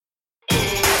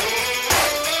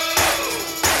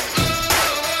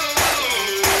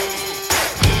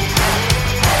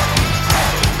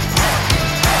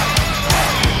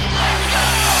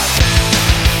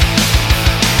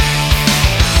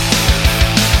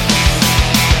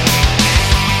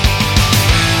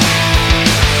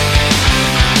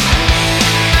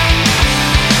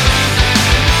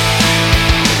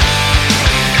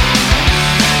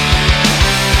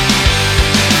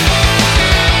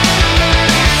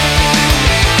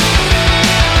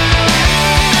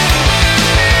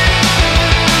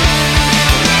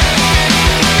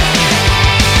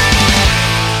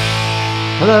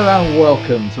Hello and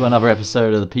welcome to another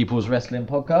episode of the People's Wrestling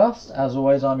Podcast. As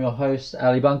always, I'm your host,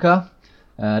 Ali Bunker.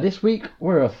 This week,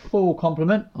 we're a full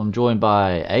complement. I'm joined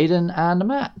by Aidan and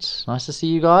Matt. Nice to see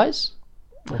you guys.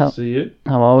 Nice to see you.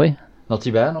 How are we? Not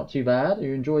too bad, not too bad.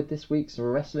 You enjoyed this week's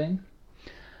wrestling?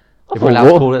 If thought we're allowed to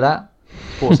Raw- call it that?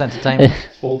 Sports entertainment?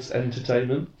 Sports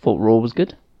entertainment. Thought Raw was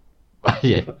good.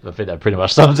 Yeah, I think that pretty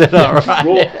much sums it up, right?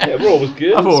 Raw was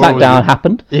good. I thought Raw was Smackdown good.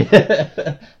 happened.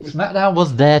 Yeah. Smackdown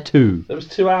was there too. There was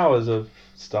 2 hours of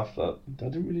stuff that I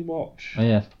didn't really watch. Oh,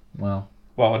 yeah, well,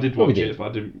 Well, I did Well, we watch did. it, but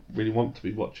I didn't really want to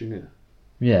be watching it.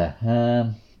 yeah.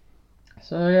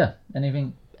 So, yeah,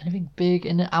 anything big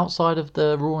in outside of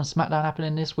the Raw and Smackdown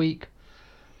happening this week?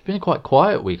 It's been a quite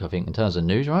quiet week, I think, in terms of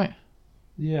news, right?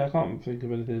 Yeah, I can't think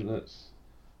of anything that's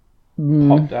Mm,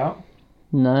 popped out.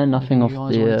 no, nothing off you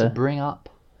guys wanted to the bring up?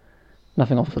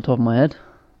 nothing off the top of my head.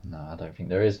 No, I don't think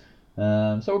there is.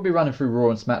 So we'll be running through Raw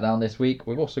and Smackdown this week.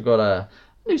 We've also got a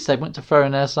new segment to throw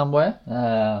in there somewhere.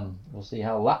 We'll see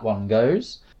how that one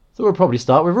goes. So we'll probably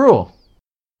start with Raw.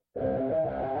 Where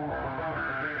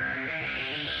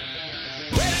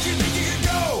did you think you could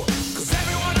go? 'Cause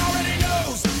everyone already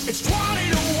knows it's 20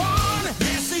 to 1.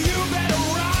 Yeah, so you better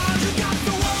run. You got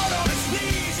the world on its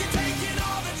knees. You're taking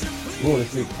all that you please. Raw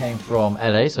this week came from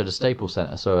LA, so the Staples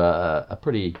Center. So a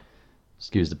pretty,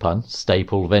 excuse the pun,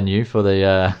 staple venue for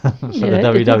the for the Is it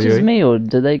just WWE. me, or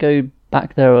do they go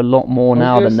back there a lot more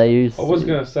now than they used to? I was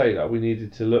going to say that we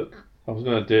needed to look. I was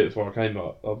going to do it before I came,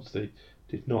 but obviously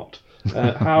did not.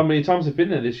 How many times have been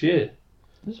there this year?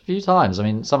 There's a few times. I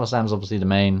mean, SummerSlam's obviously the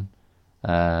main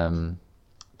time.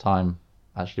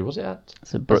 Actually, was it at?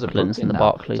 So was it Brooklyn's and the now?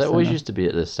 Barclays So it always Center. used to be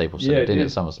at the Staples Yeah, Center, it didn't it?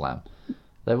 did. SummerSlam.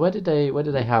 So where did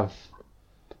they have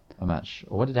a match,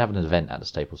 or where did they have an event at the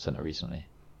Staples Center recently?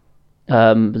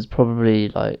 It was probably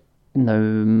like No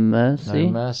Mercy.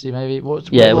 No Mercy, maybe.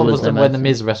 Yeah, it what was was No when the Mercy.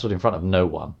 Miz wrestled in front of no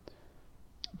one?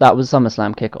 That was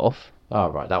SummerSlam kickoff, Oh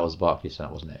right, that was Barclays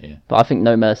Center, wasn't it? Yeah, but I think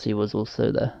No Mercy was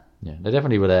also there, yeah. They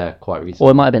definitely were there quite recently.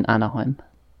 or it might have been Anaheim.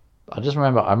 I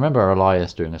remember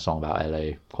Elias doing a song about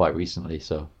LA quite recently.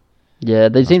 So Yeah,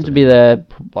 they seem to be there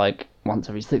like once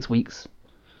every 6 weeks.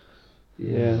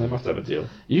 Yeah, they must have a deal.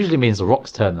 usually means the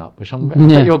Rock's turning up, which I'm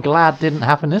Yeah. you're glad didn't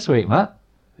happen this week, Matt.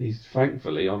 He's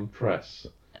thankfully on press,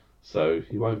 so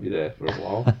he won't be there for a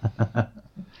while.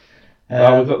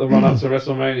 We've got the run up to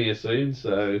WrestleMania soon,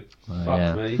 so fuck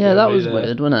yeah. me. Yeah, he'll that be was there.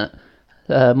 weird, wasn't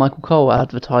it? Michael Cole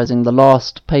advertising the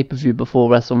last pay-per-view before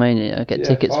WrestleMania. Get Yeah,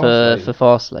 tickets Fastlane. for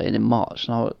Fastlane in March.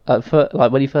 And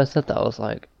like when he first said that, I was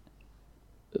like,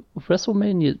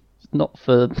 WrestleMania not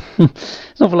for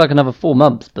it's not for like another 4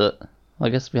 months, but I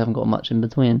guess we haven't got much in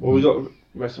between. Well, we've got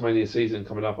WrestleMania season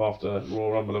coming up after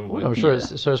Royal Rumble, haven't we? I'm sure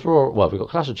it's Raw. Well, we've got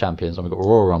Clash of Champions and we've got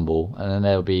Royal Rumble, and then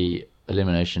there'll be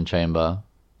Elimination Chamber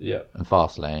Yeah. and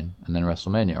Fastlane, and then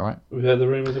WrestleMania. Right? We've heard the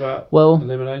rumours about Well,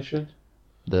 elimination.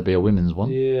 There'll be a women's one.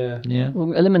 Yeah. Yeah.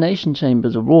 well, Elimination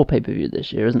Chamber's a Raw pay-per-view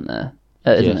this year, isn't there?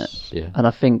 Isn't Yes. it? Yeah. And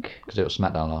I think Because it was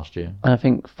SmackDown last year.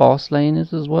 Fastlane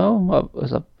is as well.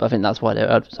 I think that's why they're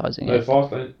advertising No, it.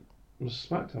 Fastlane was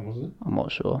SmackDown, wasn't it? I'm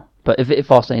not sure. But if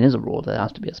Fastlane is a Raw, there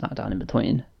has to be a SmackDown in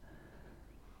between.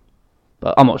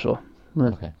 But I'm not sure.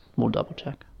 Okay. We'll double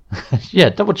check. Yeah,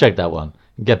 double check that one.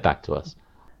 Get back to us.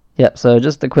 Yeah, so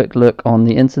just a quick look on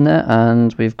the internet,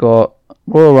 and we've got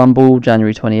Royal Rumble,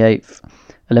 January 28th,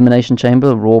 Elimination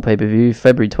Chamber, Raw pay-per-view,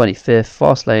 February 25th,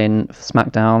 Fastlane,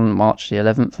 SmackDown, March the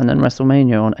 11th, and then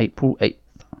WrestleMania on April 8th.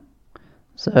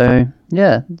 So,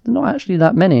 yeah, not actually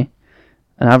that many.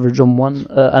 An average of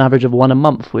one a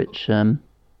month, which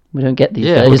we don't get these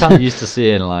Yeah, we're days. kind of used to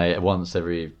seeing like once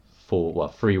every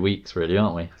 3 weeks, really,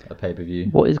 aren't we? A pay-per-view.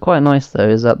 What is quite nice though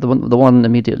is that the one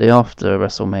immediately after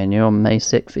WrestleMania on May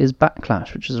 6th is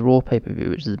Backlash, which is a Raw pay-per-view,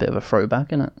 which is a bit of a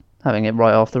throwback, isn't it? Having it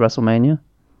right after WrestleMania.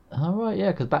 Oh, right,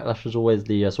 yeah, because Backlash was always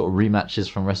the sort of rematches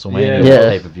from WrestleMania Yeah.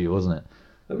 pay-per-view, wasn't it?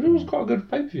 It was quite a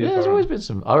good pay-per-view. Yeah, there's always been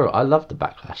some... I love the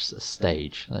Backlash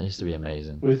stage. That used to be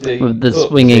amazing. With the With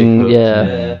swinging, hooks,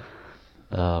 yeah.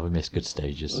 We miss good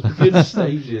stages. Good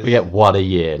stages. We get one a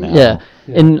year now. Yeah.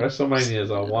 In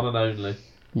WrestleManias are one and only.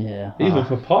 yeah. Even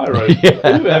for Pyro.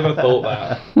 Yeah. Who ever thought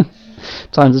that?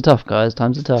 Times are tough, guys.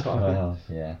 Times are tough. Oh,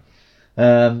 yeah.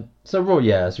 So Raw,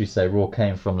 yeah, as we say, Raw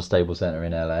came from the Staples Center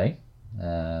in LA.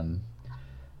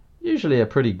 Usually a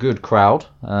pretty good crowd,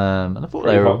 and I thought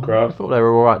Pretty hot crowd. I thought they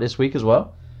were all right this week as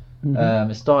well.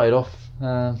 It started off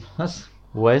as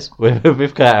always with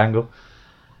Kurt Angle.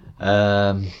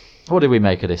 What did we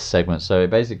make of this segment? So it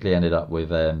basically ended up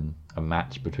with a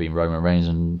match between Roman Reigns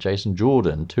and Jason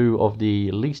Jordan, two of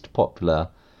the least popular.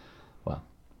 Well,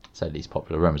 I'd say least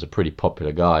popular. Roman's a pretty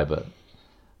popular guy, but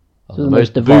The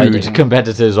most booed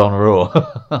competitors on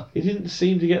Raw. He didn't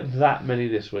seem to get that many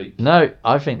this week. No,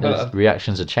 I think those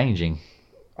reactions are changing.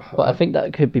 But I think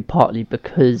that could be partly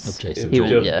because Of Jason he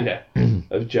Jordan.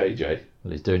 Of JJ.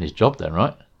 Well, he's doing his job then,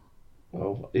 right?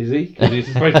 Well, is he? Because he's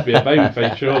supposed to be a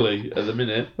babyface, surely, at the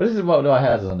minute. Well, this is what I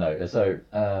had as a note. So,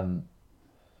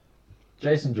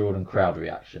 Jason Jordan crowd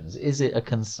reactions. Is it a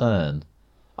concern?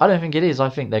 I don't think it is. I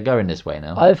think they're going this way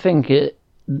now. I think it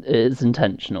is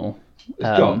intentional. It's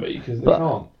got to be, because they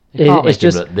can't. You can't It's make him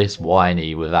just look this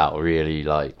whiny without really,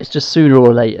 like... it's just sooner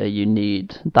or later you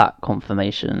need that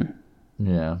confirmation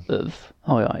Yeah. of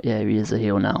yeah, he is a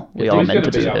heel now. We He's are going meant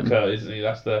to to be do up him. Kurt, isn't he?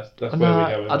 That's where No, we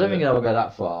go. I don't think that will go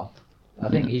that far. I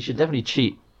think he should definitely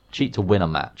cheat to win a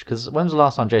match. Because when was the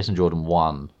last time Jason Jordan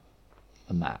won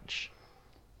a match?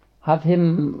 Have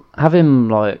him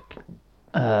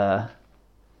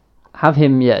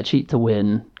cheat to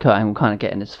win. Kurt Angle kind of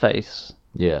get in his face,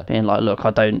 Yeah. being like, "Look,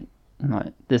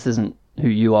 this isn't who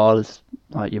you are. This,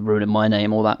 you're ruining my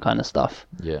name, all that kind of stuff."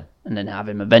 Yeah. And then have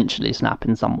him eventually snap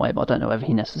in some way. But I don't know whether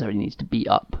he necessarily needs to beat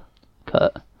up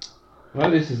Kurt.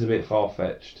 Well, this is a bit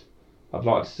far-fetched. I'd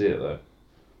like to see it, though.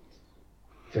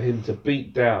 For him to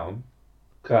beat down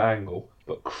Kurt Angle,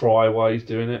 but cry while he's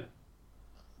doing it.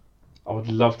 I would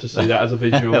love to see that as a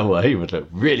visual. Well, he would look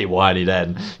really whiny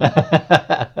then.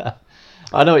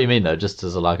 I know what you mean, though. Just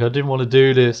as I didn't want to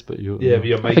do this, but you're... Yeah, but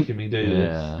you're making me do this.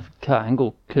 Yeah. Kurt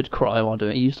Angle could cry while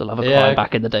doing it. He used to love a Yeah, cry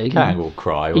back in the day. Kurt Angle will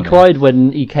cry. He cried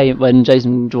when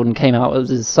Jason Jordan came out as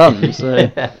his son. So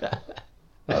That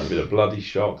would have been a bloody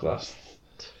shock.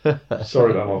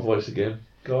 Sorry about my voice again,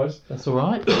 guys. That's all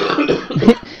right.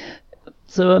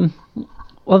 So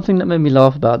one thing that made me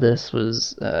laugh about this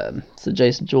was so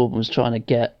Jason Jordan was trying to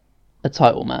get a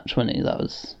title match, wasn't he?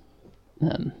 That's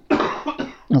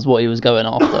what he was going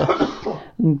after.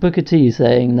 And Booker T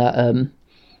saying that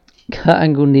Kurt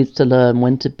Angle needs to learn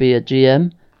when to be a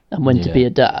GM and when to be a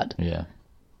dad. Yeah.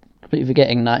 Completely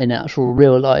forgetting that in actual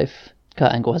real life,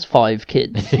 Kurt Angle has 5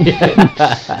 kids.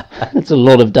 It's a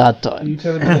lot of dad Are you time.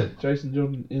 telling me that Jason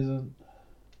Jordan isn't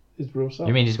his real son?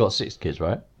 You mean he's got 6 kids,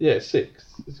 right? Yeah, 6.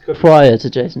 It's got Prior to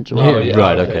Jason Jordan. Oh, yeah,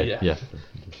 Right, okay, okay. Yeah.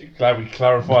 Glad we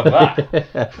clarified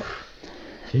that.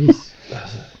 Jeez.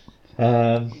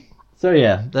 So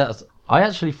yeah, I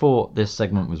actually thought this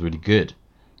segment was really good.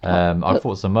 I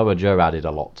thought Samoa Joe added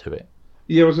a lot to it.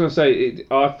 Yeah, I was going to say,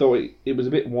 I thought it was a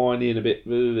bit whiny and a bit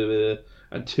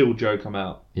until Joe come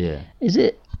out. Yeah. Is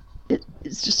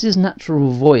it's just his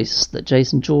natural voice that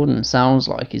Jason Jordan sounds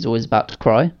like he's always about to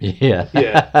cry. Yeah.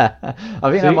 Yeah. I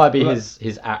think that might be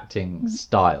his acting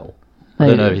style. I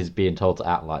don't know if Maybe. he's being told to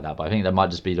act like that, but I think that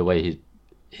might just be the way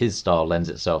his style lends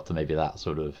itself to maybe that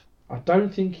sort of... I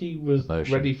don't think he was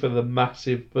Emotion. ready for the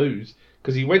massive boos,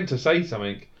 because he went to say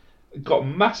something, got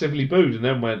massively booed, and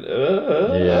then went,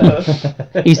 Yeah.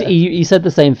 He said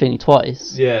the same thing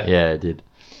twice. Yeah. Yeah, it did.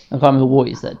 I can't remember what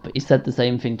he said, but he said the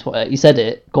same thing twice. He said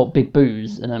it, got big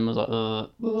boos, and then was like,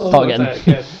 start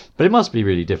again. But it must be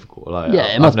really difficult. Like,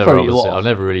 Yeah, it must throw you off. I've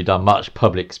never really done much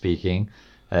public speaking,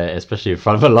 especially in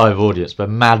front of a live audience. But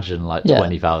imagine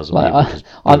 20,000 people just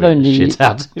I've booing only- shit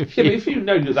out of Yeah, you. but if you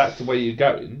know that that's the way you're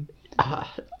going,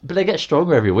 But they get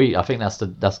stronger every week. I think that's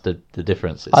the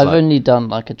difference. It's I've only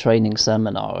done a training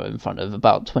seminar in front of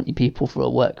about 20 people for a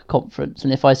work conference,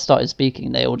 and if I started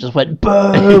speaking, they all just went,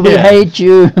 "Boo! We Yeah. hate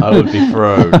you." I would be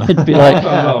thrown. I'd be I've like,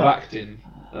 done a lot of acting,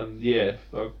 and yeah,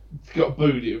 if I got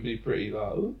booed, it would be pretty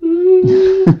ooh.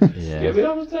 Yeah. Yeah, but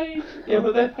on stage,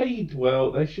 but they're paid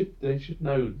well. They should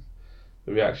know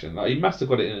the reaction. He must have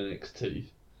got it in NXT.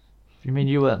 You mean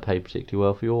you weren't paid particularly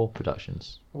well for your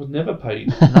productions? I was never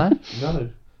paid. No. No.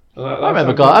 I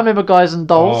remember Guys and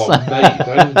Dolls. Oh, mate,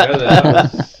 don't go there.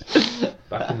 That was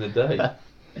back in the day.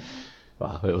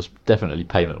 Well, it was definitely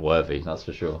payment worthy, that's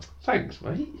for sure. Thanks,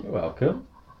 mate. You're welcome.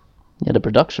 yeah, the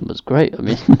production was great. I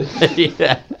mean,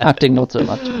 Yeah. acting not so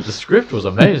much. The script was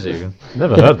amazing.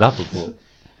 Never heard that before.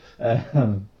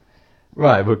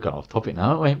 Right, we're gone off topic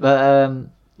now, aren't we? But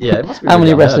yeah, it must be How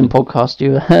many really wrestling podcasts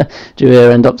do you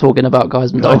hear end up talking about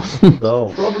Guys and Dolls?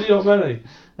 unnerving. Probably not many.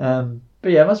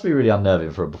 But yeah, it must be really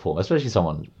unnerving for a performer, especially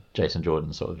someone Jason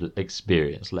Jordan's sort of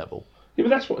experience level. Yeah,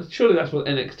 but surely that's what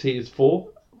NXT is for.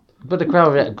 But the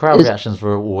crowd reactions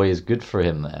were always good for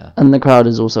him there. And the crowd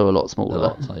is also a lot A smaller.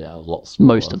 lot smaller.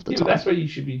 Most of the Yeah, but time. that's where you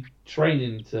should be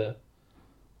training to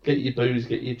get your boos,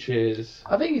 get your cheers.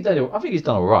 I think he's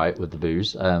done all right with the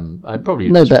booze. I'd probably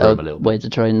No just throw better him a little bit. way to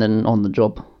train than on the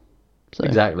job. So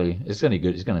Exactly. It's going to be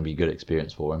good. It's going to be a good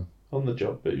experience for him. On the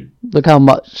job, boob. Look how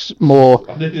much more.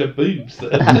 I needed a boobs then.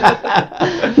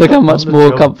 Look how much the more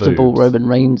job comfortable boobs. Roman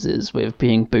Reigns is with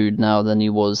being booed now than he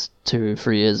was 2 or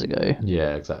 3 years ago.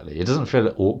 Yeah, exactly. It doesn't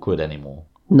feel awkward anymore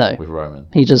No, with Roman.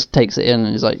 he just takes it in and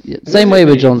he's like, yeah. Same way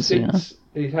with John Cena. Since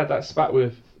he had that spat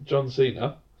with John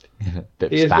Cena. Bit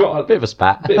of He has spat. got a- Bit of a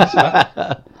spat. Bit of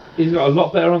spat. He's got a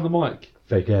lot better on the mic.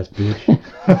 Fake ass bitch.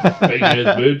 Fake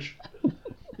ass bitch.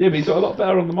 Yeah, but he's got a lot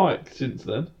better on the mic since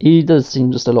then. He does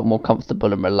seem just a lot more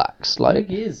comfortable and relaxed. I think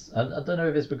Like, he is. I don't know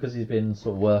if it's because he's been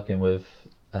sort of working with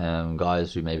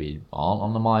guys who maybe aren't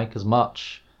on the mic as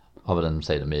much, other than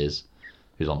say the Miz,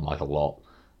 who's on the mic a lot.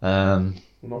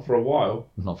 Not for a while.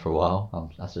 Not for a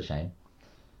while. That's a shame.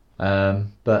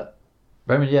 But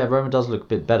Roman does look a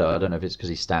bit better. I don't know if it's because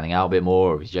he's standing out a bit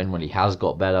more, or if he genuinely has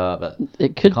got better. But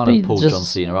it could kind be of pulled just John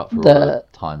Cena up for all the- the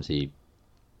times he,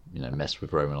 messed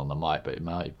with Roman on the mic, but it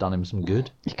might have done him some good.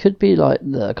 It could be like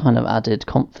the kind of added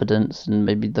confidence and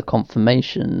maybe the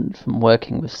confirmation from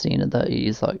working with Cena that he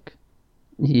is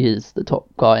the top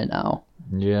guy now.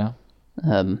 Yeah.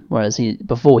 Whereas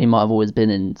before he might have always been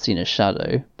in Cena's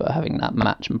shadow, but having that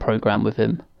match and program with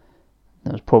him,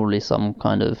 there was probably some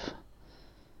kind of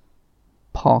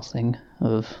passing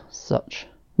of such,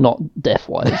 not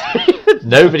death-wise,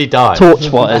 Nobody died.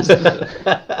 torch-wise.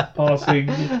 Passing.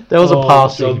 There was a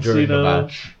passing John during the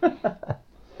Cena.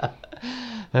 match.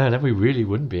 Then we really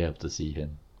wouldn't be able to see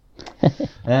him.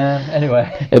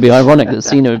 Anyway. It'd be ironic that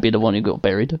Cena would be the one who got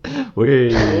buried.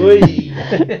 Whee.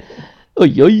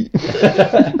 Oy, oy.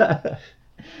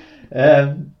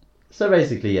 So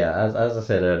basically, yeah, as I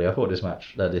said earlier, I thought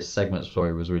this segment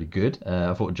story was really good.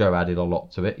 I thought Joe added a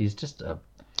lot to it. He's just a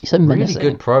He's so really menacing.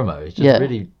 good promo. It's just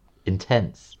really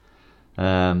intense.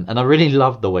 And I really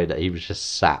loved the way that he was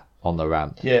just sat on the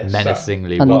ramp, Yeah,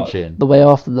 menacingly And watching. the way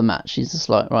after the match, he's just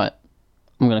like, right,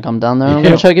 I'm going to come down there and I'm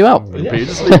going to choke you out. Yeah. I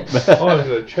was going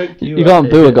to choke you You out. can't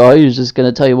boo a guy who's just going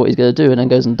to tell you what he's going to do and then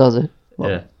goes and does it. Well,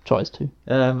 Yeah. tries to.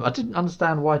 I didn't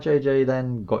understand why JJ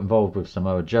then got involved with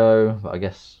Samoa Joe, but I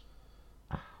guess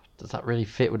does that really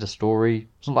fit with the story?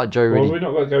 It's not like Joe Well, really. we're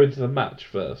not going to go into the match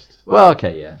first. Well,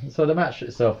 okay, yeah. So the match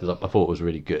itself I thought was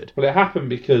really good. Well, it happened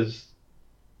because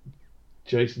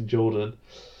Jason Jordan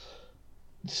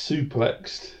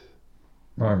suplexed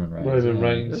Roman Reigns. Roman yeah.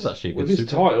 Reigns It was actually a with good his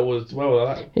super. title as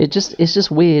well. It's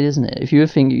just weird, isn't it? If you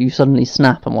think you suddenly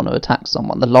snap and want to attack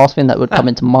someone, the last thing that would come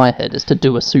into my head is to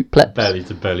do a suplex. Belly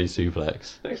to belly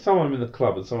suplex. Next time I'm in the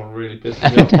club and someone really pisses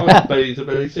me off, I'm belly to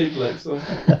belly suplex them.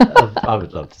 I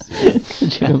would love to see it.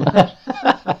 Could you imagine?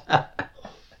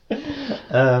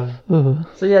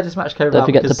 So yeah, this match came Don't out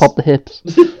forget to because, pop the hips.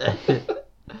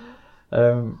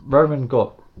 Roman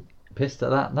got pissed at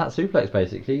that suplex.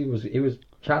 Basically, he was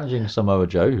challenging Samoa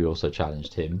Joe, who also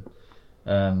challenged him.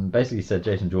 Basically said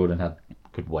Jason Jordan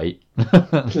could wait, and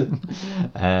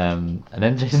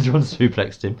then Jason Jordan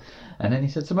suplexed him, and then he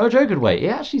said Samoa Joe could wait. He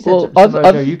actually said Well, to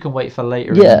Samoa Joe, "You can wait for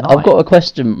later." Yeah, in the night. I've got a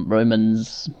question.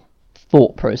 Roman's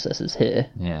thought processes here,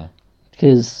 Yeah,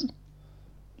 because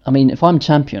I mean, if I'm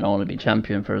champion, I want to be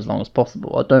champion for as long as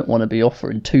possible. I don't want to be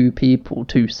offering two people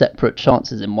two separate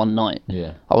chances in one night.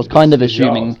 yeah. I was kind of It's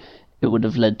assuming yard. it would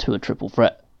have led to a triple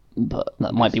threat, but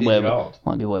that might be It's where his yard.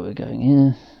 we're going.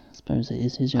 Yeah, I suppose it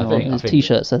is his yard. I His think-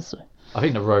 T-shirt says so. I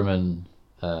think the Roman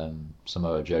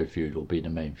Samoa Joe feud will be the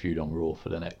main feud on Raw for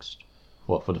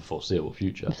the foreseeable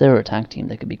future. If they were a tag team,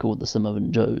 they could be called the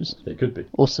Samoan Joes It could be,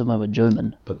 or Samoa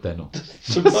Joemen. but they're not.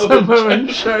 Samoan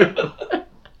Joe.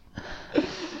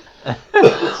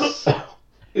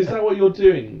 Is that what you're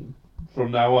doing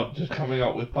from now on? Just coming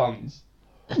up with puns?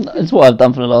 It's what I've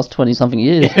done for the last 20-something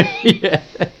years. Yeah.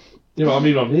 You know what I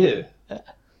mean? I'm here.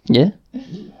 Yeah,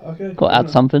 Okay. got to add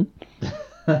something.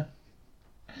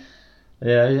 Yeah,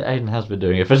 Aiden has been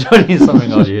doing it for 20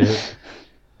 something odd years.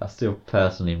 That's still my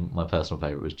personal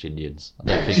favourite was Ginians.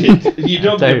 You're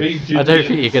not going to beat I don't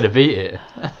think you're going to beat it.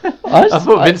 I I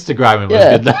thought Instagramming was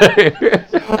yeah. good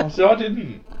though. So I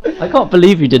didn't. I can't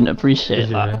believe you didn't appreciate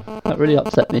Yeah. that. That really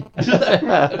upset me.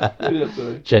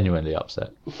 Genuinely upset.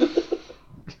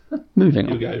 Moving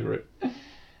You'll on. get over it.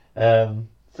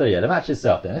 So yeah, the match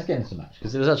itself then. Let's get into the match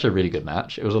because it was actually a really good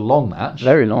match. It was a long match.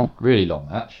 Very long. Really long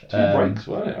match. Two breaks,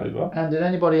 weren't it, over? And did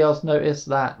anybody else notice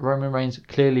that Roman Reigns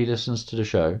clearly listens to the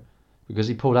show because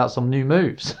he pulled out some new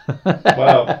moves?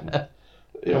 Well,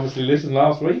 he obviously listened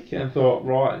last week and thought,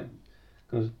 right,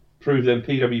 because prove them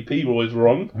PWP boys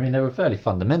wrong. I mean, they were fairly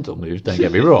fundamental moves, don't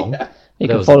get me wrong. He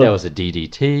There could was, follow. there was a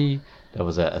DDT, there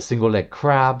was a single leg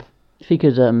crab. If he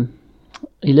could,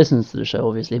 he listens to the show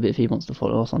obviously, but if he wants to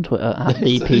follow us on Twitter at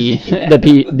the _PWP,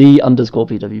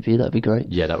 that'd be great.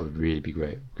 Yeah, that would really be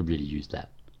great. Could really use that.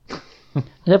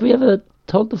 Have we ever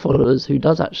told the followers who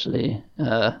does actually,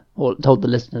 or told the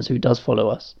listeners who does follow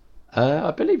us?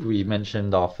 I believe we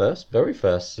mentioned our very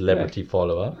first celebrity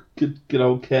follower. Good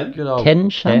old Ken. Good old Ken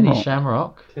Kenny Shamrock.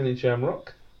 Shamrock. Kenny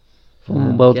Shamrock.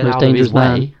 From World's Get Most out of his Dangerous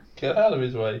Man. way. Get out of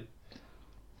his way.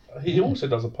 He also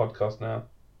does a podcast now.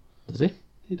 Does he?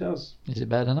 He does. Is it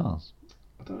better than ours?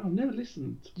 I don't know. I've never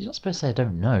listened. You're not supposed to say I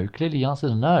don't know. Clearly the answer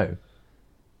is no.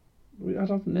 I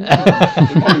don't know.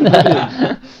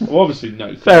 Well, obviously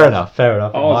no. Fair enough.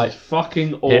 Ours is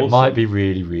fucking awesome. It might be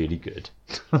really, really good.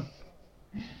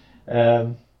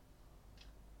 Yeah,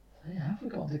 have we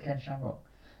got to Ken Shamrock?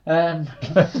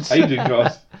 Aiden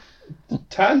got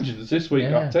tangents this week.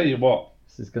 Yeah. I'll tell you what.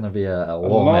 This is going to be a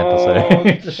Long long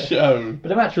episode. show. But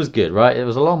the match was good, right? It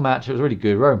was a long match. It was really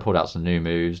good. Rowan pulled out some new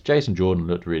moves. Jason Jordan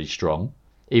looked really strong,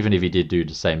 even if he did do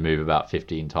the same move about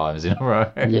 15 times in a row.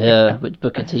 Yeah, which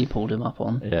Booker T pulled him up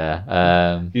on.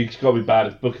 Yeah. You've got to be bad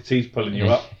if Booker T's pulling you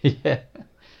up. Yeah.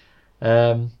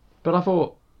 But I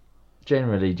thought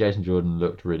generally Jason Jordan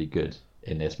looked really good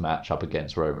in this match up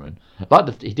against Roman.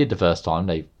 He did the first time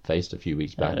they faced a few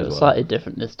weeks back It as was well. slightly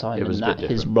different this time. It was in a bit that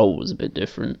his different. role was a bit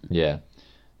different. Yeah.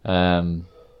 And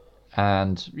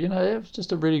it was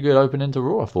just a really good opening to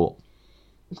Raw, I thought.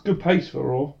 It's good pace for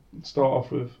Raw. Start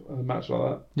off with a match like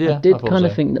that. Yeah, I did thought kind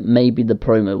of so. think that maybe the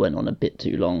promo went on a bit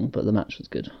too long, but the match was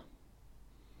good.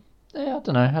 Yeah, I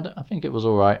don't know. I think it was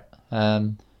all right. I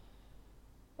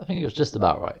think it was just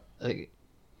about right. It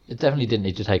definitely didn't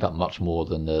need to take up much more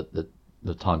than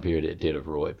the time period it did of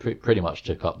Raw. It pretty much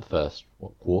took up the first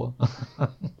quarter,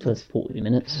 First 40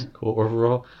 minutes. quarter of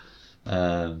Raw.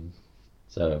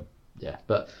 So yeah,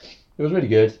 but it was really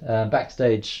good.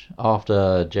 Backstage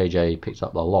after JJ picked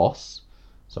up the loss,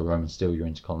 so Roman's still your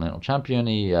Intercontinental Champion.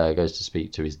 He goes to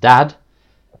speak to his dad.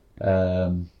 He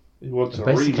wants a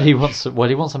Basically, he rematch.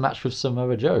 he wants a match with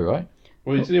Samoa Joe, right?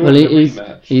 Well, he said he Well, wanted a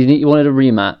rematch. he wanted a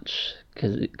rematch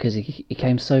because he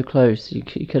came so close. He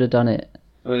could have done it.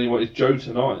 And then he wanted Joe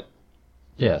tonight.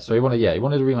 Yeah, so he wanted a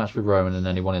rematch with Roman, and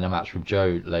then he wanted a match with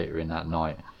Joe later in that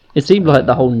night. It seemed like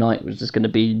the whole night was just going to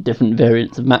be different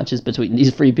variants of matches between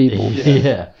these three people.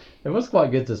 Yeah, it was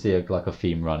quite good to see a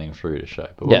theme running through the show,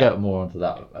 but we'll Yeah. get more onto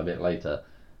that a bit later.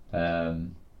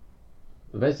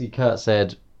 But basically, Kurt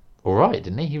said, "All right,"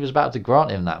 didn't he? He was about to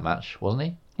grant him that match, wasn't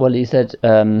he? Well, he said,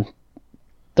 you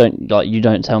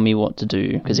don't tell me what to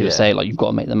do," because he was Yeah. saying you've got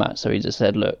to make the match. So he just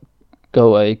said, "Look, go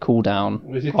away, cool down.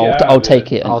 We should get out I'll of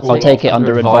take it. it. I'll I'll take it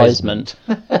under advisement."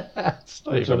 It's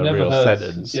not Which even I've a never real heard.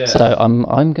 sentence. Yeah. So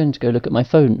I'm going to go look at my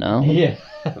phone now. Yeah.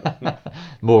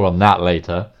 More on that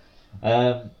later.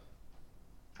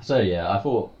 So yeah, I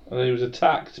thought. And then he was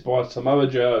attacked by Samoa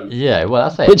Joe. Yeah, well,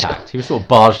 that's Which- attacked. He was sort of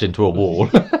barged into a wall.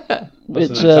 Which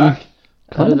That's an attack.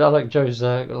 Kind of like Joe's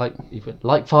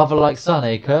like father, like son,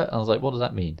 eh, Kurt? I was like, what does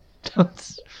that mean?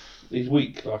 He's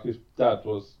weak, like his dad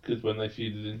was good when they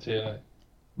feuded in TNA.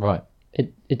 Right.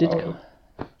 It did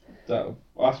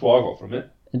That's what I got from it.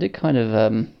 it did kind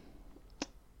of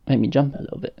make me jump a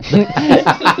little bit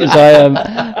because I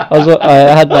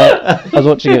was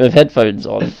watching it with headphones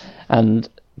on, and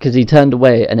because he turned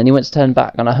away and then he went to turn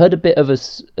back, and I heard a bit of a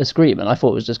scream, and I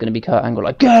thought it was just going to be Kurt Angle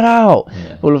get out.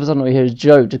 Yeah. All of a sudden we hear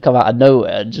Joe just come out of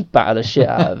nowhere and just batter the shit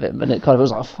out of him, and it kind of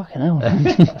was like, fucking hell. I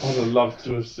would have loved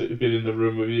to have been in the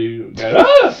room with you and go,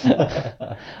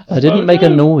 ah! I didn't make a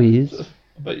noise.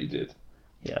 I bet you did.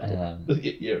 Yeah, I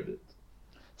did. Yeah, it did.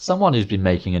 Someone who's been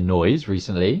making a noise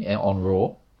recently on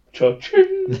Raw.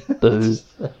 Cha-ching! Boo.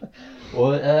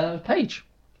 Well, Paige.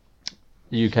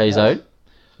 UK's own.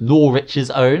 Norwich's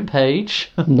own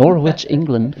Paige. Norwich,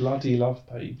 England. Bloody love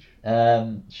Paige.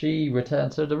 She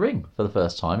returned to the ring for the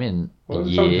first time in Well,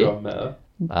 a I told you year. I've met her.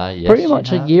 Yes, Pretty she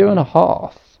much a has. year and a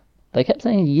half. They kept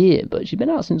saying a year, but she's been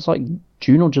out since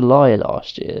June or July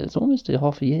last year. It's almost a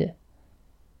half a year.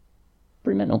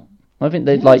 Pretty mental. I think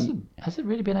they'd Has it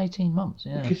really been 18 months?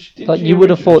 Yeah. Because she did- you would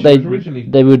have thought she was originally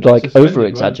they would suspended, over wasn't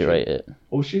exaggerate it.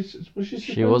 Or was she suspended?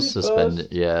 She was suspended.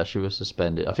 first? Yeah, she was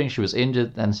suspended. I think she was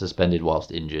injured, then suspended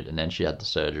whilst injured, and then she had the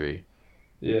surgery.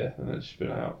 Yeah, and then she's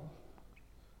been out.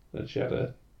 Then she had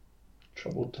a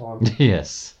troubled time.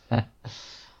 Yes.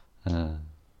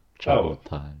 Troubled Oh.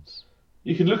 times.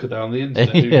 You can look at that on the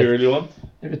internet if you really want.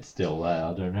 If it's still there,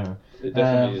 I don't know. It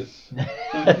definitely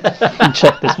is.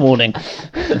 Check this morning.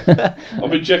 I've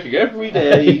been checking every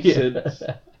day since.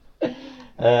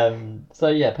 So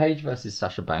yeah, Paige versus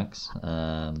Sasha Banks.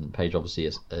 Paige obviously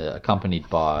is accompanied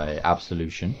by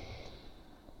Absolution,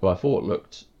 who I thought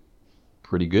looked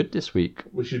pretty good this week.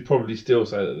 We should probably still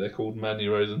say that they're called Mandy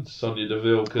Rose and Sonya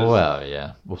Deville. Well,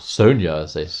 yeah. Well, Sonya,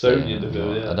 as they say. Sonya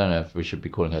Deville, yeah. I don't know if we should be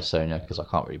calling her Sonya because I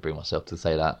can't really bring myself to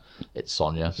say that. It's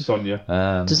Sonya.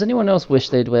 Sonya. Does anyone else wish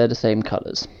they'd wear the same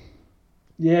colours?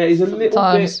 Yeah, he's a little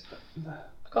Sometimes bit.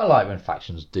 I kind of like when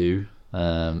factions do.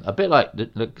 A bit like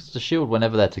the Shield.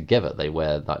 Whenever they're together, they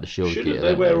wear like the Shield gear. Shouldn't they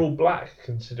don't wear all black?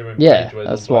 Considering Yeah, Paige wears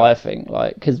that's all what I black? think.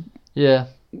 Like, because Yeah,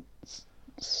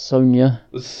 Sonya.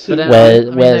 but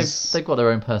then, Where's- they've got their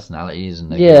own personalities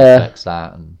and they Yeah. can flex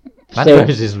that. And So- Mandy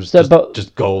Rose's was so,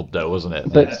 just gold, though, wasn't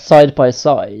it? But side by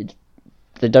side,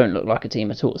 they don't look like a team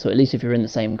at all. So at least if you're in the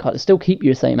same colour, still keep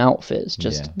your same outfits.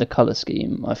 Just Yeah. the colour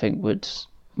scheme, I think, would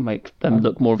make them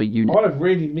look more of a unit. I've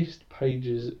really missed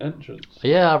Paige's entrance.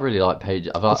 Yeah, I really like Paige.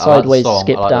 I like sideways the song.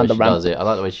 skip I like down the way the she ramp. does it. I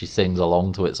like the way she sings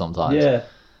along to it sometimes. Yeah.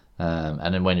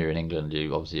 And then when you're in England,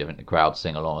 you obviously have the crowd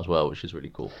sing along as well, which is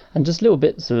really cool. And just little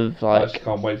bits of I like, just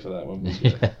can't wait for that one. We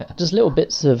go. just little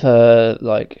bits of her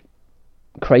like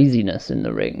craziness in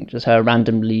the ring. Just her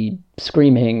randomly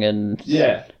screaming and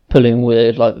Yeah. pulling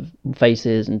weird like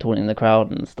faces and taunting the crowd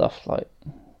and stuff. Like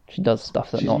she does stuff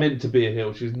that She's not. meant to be a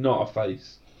heel. She's not a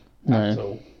face at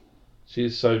all. She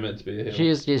is so meant to be a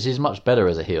heel. She's much better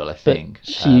as a heel, I But think.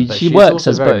 she But she she's works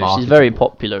also as both. She's very marketable.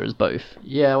 popular as both.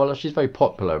 Yeah, well, she's very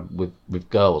popular with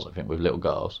girls, I think, with little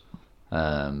girls,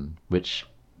 which,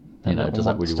 And little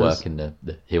doesn't really monsters. work in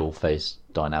the heel face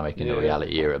dynamic in the Yeah.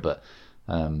 reality era, but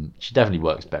she definitely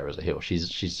works better as a heel. She's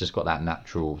just got that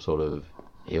natural sort of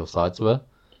heel side to her,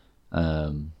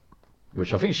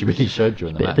 which I think she really showed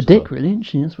during the Bit match. of a as dick, well. really, isn't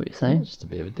she? That's what you're saying. Just a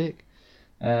bit of a dick,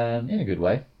 in a good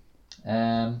way.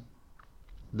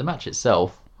 The match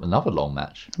itself, another long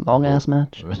match. Long ass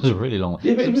match. It was a really long.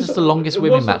 Yeah, but it it was was- just the longest it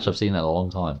women wasn't- match I've seen in a long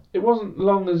time. It wasn't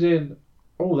long as in,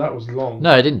 oh, that was long.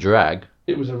 No, it didn't drag.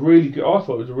 It was a really good. I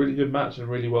thought it was a really good match and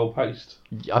really well paced.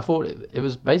 I thought it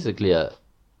was basically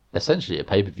essentially a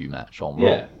pay-per-view match on Raw.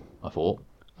 Yeah. I thought.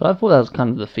 But I thought that was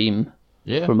kind of the theme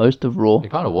Yeah. for most of Raw.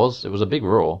 It kind of was. It was a big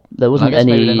Raw. There wasn't And I guess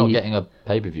maybe they're not any. getting a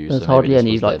pay-per-view. There's so hardly maybe this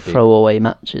any was their like big- throwaway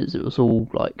matches. It was all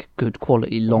like good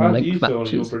quality long How do length you feel on your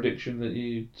matches. prediction that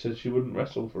you said she wouldn't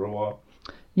wrestle for a while?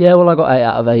 Yeah, well, I got 8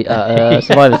 out of 8 at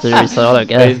Survivor Series, so I don't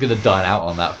He's care. going to dine out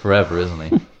on that forever, isn't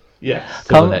he? Yes.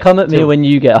 Till the Come, next- come at me till- when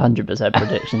you get 100%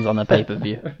 predictions on a pay per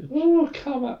view. Oh,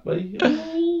 come at me.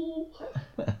 Ooh.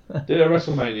 Do it at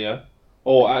WrestleMania,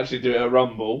 or actually do it at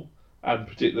Rumble and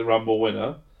predict the Rumble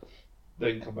winner.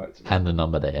 Then come back to me. And the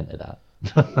number they entered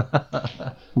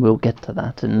at. We'll get to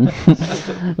that and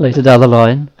later down the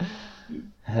line.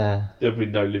 There'll be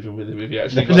no living with him if you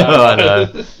actually. No, got I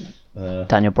that. know.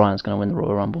 Daniel Bryan's going to win the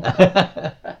Royal Rumble.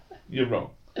 You're wrong.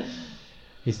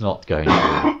 He's not going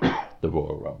to win the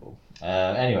Royal Rumble.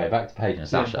 Anyway, back to Paige and CM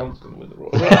Sasha. Punk's gonna win the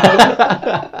Royal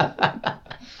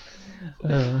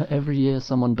Rumble. Every year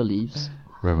someone believes.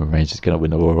 Roman Reigns is going to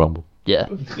win the Royal Rumble. Yeah.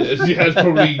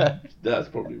 Yeah, that's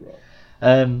probably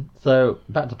right. So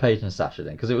back to Paige and Sasha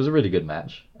then, because it was a really good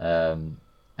match, and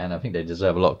I think they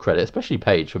deserve a lot of credit, especially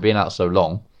Paige for being out so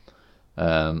long.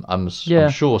 I'm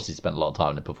sure she spent a lot of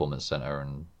time in the Performance Center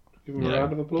and Give him a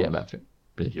round of applause. getting back to it.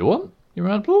 But if you want, you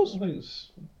round of applause. I think it's.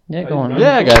 Yeah, go on.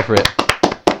 Yeah, go for it.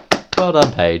 Well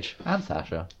done, Paige and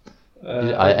Sasha.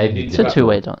 I need It's a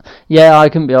two-way dance. Yeah, I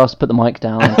couldn't be asked to put the mic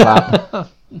down and clap.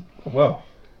 Well,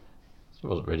 It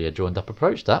wasn't really a joined-up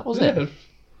approach, that was yeah. it?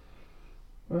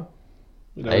 Well,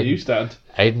 you know where you stand.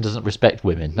 Aiden doesn't respect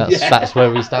women. That's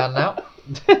where we stand now.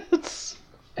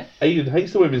 Aiden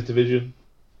hates the women's division.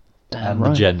 Damn And right.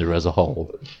 the gender as a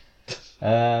whole.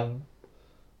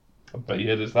 I bet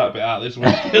you edits that bit out this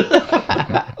week.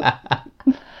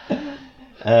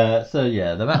 So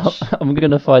yeah, the match. I'm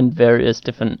going to find various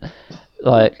different,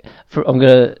 I'm going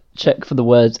to check for the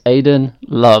words Aiden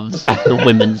loves the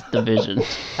women's division.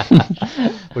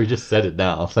 We just said it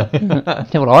now. So. Yeah,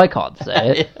 well, I can't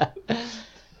say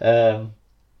it.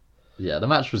 Yeah, the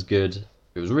match was good.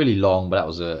 It was really long, but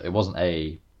it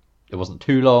wasn't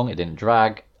too long. It didn't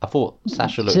drag. I thought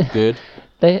Sasha looked good.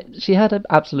 She had an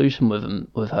absolution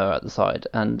with her at the side,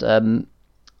 and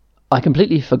I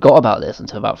completely forgot about this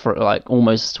until about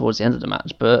almost towards the end of the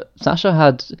match. But Sasha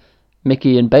had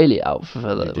Mickey and Bailey out for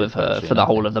the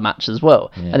whole of the match as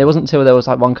well, Yeah. and it wasn't until there was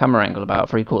one camera angle about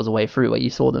 3/4 of the way through where you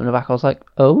saw them in the back. I was like,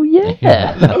 oh yeah.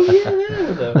 Oh yeah,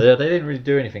 Yeah, they didn't really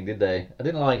do anything, did they? I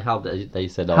didn't like how they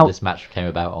said, this match came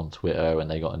about on Twitter, and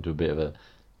they got into a bit of a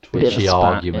twitchy spat,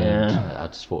 argument. yeah. I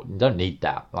just thought, you don't need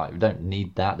that. We don't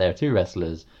need that. There are two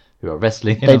wrestlers who are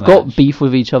wrestling in They've a got match. beef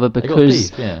with each other because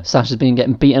beef, yeah. Sasha's been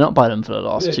getting beaten up by them for the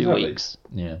last Yeah, 2 exactly. weeks.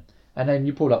 Yeah. And then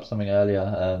you pulled up something earlier,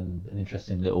 an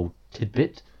interesting little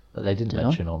tidbit that they didn't Did I?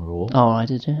 mention on Raw. Oh, I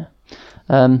did, yeah.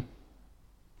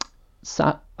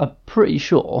 I'm pretty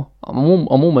sure, I'm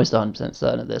almost 100%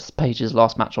 certain of this, Paige's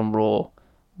last match on Raw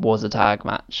was a tag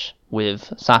match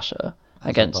with Sasha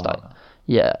against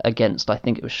I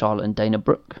think it was Charlotte and Dana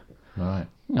Brooke. Right.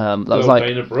 That was like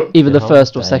Dana Brooke. either the Good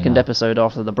first or old second Dana. episode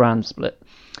after the brand split.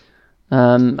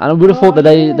 And I would have thought that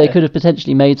they could have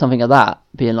potentially made something of that,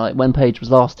 being like when Paige was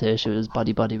last here, she was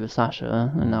buddy with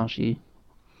Sasha, and now she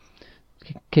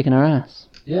kicking her ass.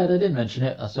 Yeah, they did mention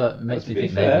it. So it makes me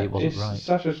think maybe it wasn't right. It's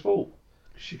Sasha's fault.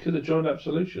 She could have joined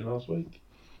Absolution last week.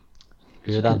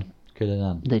 Could have done. Could have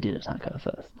done. They did attack her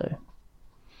first, though.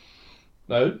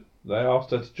 No, they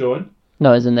asked her to join.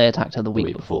 No, as in they attacked her the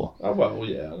week before. Oh well,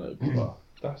 yeah, I know. Well,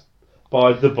 that's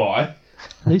by the by.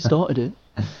 They started it.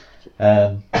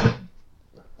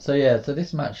 So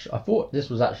this match, I thought this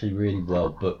was actually really well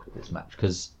booked. This match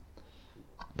because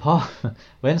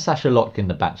when Sasha locked in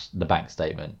the bank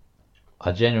statement,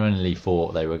 I genuinely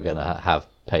thought they were gonna have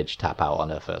Paige tap out on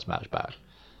her first match back.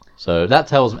 So that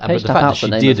tells me, but the fact that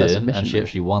she didn't and she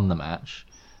actually won the match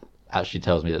actually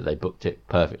tells me that they booked it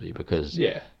perfectly because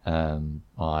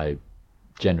I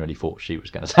generally thought she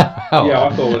was going to tap out. Yeah,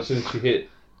 I thought as soon as she hit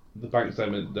the bank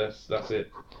statement, that's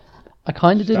it. I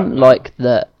kind of didn't like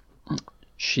that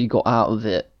she got out of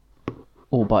it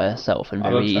all by herself and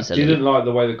very easily. She didn't like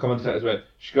the way the commentators went.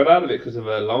 She got out of it because of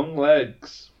her long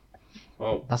legs.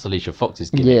 Well, that's Alicia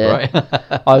Fox's gimmick, right?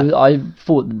 I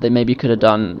thought that they maybe could have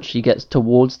done. She gets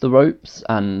towards the ropes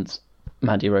and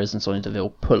Mandy Rose and Sonya Deville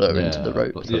pull her into the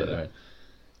ropes.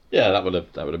 Yeah, that would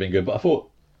have been good. But I thought,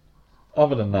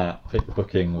 other than that, I think the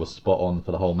booking was spot on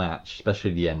for the whole match,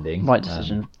 especially the ending. Right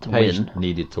decision to Paige win.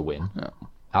 Needed to win. Yeah.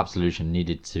 Absolution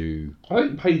needed to. I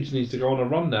think Paige needs to go on a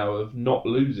run now of not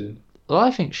losing. Well, I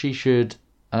think she should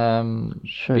be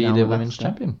the women's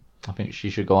champion. I think she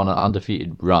should go on an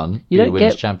undefeated run. You be the don't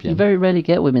women's get. champion. You very rarely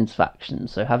get women's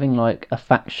factions, so having like a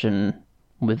faction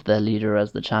with their leader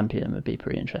as the champion would be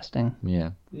pretty interesting.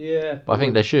 Yeah. Yeah. But I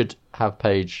think they should have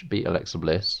Paige beat Alexa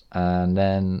Bliss and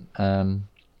then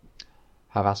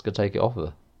have Asuka take it off of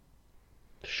her.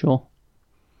 Sure.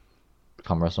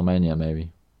 Come WrestleMania,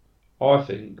 maybe. I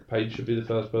think Paige should be the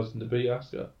first person to beat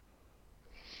Asuka.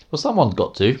 Well, someone's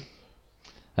got to.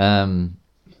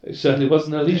 It certainly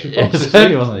wasn't Alicia Yeah, Fox. it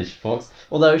certainly wasn't Alicia Fox.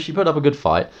 Although she put up a good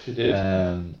fight. She did.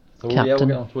 So we'll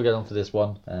get on to this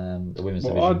one. The women's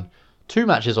division. 2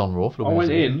 matches on Raw for the I women's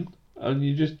went division. in and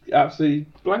you just absolutely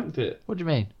blanked it. What do you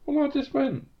mean? Well, I just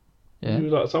went. Yeah. You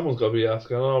were like, someone's got to be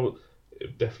Asuka. And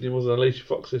it definitely wasn't Alicia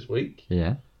Fox this week.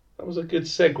 Yeah. That was a good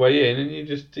segue in, and you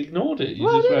just ignored it. You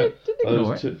Well, just I went. didn't ignore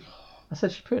those it. I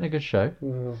said she put in a good show.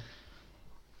 Well,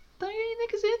 Don't you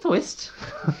niggas see a twist?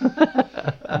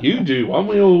 you do one,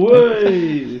 we all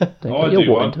way. Don't get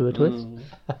your what into a twist.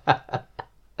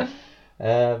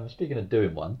 Speaking of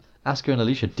doing one, Asuka and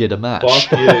Alicia did a match.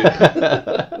 Fuck you.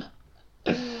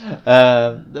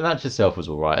 The match itself was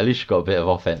alright. Alicia got a bit of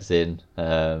offense in,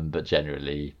 but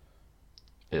generally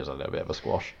it was a little bit of a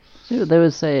squash. See what they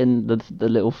were saying, the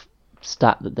little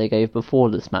stat that they gave before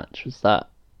this match was that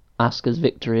Asuka's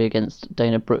victory against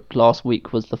Dana Brooke last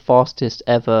week was the fastest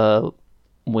ever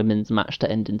women's match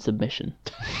to end in submission.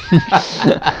 So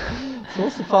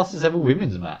what's the fastest ever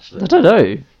women's match then? I don't know.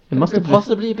 It must Could have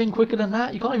possibly have been quicker than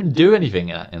that. You can't even do anything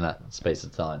in that space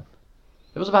of time.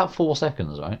 It was about 4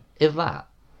 seconds, right? If that.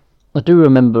 I do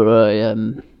remember it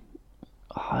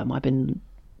might have been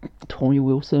Tommy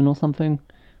Wilson or something.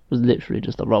 It was literally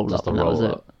just a roll up, and that was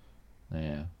it.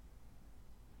 Yeah.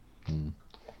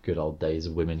 Good old days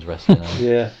of women's wrestling.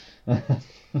 Yeah.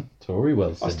 Tori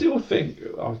Wilson. I still think,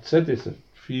 I said this a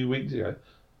few weeks ago,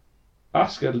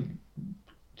 Asuka,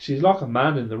 she's like a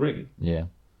man in the ring. Yeah.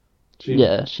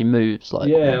 She moves like...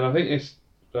 Yeah, and I think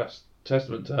that's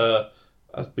testament to her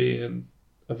as being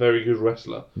a very good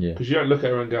wrestler. Yeah. Because you don't look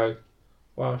at her and go,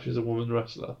 wow, she's a woman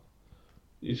wrestler.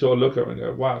 You sort of look at her and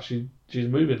go, wow, she's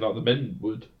moving like the men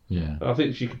would. Yeah. And I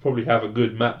think she could probably have a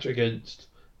good match against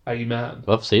a man.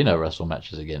 I've seen her wrestle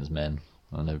matches against men,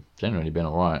 and they've generally been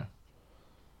alright.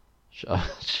 I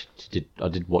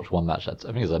did watch one match. I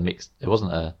think it was a mixed. It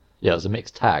wasn't a. Yeah, it was a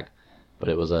mixed tag, but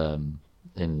it was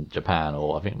in Japan,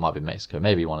 or I think it might be Mexico,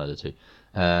 maybe one of the two,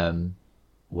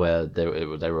 where they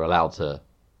were allowed to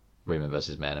women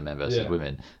versus men and men versus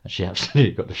women, and she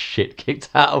absolutely got the shit kicked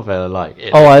out of her. Like,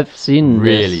 I've seen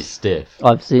really this. stiff.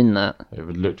 I've seen that. It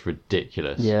looked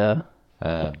ridiculous. Yeah.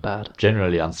 Bad.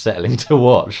 Generally unsettling to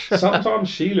watch. Sometimes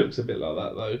she looks a bit like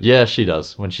that, though. Yeah, she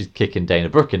does when she's kicking Dana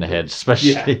Brooke in the head,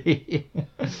 especially.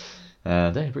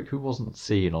 Dana Brooke, who wasn't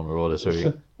seen on Raw this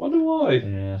week. Wonder why.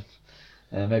 Yeah.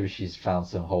 Maybe she's found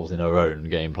some holes in her own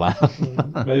game plan.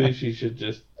 Maybe she should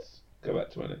just go back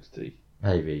to NXT.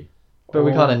 Maybe. But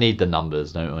we kind of need the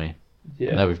numbers, don't we? I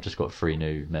Yeah. know we've just got 3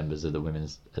 new members of the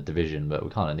women's division, but we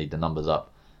kind of need the numbers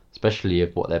up, especially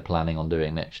if what they're planning on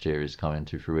doing next year is coming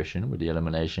to fruition with the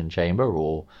Elimination Chamber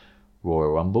or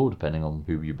Royal Rumble, depending on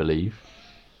who you believe.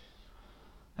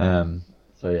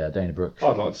 So yeah, Dana Brooke.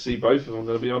 I'd like to see both of them, I'm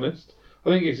going to be honest. I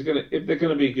think if they're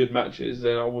going to be good matches,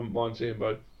 then I wouldn't mind seeing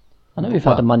both. I know we've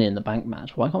had a Money in the Bank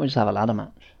match. Why can't we just have a ladder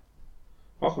match?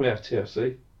 Why can't we have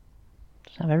TFC?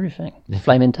 Just have everything.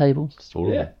 Flaming tables. Just all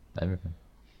of Yeah. it, everything.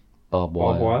 Barbed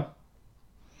Barbed wire. wire.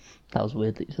 That was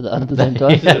weird that you said that at the same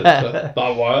time.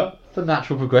 Barbed wire. It's a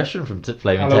natural progression from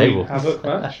Flaming Halloween Table. Havoc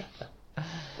match.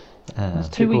 That's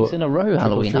 2 weeks in a row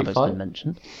Halloween Street Havoc's Fight? been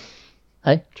mentioned.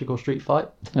 Trick or Street Fight?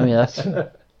 Oh yes.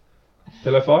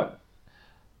 Pillow fight?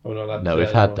 We're not allowed to No, do we've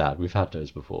that had anymore. that. We've had those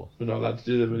before. We're not allowed to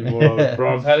do them anymore.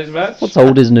 Brian's had his match. What's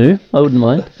old is new. I wouldn't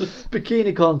mind.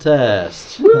 Bikini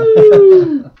contest.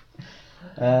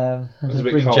 That's a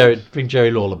bit bring cold. Jerry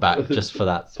Lawler back just for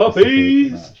that.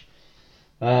 Puppies! specific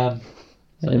match.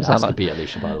 So It it sound has to like- beat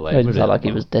Alicia, by the way. It didn't wouldn't sound it? like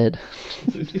he was dead.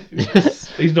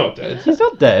 He's not dead. He's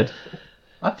not dead.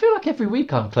 I feel like every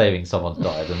week I'm claiming someone's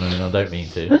died, and I don't mean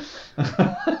to.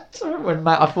 So when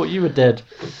Matt, I thought you were dead.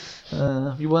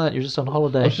 You weren't. You were just on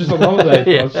holiday. I was just on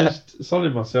holiday. Yeah. I was just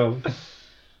sunning myself.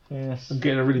 Yes. I'm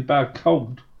getting a really bad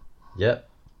cold. Yep.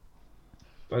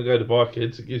 Don't go to buy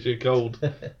kids, it gives you a cold.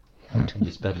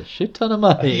 You spend a shit ton of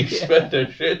money. You spend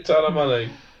a shit ton of money.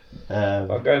 I'm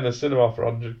going to the cinema for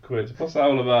 £100. What's that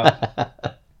all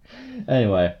about?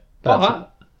 Anyway, that's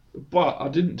But I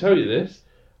didn't tell you this.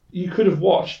 You could have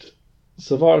watched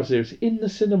Survivor Series in the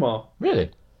cinema. really.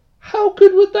 How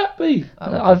good would that be?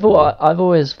 I've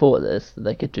always thought this that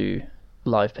they could do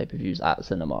live pay-per-views at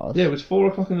cinemas. Yeah, it was 4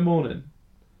 o'clock in the morning.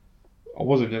 I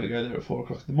wasn't going to go there at 4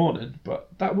 o'clock in the morning, but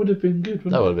that would have been good,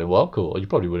 wouldn't That would it? have been well cool. You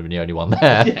probably would have been the only one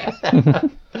there.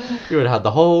 You would have had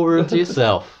the whole room to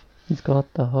yourself. He's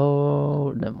got the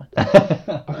whole. Never mind.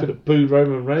 I could have booed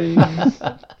Roman Reigns.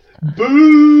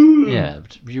 Boo! Yeah,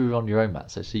 but you were on your own, Matt,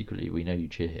 so secretly we know you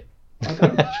cheer him. I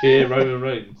don't cheer Roman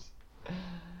Reigns.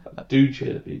 I do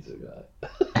cheer the pizza guy.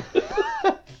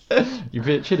 You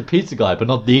cheer the pizza guy, but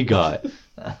not the guy.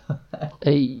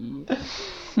 Hey.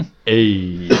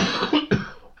 Hey.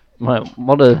 Right,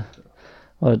 what a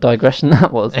digression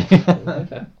that was.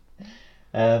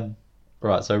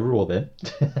 Right, so Raw then.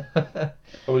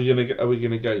 Are we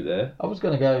gonna go there? I was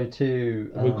going to go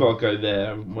to... We've got to go there,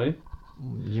 haven't we?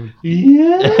 You...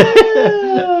 Yes.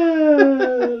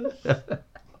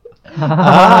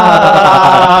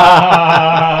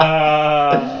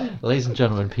 Ladies and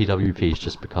gentlemen, PWP's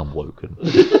just become woken.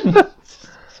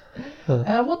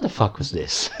 What the fuck was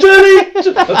this?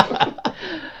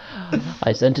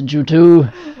 I sentenced you to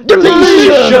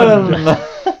Deletion!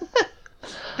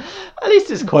 At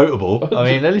least it's quotable. I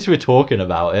mean, at least we're talking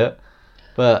about it.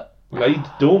 But Laid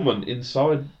dormant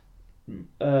inside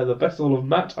the vessel of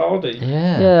Matt Hardy.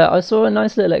 yeah, Yeah, I saw a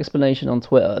nice little explanation on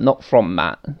Twitter, not from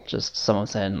Matt, just someone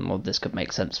saying, well, this could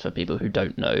make sense for people who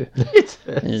don't know. This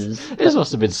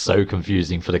must have been so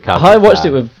confusing for the casual I watched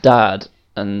fan. it with Dad,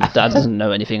 and Dad doesn't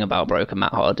know anything about Broken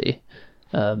Matt Hardy.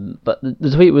 But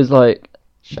the tweet was like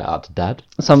Shout out to Dad.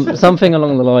 something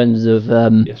along the lines of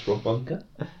Yes, Rob Bunker.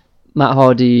 Matt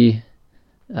Hardy,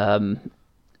 when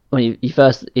he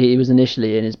was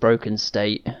initially in his broken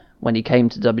state. When he came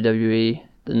to WWE,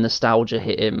 the nostalgia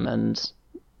hit him and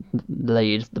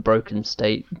laid the broken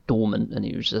state dormant, and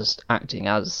he was just acting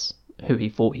as who he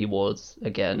thought he was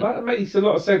again. That makes a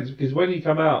lot of sense because when he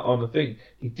come out on the thing,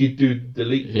 he did do the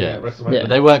delete thing Yeah. at WrestleMania. Yeah. But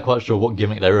they weren't quite sure what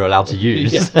gimmick they were allowed to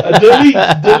use.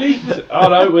 Yeah. Delete. Oh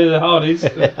no, we're the Hardys.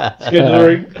 Let's get to the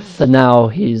ring. So now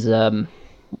he's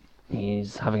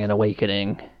having an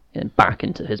awakening back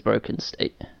into his broken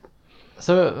state.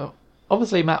 So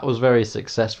obviously Matt was very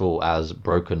successful as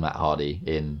Broken Matt Hardy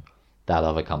in that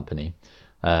other company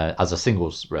as a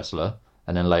singles wrestler,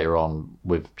 and then later on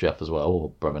with Jeff as well, or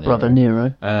Brother Nero. Brother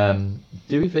Nero.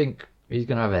 Do we think he's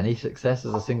going to have any success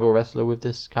as a single wrestler with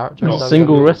this character? Not in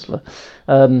Single WWE? wrestler.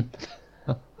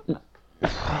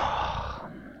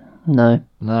 No.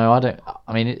 No, I don't.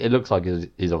 I mean, it looks like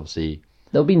he's obviously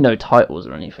There'll be no titles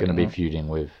or anything. going to be feuding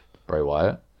with Bray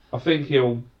Wyatt. I think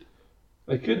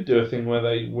they could do a thing where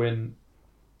they win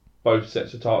both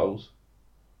sets of titles.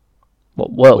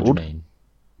 What, What do you world? mean?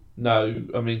 No,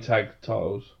 I mean tag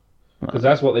titles. Because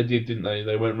that's what they did, didn't they?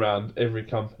 They went round every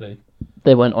company.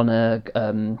 They went on a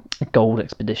gold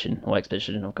expedition, or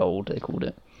expedition of gold, they called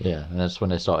it. Yeah, and that's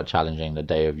when they started challenging the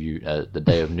Day of New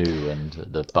and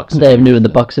the Bucks. They have Youth. new in the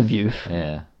Bucks of Youth.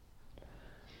 Yeah.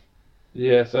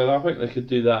 Yeah, so I think they could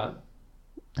do that.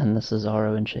 And the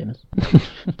Cesaro and Sheamus.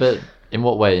 But in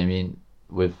what way? I mean,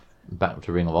 with back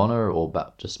to Ring of Honor or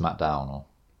back to SmackDown? Or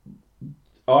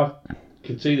I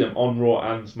could see them on Raw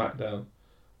and SmackDown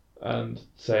and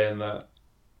saying that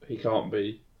he can't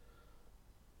be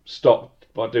stopped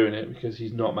by doing it because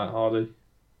he's not Matt Hardy.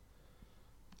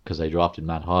 Because they drafted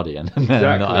Matt Hardy and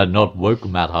Exactly. not woke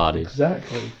Matt Hardy.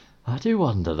 Exactly. I do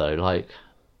wonder though, like,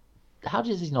 how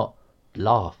does he not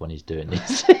laugh when he's doing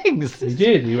these things? He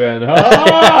did. He went,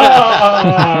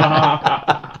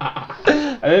 ah!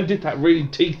 And then did that really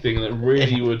teeth thing that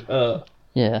really would hurt.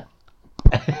 Yeah.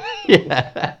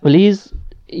 Yeah. Well,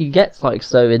 he gets like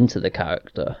so into the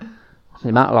character.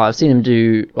 I've seen him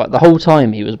do like the whole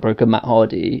time he was Broken Matt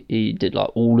Hardy. He did like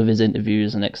all of his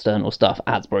interviews and external stuff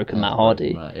as Broken Matt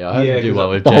Hardy. Right, yeah, I heard him do one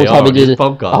with The JR whole time he on his did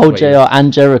podcast. the whole where JR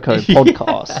and Jericho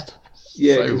podcast.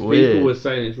 Yeah, So because weird. people were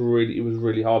saying it was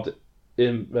really hard to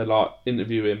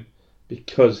interview him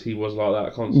because he was like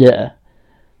that constantly. Yeah,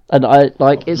 and I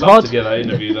like it's Love hard. to get that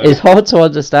interview though. It's hard to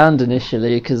understand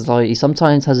initially because like he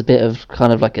sometimes has a bit of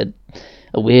kind of like a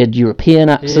weird European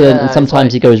accent, Yeah, and it's sometimes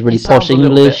like- he goes really sounds posh a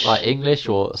little bit English. like English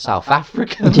or South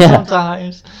African Yeah.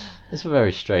 sometimes. It's a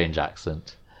very strange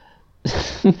accent.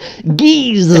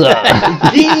 Geezer.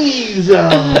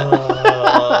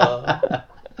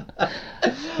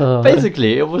 Oh.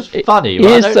 Basically, it was funny. It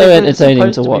right? is I don't so know if entertaining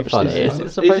it's to supposed watch, funny. though. Is Is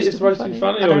it it supposed to be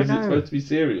funny, or I is don't it know. supposed to be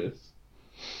serious?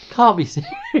 Can't be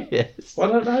serious. Well,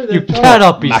 I don't know. You They tried.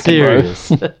 cannot be McEnroe.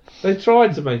 serious. They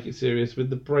tried to make it serious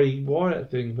with the Bray Wyatt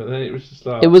thing, but then it was just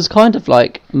like It was kind of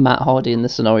like Matt Hardy in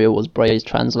this scenario was Bray's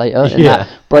translator. In Yeah. that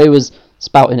Bray was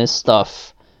spouting his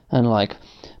stuff and like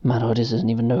Matt Hardy doesn't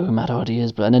even know who Matt Hardy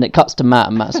is, but and then it cuts to Matt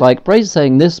and Matt's like, Bray's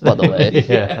saying this by the way.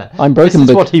 Yeah. I'm This broken is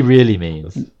bec- what he really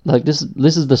means. like this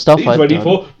is the stuff he's I've ready done.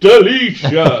 for delicious.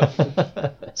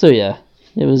 So yeah,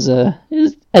 it was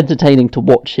entertaining to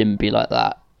watch him be like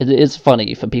that. It is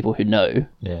funny for people who know,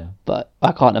 Yeah. but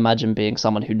I can't imagine being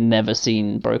someone who'd never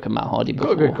seen Broken Matt Hardy Got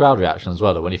before. a good crowd reaction as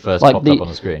well though, when he first Like popped up on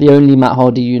the screen. the only Matt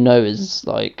Hardy you know is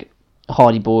like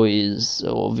Hardy Boys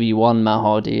or V1 Matt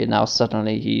Hardy, and now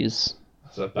suddenly he's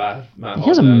That's a bad man. he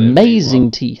has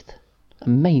amazing teeth.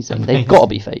 Amazing. They've got to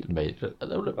be fake. they're He's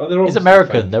all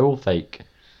American. fake. They're all fake.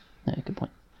 Yeah, good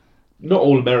point. Not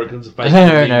all Americans are fake.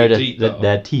 No, Their teeth are.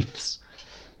 they're teeths.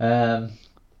 What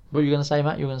were you going to say,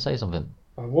 Matt? You were going to say something.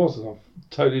 I was. I'm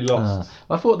totally lost.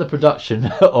 I thought the production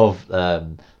of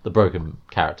the broken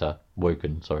character,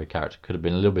 character could have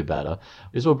been a little bit better.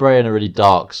 We saw Bray in a really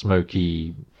dark,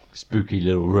 smoky, spooky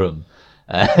little room,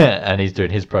 and he's doing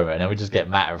his promo, and then we just get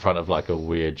Matt in front of like a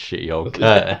weird, shitty old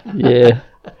curtain. Yeah.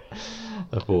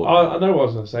 I thought, I know what I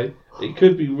was going to say. It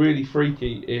could be really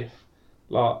freaky if,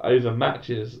 like, over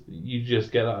matches, you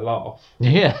just get that laugh.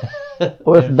 yeah,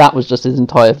 Or if that was just his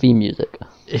entire theme music.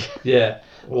 Yeah.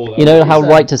 All that. You know how Is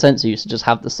that- Right to Censor used to just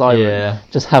have the siren, Yeah.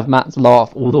 just have Matt's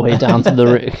laugh all the way down to the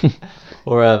room.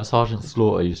 or Sergeant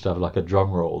Slaughter used to have like a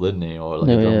drum roll, didn't he, or like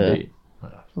Oh, a drum yeah. beat.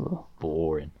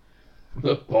 Boring.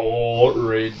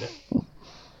 Boring.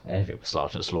 Anything with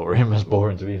Sergeant Slaughter in was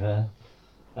boring, to be fair.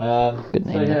 Good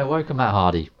name, So yeah, yeah. welcome Matt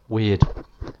Hardy. Weird.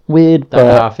 Weird, Don't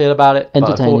know how I but feel about it. But I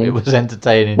thought entertaining. it was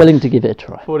entertaining. willing to give it a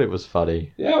try. I thought it was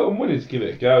funny. Yeah, I'm willing to give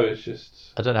it a go. It's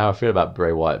just I don't know how I feel about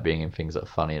Bray Wyatt being in things that are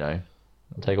funny, though.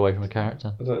 Take away from a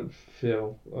character. I don't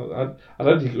feel. I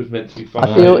don't think it was meant to be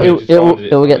funny. I feel think they just it will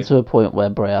finded get funny. to a point where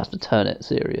Bray has to turn it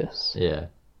serious. Yeah.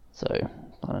 So,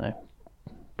 I don't know,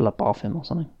 bloodbath him or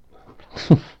something.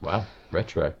 Wow.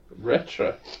 Retro.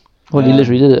 retro. Well, he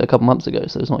literally did it a couple months ago,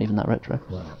 so it's not even that retro.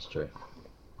 Well, that's true.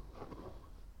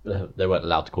 They weren't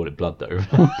allowed to call it blood, though.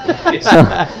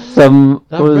 Some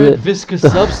That what was red it? viscous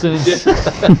substance.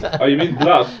 Oh, you mean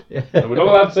blood? Yeah. No, we're not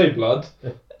allowed to say blood.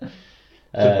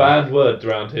 It's a banned word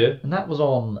around here. And that was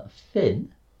on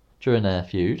Finn during their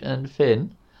feud, and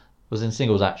Finn was in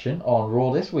singles action on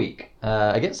Raw this week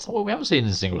against someone we haven't seen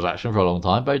in singles action for a long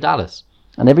time, Bo Dallas.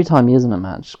 And every time he is in a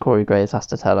match, Corey Graves has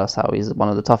to tell us how he's one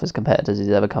of the toughest competitors he's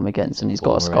ever come against, and he's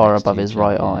got a Former scar NXT above his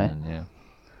right eye. champion, Yeah.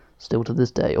 Still to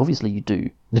this day. Obviously, you do.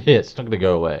 Yeah, it's not going to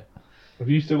go away. Have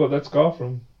you still got that scar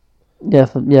from? Yeah,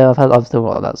 I've still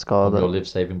got that scar. Your That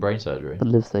life-saving brain surgery. the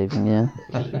live saving. Yeah.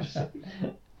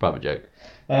 Private joke.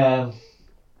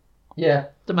 Yeah,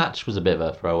 the match was a bit of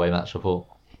a throwaway match. I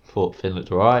thought Finn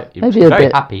looked alright. He was Maybe a very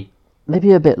bit. happy.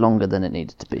 Maybe a bit longer than it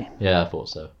needed to be. Yeah, I thought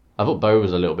so. I thought Bo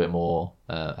was a little bit more,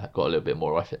 got a little bit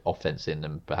more offense in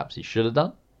than perhaps he should have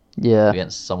done Yeah.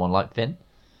 against someone like Finn.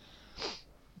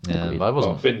 Yeah, Agreed. but I Well,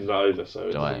 wasn't. Finn's not over, so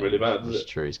it doesn't really matter, does It's it?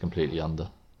 true. He's completely under.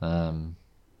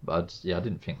 But I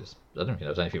didn't think there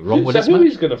was anything wrong with So this who match.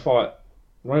 is going to fight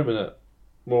Roman at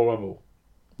Royal Rumble?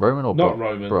 Roman or Not Brock?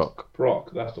 Roman. Brock.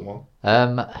 Brock, that's the one.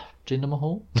 Jinder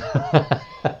Mahal.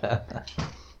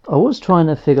 I was trying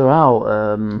to figure out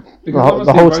Because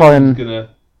the whole time. Going to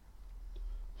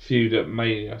feud at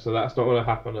Mania, so that's not going to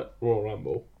happen at Royal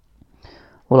Rumble.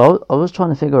 Well, I was trying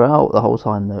to figure out the whole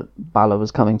time that Balor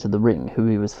was coming to the ring who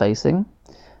he was facing,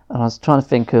 and I was trying to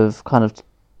think of kind of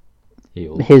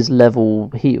Heels. his level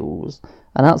heels,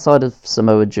 and outside of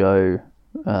Samoa Joe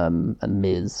and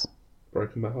Miz,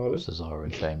 Broken Matt Hardy. Cesaro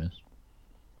and Sheamus.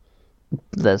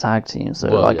 their tag team. So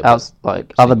Well, like yeah,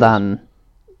 other singles. than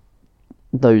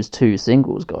those two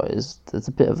singles guys, there's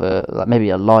a bit of a like maybe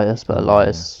Elias, but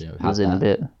Elias yeah, was had in a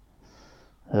that. bit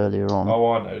earlier on.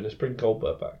 Oh, I know. Let's bring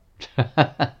Goldberg back.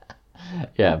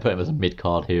 Yeah, and put him as a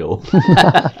mid-card heel.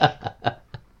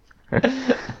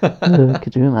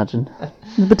 Could you imagine?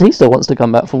 Batista wants to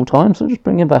come back full time, so just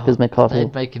bring him back as mid-card heel.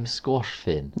 They'd make him squash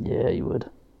Finn. Yeah, you would.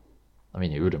 I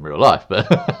mean, he would in real life, but...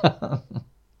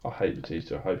 I hate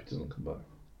Batista. I hope he doesn't come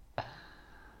back.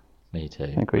 Me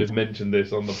too. Agreed. We've mentioned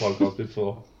this on the podcast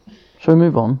before. Shall we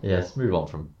move on? Yes, move on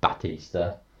from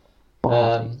Batista.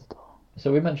 Batista.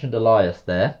 So we mentioned Elias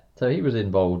there. So he was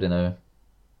involved in a...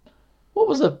 What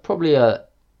was probably a...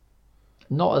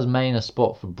 Not as main a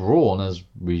spot for Braun as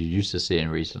we used to seeing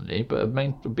recently, but a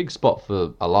big spot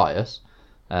for Elias.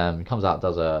 He comes out,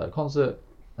 does a concert.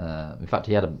 In fact,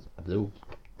 he had a little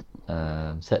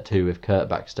set 2 with Kurt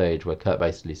backstage, where Kurt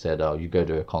basically said, "Oh, you go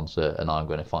to a concert, and I'm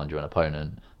going to find you an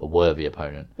opponent, a worthy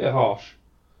opponent." Bit harsh.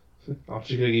 I'm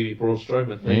just going to give you Braun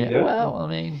Strowman. There you go. Well, I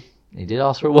mean, he did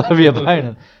ask for a worthy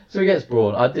opponent, so he gets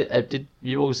Braun. Did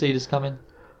you all see this coming?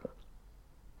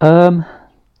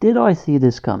 Did I see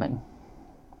this coming?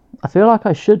 I feel like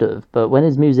I should have, but when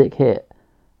his music hit,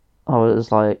 I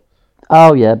was like,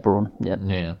 "Oh yeah, Braun, yeah."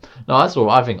 Yeah. No,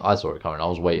 I think I saw it coming. I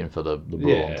was waiting for the Braun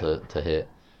Yeah. to hit.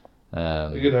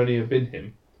 It could only have been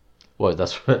him. Well,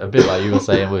 that's a bit like you were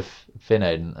saying with Finn.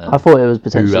 I thought it was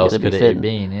potentially who else going to could be it have Finn.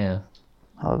 been? Yeah.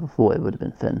 I thought it would have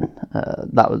been Finn.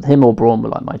 That was him or Braun were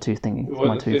like my two It wasn't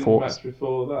my the two Finn thoughts. match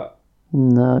before that.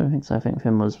 No, I don't think so. I think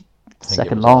Finn was I think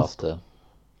second it was last. after.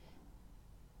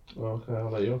 Oh, okay, I'll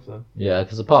let you off then. Yeah,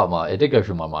 because a part of it did go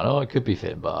through my mind. Oh, it could be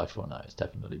Finn, but I thought no, it's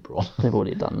definitely Braun. They've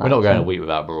already done that. We're not going so- a week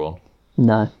without Braun.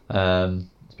 No,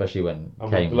 Especially when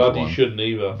I'm Kane was bloody one. shouldn't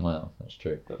either. Well, that's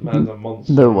true. That man's a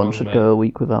monster. no one among should men. go a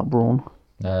week without Braun.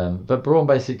 But Braun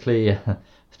basically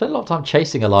spent a lot of time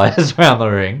chasing Elias around the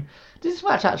ring. Did this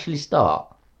match actually start?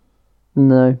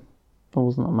 No, it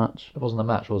wasn't a match. It wasn't a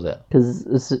match, was it?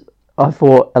 Because I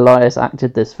thought Elias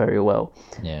acted this very well.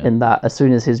 Yeah. In that, as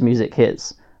soon as his music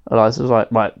hits, Elias was like,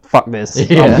 "Right, fuck this."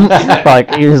 Yeah.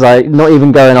 Like he was like, not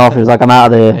even going after. He was like, "I'm out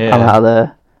of there. Yeah. I'm out of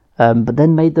there." But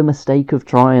then made the mistake of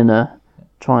trying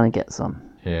to get some.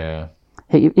 Yeah.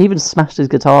 He even smashed his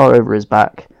guitar over his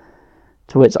back.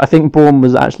 To which I think Braun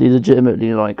was actually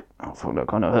legitimately like, "Oh fuck, that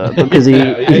kind of hurt," because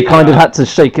he kind of had to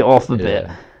shake it off a bit.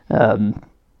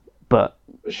 But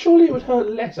Surely it would hurt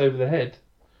less over the head.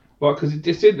 Well, because it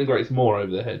disintegrates more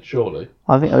over the head, surely.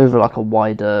 I think over like a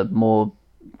wider, more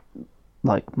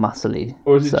like muscly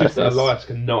Or is it surface. just that Elias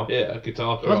cannot hit a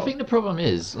guitar Well, I drop? think the problem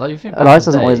is, like, you think back Elias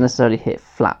in the doesn't day- always necessarily hit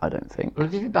flat, I don't think. Well,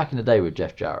 if you think back in the day with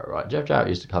Jeff Jarrett, right? Jeff Jarrett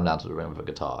used to come down to the ring with a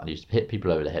guitar and used to hit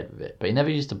people over the head with it, but he never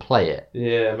used to play it.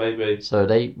 Yeah, maybe. So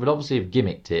they would obviously have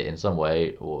gimmicked it in some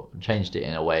way or changed it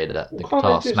in a way that the Well, can't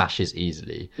guitar they just- smashes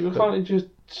easily. You can't just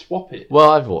swap it.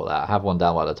 Well, I thought that. Have one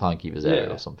down by the timekeeper's area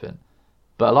Yeah. or something.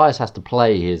 But Elias has to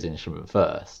play his instrument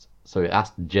first, so it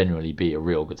has to genuinely be a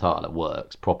real guitar that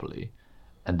works properly.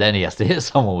 And then he has to hit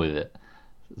someone with it.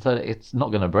 So it's not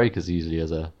going to break as easily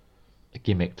as a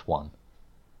gimmicked one.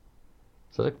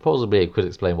 So that possibly could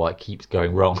explain why it keeps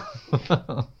going wrong.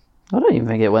 I don't even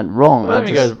think it went wrong. I don't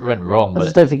think it went wrong, I but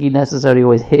just don't think he necessarily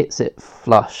always hits it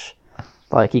flush.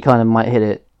 Like he kind of might hit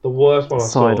it. The worst one I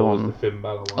Side saw was on. the Finn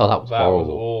Balor one. Oh, that was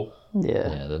horrible. awful.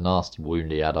 Yeah. yeah, the nasty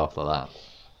wound he had after that.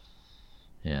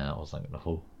 Yeah, that wasn't going to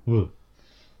fall.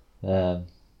 It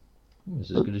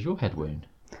was as good as your head wound.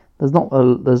 There's not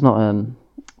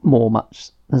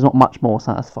much more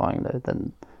satisfying though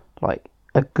than like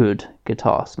a good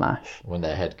guitar smash. When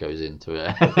their head goes into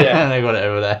it. Yeah. And they got it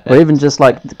over there. Or even just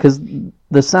like, because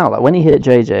the sound, like when he hit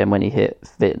JJ and when he hit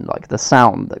Finn, like the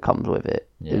sound that comes with it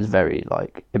is very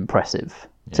like impressive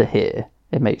to hear.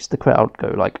 It makes the crowd go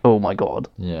like, "Oh my god!"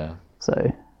 Yeah. So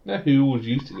You know who always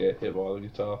used to get hit by the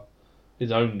guitar?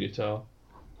 His own guitar.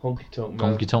 Honky Tonk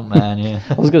Man. Honky Tonk Man, yeah.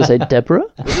 I was going to say Deborah.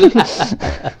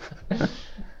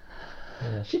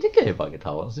 Yeah, she did get hit by a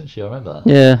guitar once, didn't she? I remember that.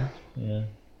 Yeah, Yeah.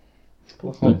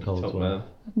 Honky Stone Cold Tonk one.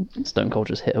 Man. Stone Cold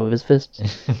just hit her with his fist.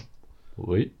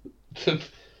 Wait.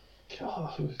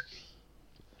 God,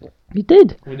 He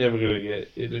did. we're never going to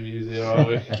get interviews here, are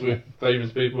we? With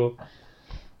famous people.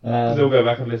 They'll go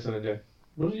back and listen and go,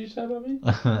 "What did you say about me?"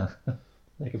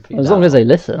 As long as they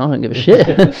listen, I don't give a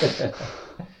shit.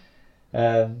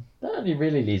 That only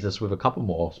really leaves us with a couple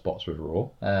more spots with Raw.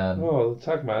 Oh, the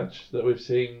tag match that we've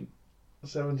seen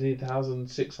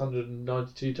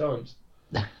 17,692 times.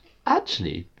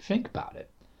 Actually, think about it.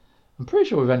 I'm pretty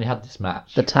sure we've only had this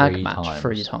match. The tag 3 match times.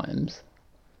 3 times.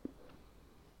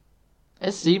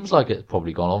 It seems like it's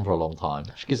probably gone on for a long time,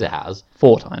 because it has.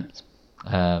 4 times.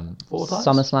 4 times.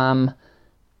 SummerSlam,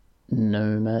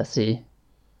 No Mercy,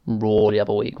 Raw the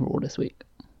other week, Raw this week.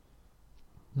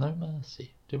 No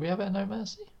Mercy. Did we have it at No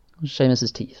Mercy?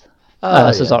 Sheamus's teeth.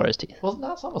 Yeah. Cesaro's teeth. Wasn't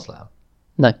that SummerSlam?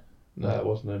 No. No, it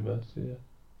was No Mercy,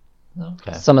 yeah.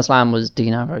 Okay. SummerSlam was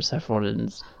Dean Ambrose, Seth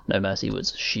Rollins. No Mercy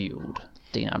was Shield.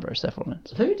 Dean Ambrose, Seth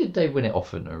Rollins. Who did they win it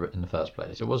off in the first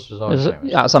place? It was It Cesaro was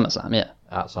Sheamus at SummerSlam, yeah.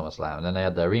 at SummerSlam, and then they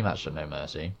had their rematch at No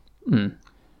Mercy.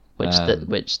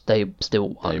 Which they still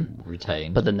They won.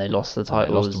 retained. But then they lost the they lost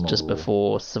titles them just all.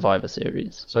 before Survivor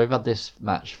Series. So we've had this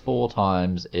match 4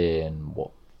 times in,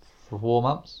 what, 4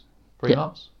 months? 3 Yeah.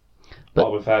 months?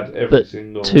 But we've had every But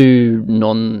single... 2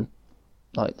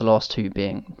 the last 2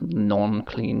 being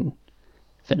non-clean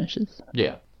finishes.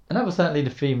 Yeah. And that was certainly the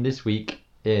theme this week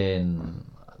in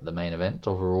the main event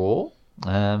of Raw.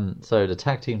 So the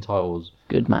tag team titles,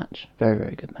 Good match. Very,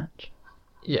 very good match.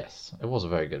 yes, it was a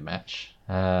very good match.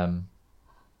 Another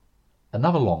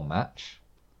long match.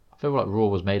 I feel like Raw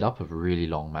was made up of really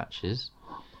long matches.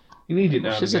 You need it now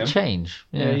Which and is again. a change.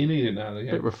 Yeah, you need it now and A bit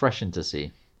again. refreshing to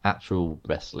see actual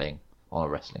wrestling on a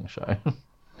wrestling show.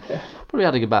 Probably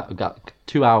had to got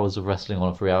 2 hours of wrestling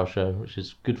on a 3-hour show, which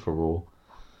is good for Raw.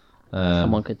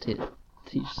 Someone could teach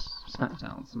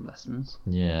Smackdown some lessons.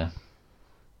 Yeah,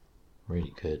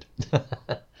 really good.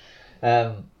 But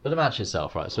the match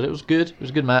itself, right? So it was good. It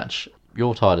was a good match.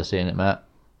 You're tired of seeing it, Matt.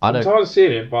 I'm tired of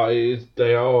seeing it, but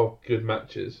they are good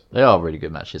matches. They are really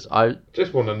good matches. I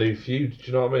Just want a new feud, do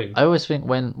you know what I mean? always think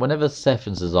whenever Seth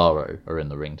and Cesaro are in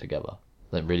the ring together,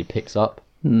 it really picks up.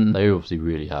 They obviously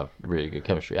really have really good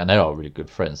chemistry, and they are really good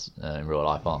friends in real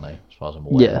life, aren't they? As far as I'm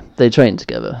aware. Yeah, they train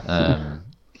together.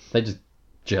 They just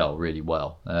gel really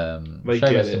well. They Sheamus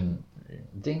get it. and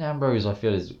Dean Ambrose, I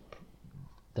feel, is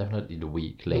definitely the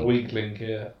weak link. The weak link,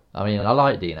 yeah. I mean, I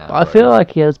like Dean But Ambrose. I feel like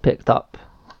he has picked up.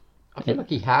 I feel like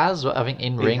he has. I think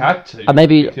in He ring. had to.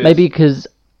 Maybe because because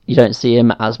you don't see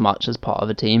him as much as part of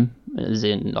a team, as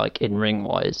in in ring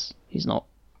wise, he's not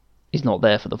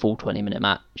there for the full 20-minute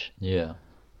match. Yeah.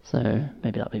 So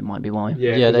maybe that might be why.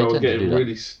 Yeah, Yeah, 'cause they I was tend to getting do that.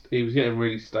 really, he was getting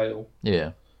really stale,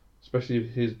 Yeah. especially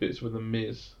his bits with the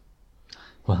Miz.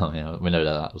 Well, yeah, we know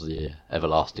that was the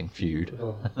everlasting feud.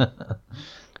 Oh.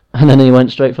 And then he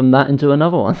went straight from that into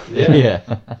another one. Yeah.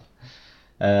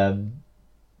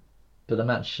 But the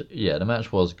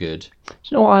match was good. Do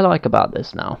you know what I like about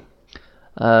this now?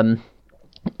 Is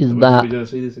Are we that going to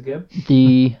see this again?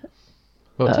 the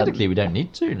Well, technically, we don't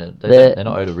need to. they're- They're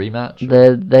not owed a rematch.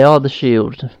 they are the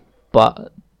Shield,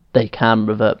 but they can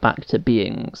revert back to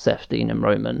being Seth, Dean, and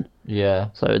Roman. Yeah.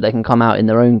 So they can come out in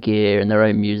their own gear and their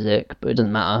own music, but it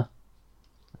doesn't matter.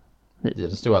 Yeah,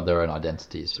 they still have their own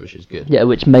identities, which is good. Yeah,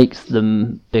 which makes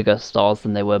them bigger stars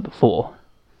than they were before.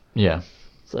 Yeah.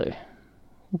 So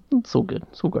it's all good.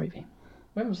 It's all gravy.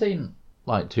 We haven't seen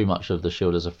too much of the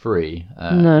Shield as a free.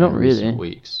 No, not in recent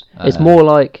really. Weeks. It's more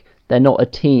like they're not a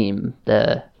team.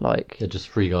 They're They're just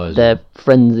free guys. they're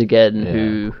friends again Yeah.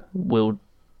 who will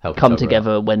help each come other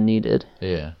together when needed, out.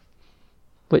 Yeah.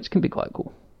 which can be quite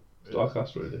cool. It's like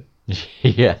us, really.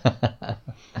 Yeah.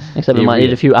 Except we Yeah, might need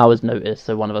really. a few hours' notice,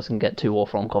 so one of us can get to or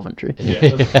from Coventry. Yeah,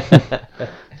 yeah,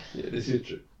 this is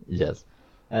true. Yes.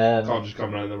 Can't just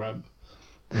come around the ramp.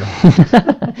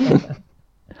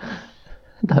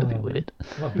 That'd be weird.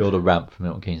 Might build a ramp from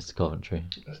Milton Keynes to Coventry.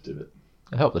 Let's do it.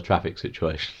 It'll help the traffic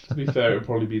situation. To be fair, it'd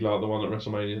probably be like the one at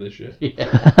WrestleMania this year. Yeah.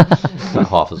 About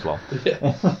half as long.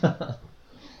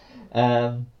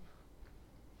 Yeah.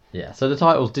 Yeah, so the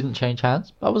titles didn't change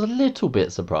hands. I was a little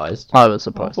bit surprised. I was I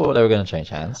surprised. thought they were going to change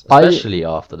hands, I- especially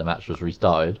after the match was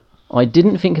restarted. I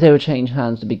didn't think they would change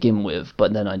hands to begin with,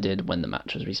 but then I did when the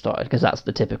match was restarted, because that's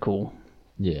the typical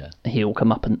Yeah, heel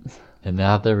comeuppance. and they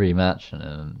had their rematch,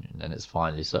 and it's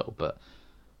finally settled. But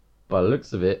by the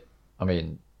looks of it, I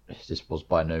mean, this was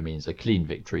by no means a clean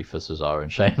victory for Cesaro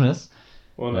and Sheamus.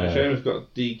 Well, no, Sheamus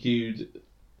got DQ'd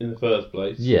in the first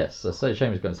place. Yes, so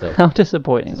Sheamus got himself. How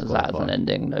disappointing was that as an Disqualified.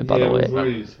 ending, though, Yeah, by the it way? was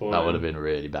really disappointing. That would have been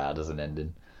really bad as an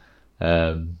ending.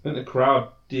 I think the crowd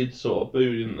did sort of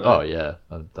boo, didn't they? Oh yeah,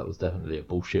 that was definitely a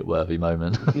bullshit-worthy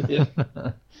moment. Yeah.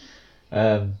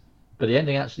 But the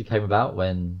ending actually came about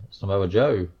when Samoa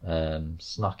Joe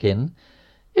snuck in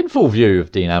full view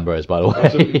of Dean Ambrose, by the way.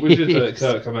 So we should let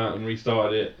Kurt come out and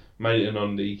restarted it, made it a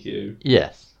non-DQ.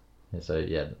 Yes. So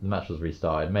yeah, the match was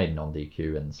restarted, made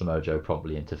non-DQ, and Samoa Joe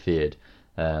promptly interfered,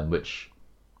 which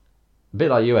a bit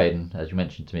like you, Aiden, as you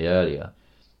mentioned to me earlier.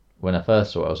 When I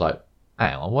first saw it, I was like,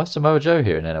 hang on, why Samoa Joe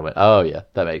here? And then I went, oh yeah,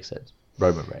 that makes sense.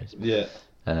 Roman Reigns. Yeah.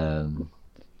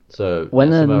 So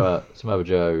When, Samoa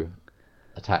Joe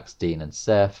attacks Dean and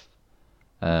Seth.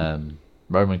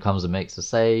 Roman comes and makes a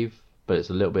save, but it's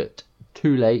a little bit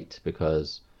too late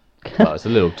because, well, it's a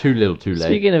little too late.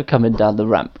 Speaking of coming down the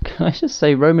ramp, can I just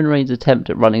say Roman Reigns' attempt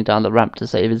at running down the ramp to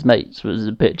save his mates was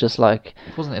a bit just like...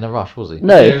 He wasn't in a rush, was he?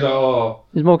 No, He was like, oh,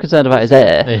 he's more concerned about his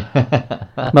hair.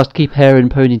 Must keep hair in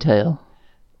ponytail.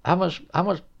 How much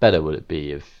better would it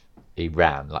be if he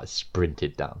ran, like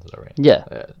sprinted down to the ring? Yeah.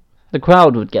 The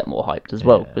crowd would get more hyped as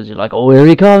well, Yeah. because you're like, oh, here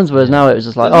he comes, whereas now it was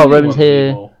just like, doesn't oh, Roman's anyone here.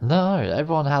 anymore? No,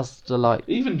 everyone has to like.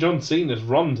 Even John Cena's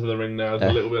run to the ring now is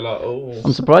a little bit like, oh.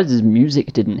 I'm surprised his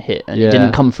music didn't hit, and Yeah. he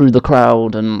didn't come through the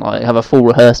crowd and like have a full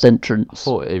rehearsed I entrance.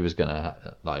 thought he was gonna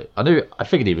like. I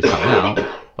figured he was coming out,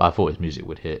 but I thought his music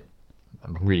would hit.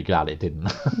 I'm really glad it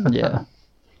didn't. Yeah.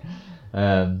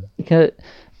 Um, Okay.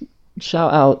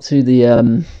 Shout out to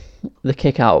the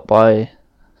kick out by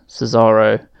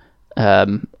Cesaro,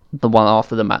 the one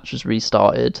after the match was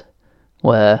restarted,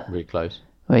 where really close.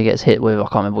 he gets hit with, I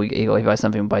can't remember, he got hit by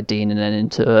something by Dean and then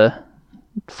into a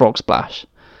frog splash.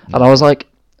 And I was like,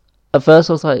 at first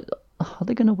I was like, oh, are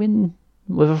they going to win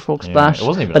with a frog splash? It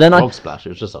wasn't even but a then frog splash. It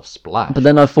was just a splash. But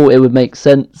then I thought it would make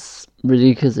sense,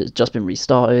 really, because it's just been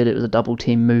restarted. It was a double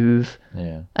team move.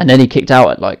 Yeah. And then he kicked out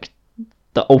at like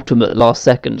the ultimate last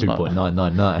second.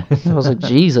 2.999. I was like,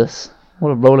 Jesus, what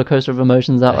a roller coaster of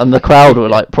emotions out. And the crowd were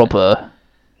like proper.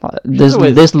 Like,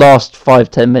 this last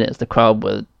 5-10 minutes, the crowd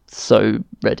were so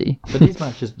ready. But these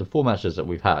matches, the 4 matches that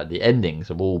we've had, the endings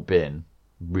have all been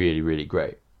really, really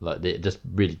great. Like it just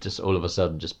really just all of a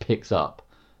sudden just picks up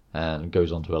and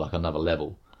goes on to like another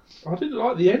level. I didn't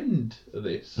like the end of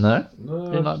this. No? No. You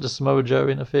didn't like the Samoa Joe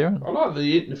interference? I like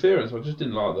the interference, I just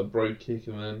didn't like the bro kick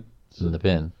and then In the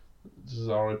pin.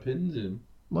 Cesaro pins him.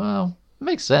 Well, it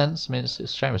makes sense. I mean,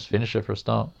 it's Sheamus' finisher for a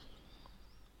start.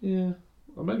 Yeah.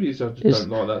 Or maybe I just It's- don't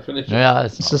like that finish. Yeah,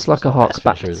 It's just like a harks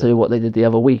back to what they did the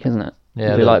other week, isn't it? Yeah, a I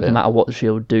feel little like bit. no matter what the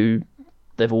Shield do,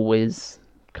 they've always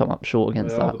come up short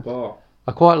against They are that. the bar.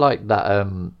 I quite like that.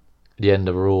 The end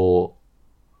of Raw,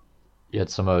 you had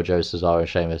Samoa Joe, Cesaro,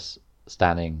 Sheamus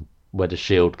standing where the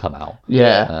Shield come out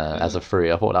Yeah, as a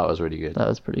free. I thought that was really good. that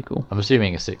was pretty cool. I'm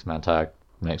assuming a 6-man tag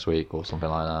next week or something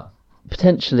like that.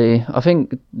 Potentially, I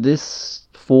think this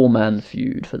 4-man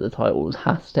feud for the titles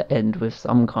has to end with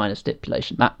some kind of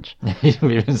stipulation match.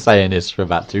 We've been saying this for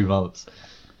about 2 months.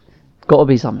 Got to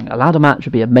be something. A ladder match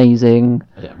would be amazing.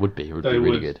 Yeah, it would be. It would They be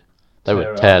really would good. They would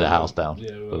tear tear out the the- house down.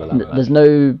 yeah, with well, a ladder There's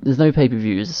match. no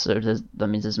pay-per-views, so that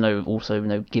means there's no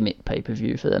gimmick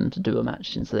pay-per-view for them to do a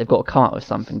match in. So they've got to come up with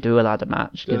something, do a ladder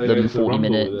match, Do give they go them to the 40 Rumble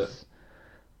with minutes.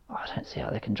 I don't see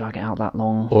how they can drag it out that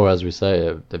long. Or as we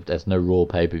say, if there's no Raw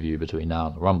pay-per-view between now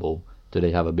and the Rumble, do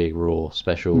they have a big Raw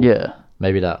special? Yeah,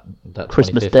 Maybe that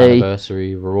Christmas 25th Day.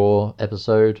 anniversary Raw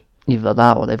episode. either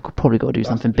that or they've probably got to do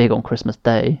something big on Christmas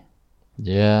Day.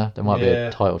 Yeah, there might be Yeah.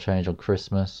 a title change on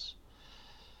Christmas.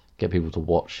 Get people to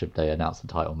watch if they announce the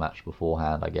title match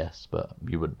beforehand, I guess. But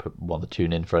you wouldn't want to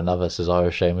tune in for another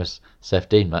Cesaro, Sheamus, Seth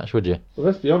Dean match, would you? Well,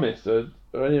 let's be honest, are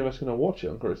any of us going to watch it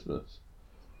on Christmas?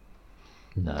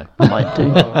 No. I might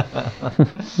do.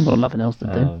 I've got nothing else to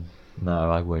do.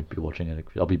 No, I won't be watching it.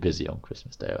 I'll be busy on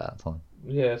Christmas Day at that time.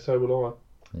 Yeah, so will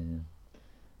I.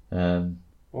 Yeah.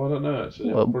 Well, I don't know, actually.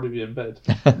 Well- I'll probably be in bed.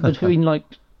 Between like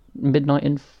midnight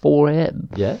and 4 a.m.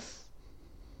 Yes.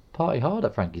 Party hard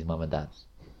at Frankie's mum and dad's.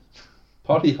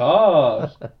 Party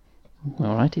hard!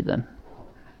 Alrighty then.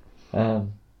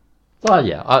 So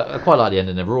yeah, I quite like the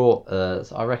ending of Raw.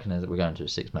 So I reckon that we're going to a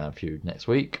 6-man feud next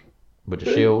week with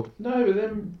the Shield. No, but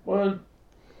then,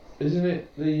 isn't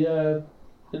it the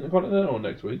Intercontinental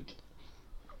next week?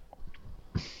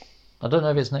 I don't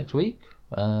know if it's next week.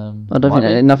 I don't might think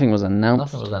be. nothing was announced.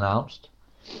 Nothing was announced.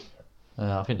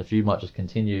 I think the feud might just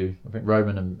continue. I think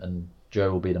Roman and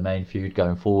Joe will be the main feud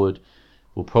going forward.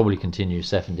 We'll probably continue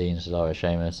Seth and Dean, Cesaro,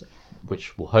 Sheamus,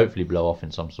 which will hopefully blow off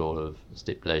in some sort of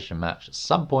stipulation match at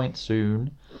some point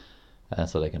soon.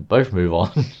 So they can both move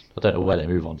on. I don't know where they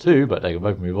move on to, but they can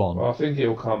both move on. Well, I think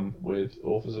it'll come with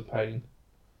Authors of Pain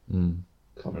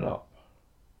coming up.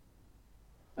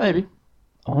 Maybe.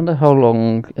 I wonder how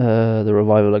long the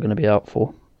Revival are going to be out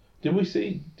for. Did we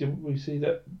see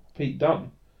that Pete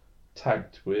Dunne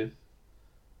tagged with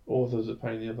Authors of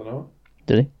Pain the other night?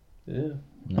 Did he? Yeah.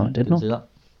 No, I did not. See that?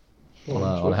 Well,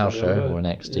 On a house the other show day. or an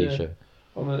XT Yeah, show?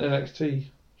 on an NXT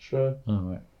show. Oh,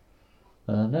 right.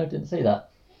 No, didn't see that.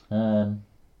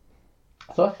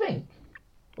 So I think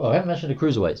Well, I haven't mentioned the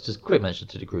cruiserweights. Just a quick mention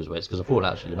to the cruiserweights because I thought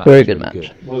actually the match Very was good really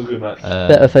match. It was a good match.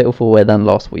 Better fatal four-way than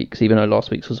last week's, even though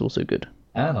last week's was also good.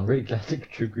 And I'm really glad that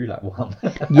Drew Gulak won.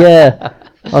 Yeah,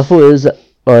 I thought it was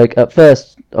like at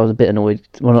first I was a bit annoyed.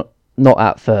 Well, not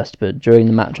at first, but during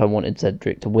the match I wanted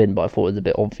Cedric to win, but I thought it was a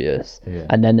bit obvious. Yeah.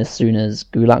 And then as soon as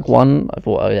Gulak won, I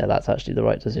thought, oh yeah, that's actually the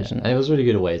right decision. And it was a really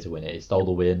good way to win it. He stole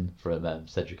the win from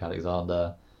Cedric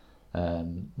Alexander.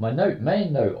 My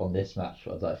main note on this match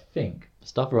was I think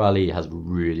Mustafa Ali has a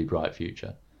really bright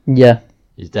future. Yeah,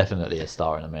 He's definitely a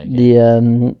star in the making.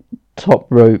 the top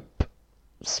rope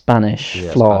Spanish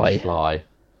Yeah, fly. Spanish fly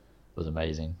was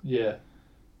amazing. Yeah.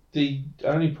 The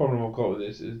only problem I've got with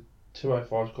this is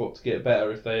 205's got to get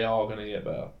better if they are going to get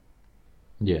better.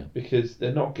 Yeah. Because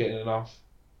they're not getting enough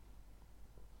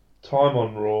time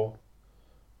on Raw.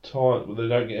 They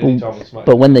don't get any time on SmackDown.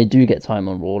 But when they do get time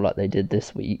on Raw, like they did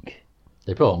this week,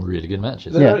 They put on really good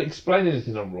matches. They Yeah. don't explain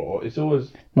anything on Raw. It's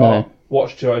always, No.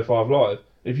 watch 205 Live.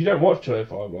 If you don't watch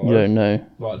 205 Live, you don't know.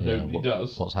 like Yeah, nobody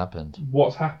does, What's happened?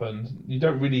 what's happened, you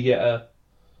don't really get a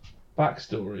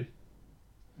backstory.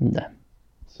 No.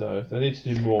 So they need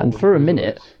to do more. And with for a the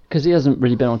minute, cruiserweights. because he hasn't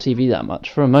really been on TV that much,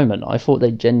 for a moment I thought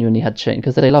they genuinely had changed,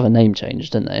 because they love a name change,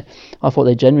 didn't they? I thought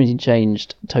they genuinely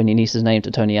changed Tony Nese's name to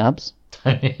Tony Abs.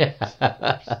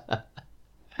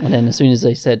 And then as soon as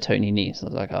they said Tony Nese, I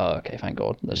was like, oh, okay, thank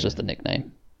God. That's just a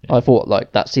nickname. I thought,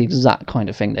 like, that's the exact kind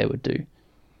of thing they would do.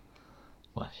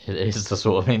 Well, it is the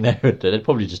sort of thing they would do. They'd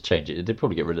probably just change it. They'd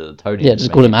probably get rid of the Tony. Yeah,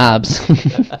 just call him Abs.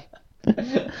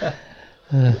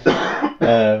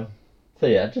 So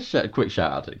yeah, just a quick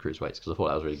shout out to the cruiserweights because I thought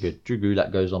that was really good. Drew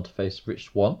Gulak goes on to face Rich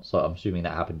Swann, so I'm assuming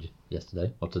that happened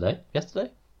yesterday or today.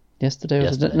 Yesterday? Yesterday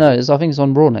was Yesterday. No, I think it's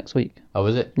on Raw next week. Oh,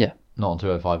 is it? Yeah. Not on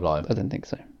 205 Live. I don't think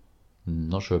so.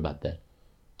 Not sure about that.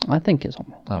 I think it's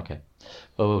on Raw. Okay,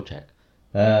 well we'll check.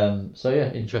 So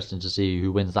yeah, interesting to see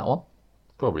who wins that one.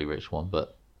 Probably Rich Swann,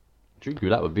 but Drew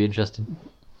Gulak would be interesting.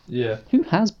 Yeah. Who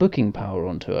has booking power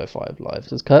on 205 Live?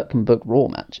 Because Kurt can book Raw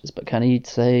matches, but can he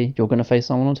say you're going to face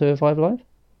someone on 205 Live?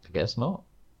 I guess not.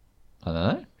 I don't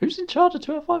know. Who's in charge of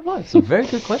 205 Live? It's a very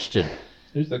good question.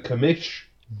 Who's the commish?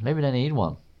 Maybe they need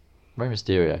one. Rey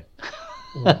Mysterio.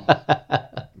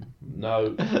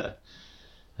 No.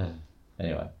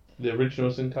 Anyway. The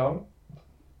original Sin Cara?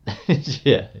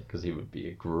 Yeah, because he would be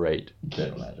a great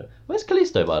general manager. Where's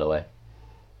Kalisto, by the way?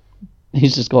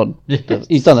 He's just gone. Yes.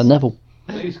 He's done a Neville.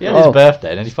 He's He had gone- his birthday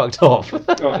and then he fucked off. he's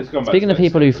gone back Speaking to of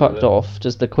people who Mexico, fucked so- off,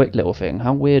 just a quick little thing.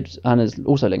 How weird, and is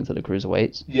also linked to the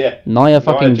cruiserweights. Yeah. Nia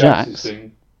fucking Jax's Jax.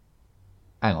 thing.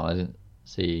 Hang on, I didn't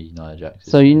see Nia Jax.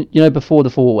 So you know before the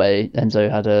four-way, Enzo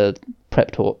had a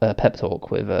pep talk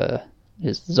with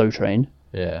his Zotrain,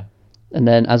 Yeah. and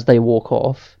then as they walk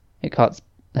off, it cuts.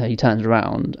 He turns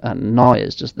around and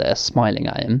Nia's just there smiling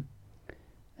at him,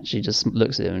 and she just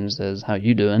looks at him and says, "How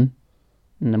you doing?"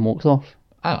 and then walks off.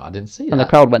 Oh, I didn't see And the that.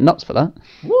 crowd went nuts for that.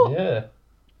 What Yeah.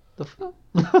 the fuck?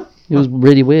 It was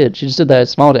really weird. She just stood there,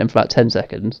 smiled at him for like 10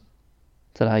 seconds.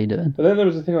 Said, "How you doing?" But then there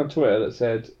was a thing on Twitter that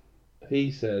said,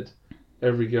 he said,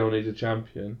 every girl needs a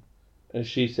champion, and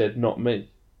she said, not me.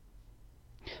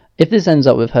 If this ends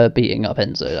up with her beating up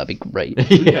Enzo, that'd be great.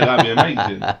 Yeah, that'd be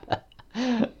amazing.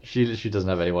 She doesn't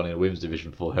have anyone in the women's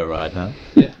division for her right now.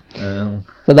 Yeah.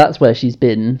 But that's where she's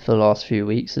been for the last few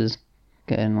weeks, is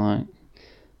getting like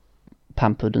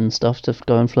pampered and stuff to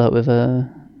go and flirt with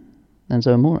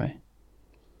Enzo Amore.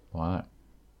 Wow.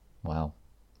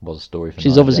 What a story for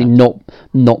She's Nia obviously Jax.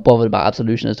 not bothered about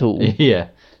Absolution at all. Yeah.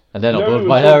 And they're not You know bothered we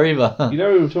by were her either. You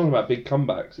know we were talking about big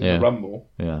comebacks in Yeah. the Rumble.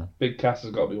 Yeah. Big Cass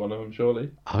has got to be one of them, surely.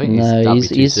 I think No, that'd be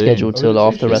too he's soon. scheduled till Oh,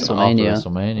 after it's too soon. WrestleMania. After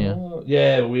WrestleMania. Oh,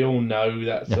 yeah, we all know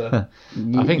that's a...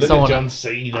 I think Look someone, at John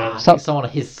Cena. Some- someone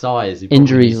of his size, he probably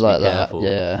needs Injuries to be like that, careful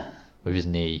yeah. with his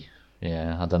knee.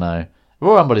 Yeah, I don't know.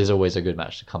 Royal Rumble is always a good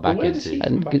match to come But back where does he into.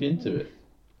 come And back good- into it?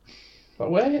 Like,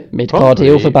 where? Mid-card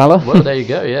heel for Balor. Well, there you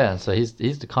go. Yeah, so he's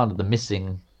the kind of the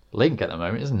missing link at the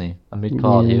moment, isn't he? A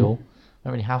mid-card Yeah. heel.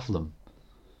 Don't really have them.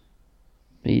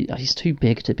 He's too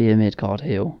big to be a mid-card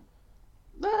heel.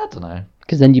 I don't know.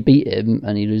 Because then you beat him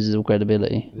and he loses all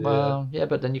credibility. Yeah. Well, yeah,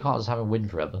 but then you can't just have him win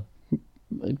forever.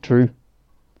 True.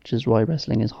 Which is why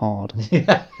wrestling is hard.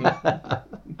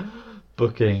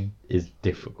 Booking is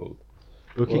difficult.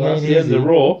 Booking Well, that's ain't the end easy. of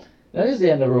Raw. That is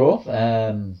the end of Raw.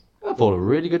 I thought a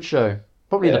really good show.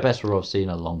 Probably Yeah. the best Raw I've seen in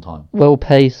a long time. Well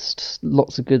paced,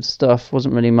 lots of good stuff.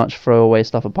 Wasn't really much throwaway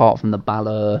stuff apart from the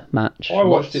Balor match. I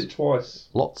watched it twice.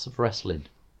 Lots of wrestling.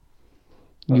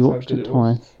 You That's how watched good it it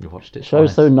was. twice. You watched it Show's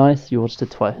twice. so nice, you watched it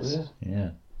twice. Yeah. Yeah.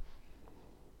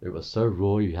 It was so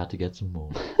raw you had to get some more.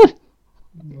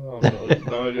 Oh, no,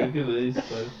 no, I don't get these.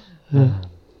 So.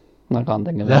 I can't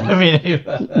think of No, it. me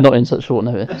neither. Not in such short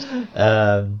notice.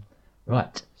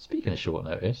 Right, speaking of short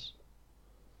notice,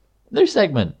 new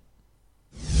segment.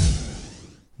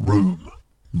 Room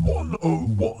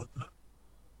 101.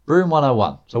 Room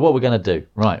 101. So what we're going to do,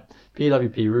 right,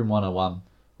 PWP Room 101,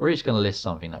 we're each going to list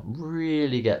something that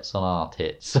really gets on our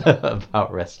tits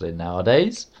about wrestling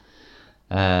nowadays.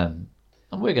 And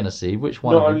we're going to see which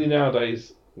one Not of them only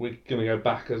nowadays, we're going to go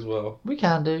back as well. we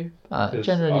can do. 'Cause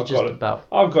Generally I've just got about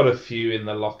I've got a few in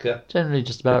the locker. generally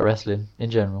just about wrestling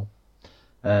in general.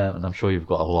 And I'm sure you've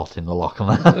got a lot in the locker,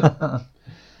 man.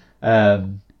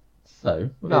 So,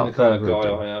 Being without the kind of further guy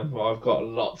ado, I am, I've got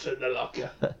lots in the locker.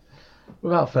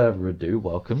 without further ado,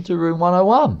 welcome to Room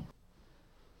 101.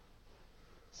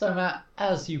 So, Matt,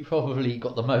 as you probably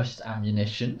got the most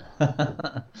ammunition,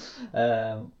 why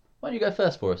don't you go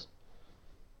first for us?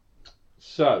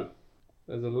 So,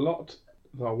 there's a lot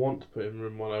that I want to put in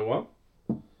Room 101.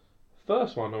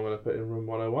 First one I'm going to put in Room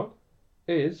 101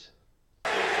 is...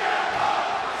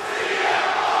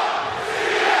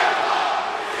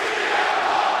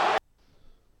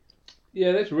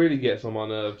 Yeah, this really gets on my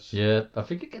nerves. Yeah, I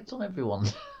think it gets on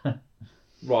everyone's.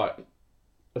 Right.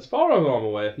 As far as I'm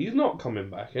aware, he's not coming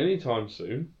back anytime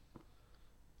soon.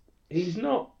 He's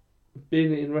not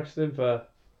been in wrestling for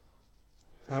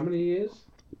how many years?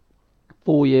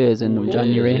 4 years in 4 years,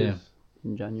 January. yeah.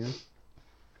 In January.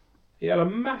 He had a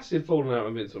massive falling out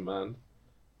with Vince McMahon.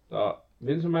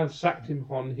 Vince McMahon sacked him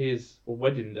on his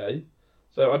wedding day,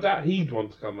 so I doubt he'd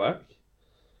want to come back.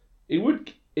 It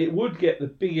would get the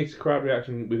biggest crowd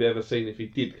reaction we've ever seen if he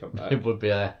did come back. It would be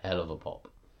a hell of a pop.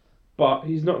 But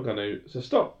he's not going to. So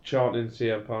stop chanting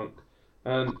CM Punk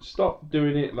and stop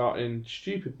doing it like in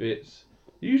stupid bits.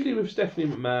 Usually with Stephanie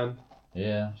McMahon.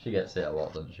 Yeah, she gets it a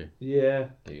lot, doesn't she? Yeah.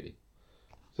 Beauty.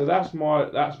 So that's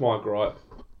my gripe.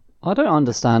 I don't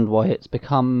understand why it's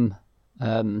become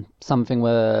something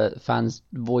where fans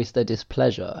voice their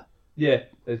displeasure. Yeah.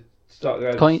 They start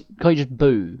going. Can't you just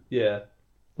boo? Yeah.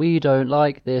 We don't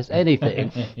like this,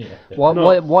 anything. Yeah. Why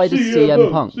does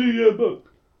CM Punk? CM Punk.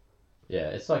 Yeah,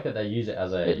 it's like they use it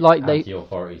as a Like they-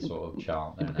 anti-authority sort of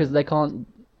chant. don't Because they can't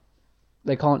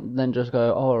then just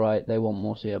go, oh, all right, they want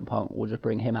more CM Punk, we'll just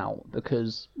bring him out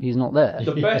because he's not there.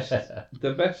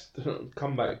 The best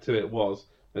comeback to it was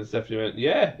when Stephanie went,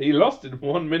 yeah, he lost in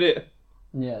 1 minute.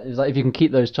 Yeah, it's like if you can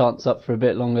keep those chants up for a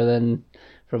bit longer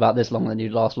for about this long, then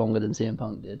you'd last longer than CM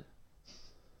Punk did.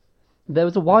 There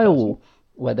was a while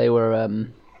where they were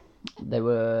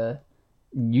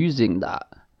using that.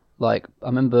 Like, I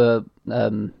remember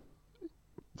CM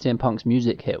Punk's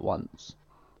music hit once,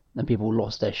 and people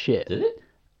lost their shit. Did it?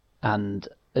 And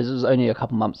this was only a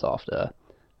couple months after,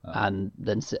 and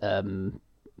then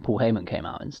Paul Heyman came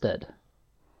out instead.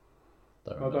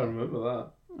 I don't remember that.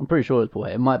 I'm pretty sure it was Paul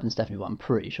Heyman. It might have been Stephanie, but I'm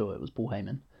pretty sure it was Paul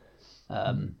Heyman.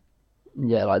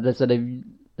 Yeah, like so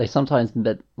they sometimes,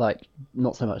 like,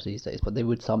 not so much these days, but they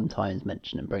would sometimes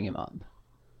mention and bring him up.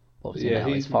 Obviously, Yeah, now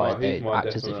he's he's fine. my They act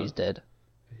as if definite. he's dead.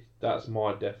 That's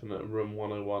my definite Room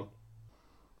 101.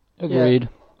 Agreed.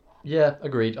 Yeah,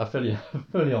 agreed. I fully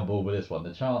on board with this one.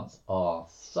 The chants are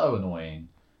so annoying.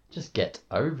 Just get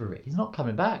over it. He's not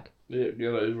coming back. Yeah, get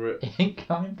over it. He ain't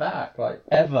coming back, like,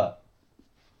 ever.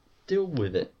 Deal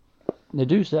with it. They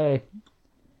do say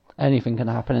anything can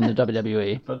happen in the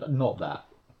WWE, But not that.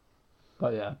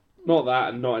 but yeah, Not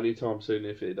that, and not anytime soon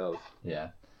if it does. Yeah,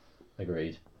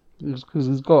 agreed. because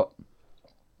he's got.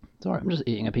 Sorry, I'm just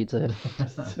eating a pizza here.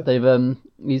 They've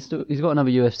he's got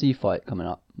another UFC fight coming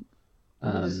up.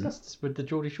 We discussed this with the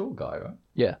Geordie Shore guy, right?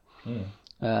 Yeah.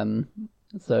 Yeah.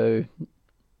 So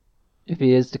if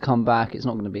he is to come back, it's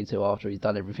not going to be till after he's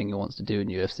done everything he wants to do in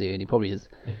UFC, and he probably is.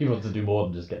 He wants to do more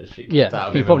than just get his shit kicked out Yeah,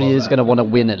 of he him probably and is going to want to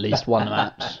win at least one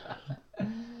match.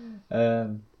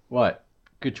 Right,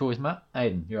 good choice, Matt.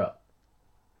 Aiden, you're up.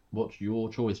 What's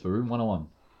your choice for Room 101?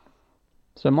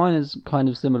 So mine is kind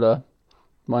of similar.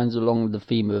 Mine's along the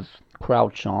theme of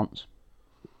crowd chants.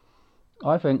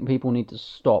 I think people need to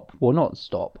stop. Well, not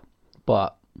stop,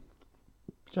 but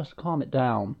just calm it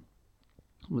down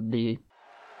with the.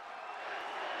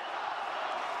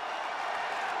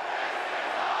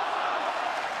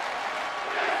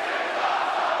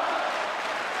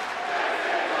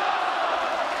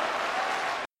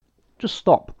 Just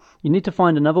stop. You need to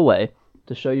find another way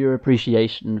to show your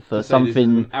appreciation for So this is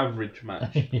something. an average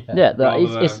match. Yeah,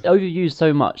 Rather it's overused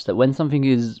so much that when something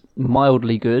is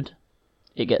mildly good,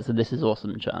 it gets a "this is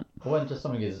awesome" chant. Or when just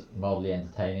something is mildly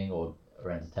entertaining or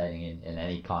entertaining in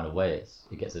any kind of way,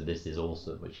 it gets a "this is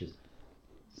awesome," which is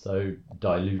so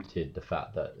diluted the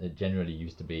fact that it generally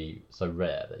used to be so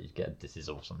rare that you'd get "This is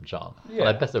awesome" chant. Yeah.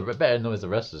 Well, better annoys the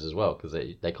wrestlers as well because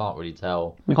they can't really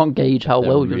tell We can't gauge how they're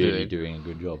well you're really doing. doing a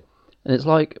good job. And it's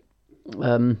like,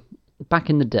 back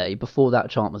in the day, before that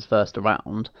chant was first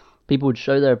around, people would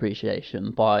show their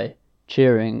appreciation by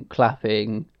cheering,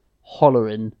 clapping,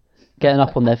 hollering, getting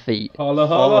up on their feet, Holla,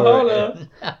 holla,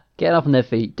 holla. getting up on their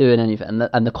feet, doing anything.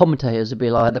 And the commentators would be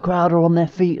like, the crowd are on their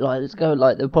feet, like, let's go,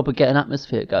 like, they'll probably get an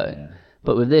atmosphere going. Yeah.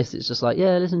 But with this, it's just like,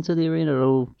 yeah, listen to the arena, they're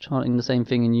all chanting the same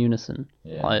thing in unison.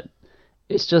 Yeah. Like,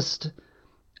 it's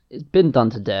been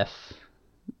done to death.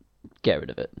 Get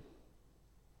rid of it.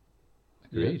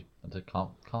 Agreed. I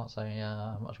can't say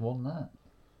much more than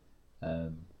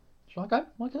that. Shall I go,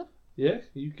 Michael? Yeah,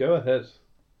 you go ahead.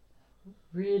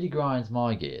 Really grinds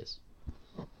my gears,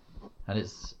 and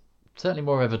it's certainly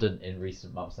more evident in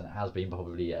recent months than it has been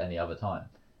probably at any other time.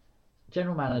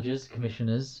 General managers,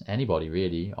 commissioners, anybody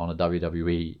really on a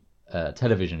WWE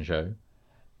television show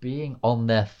being on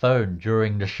their phone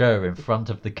during the show in front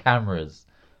of the cameras.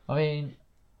 I mean,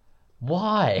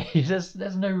 why? There's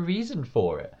no reason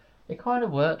for it. It kind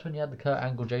of worked when you had the Kurt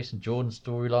Angle, Jason Jordan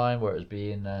storyline where it was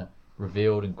being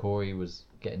revealed and Corey was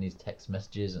getting these text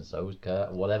messages and so was Kurt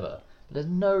or whatever. But there's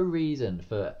no reason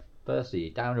for, firstly,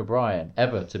 Daniel Bryan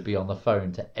ever to be on the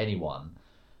phone to anyone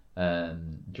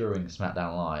during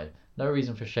SmackDown Live. No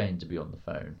reason for Shane to be on the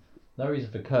phone. No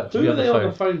reason for Kurt to Who be are on the they phone.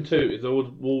 on the phone to? Is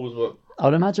always what? I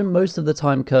would imagine most of the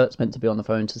time Kurt's meant to be on the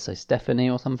phone to say Stephanie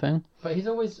or something. But he's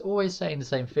always saying the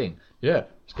same thing. Yeah,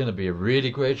 it's going to be a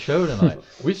really great show tonight.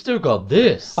 We've still got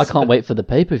this. I can't wait for the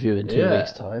pay-per-view in 2 Yeah.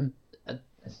 weeks' time. It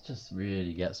just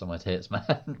really gets on my tits,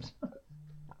 man.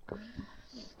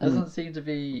 Doesn't seem to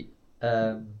be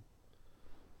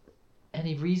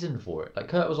any reason for it. Like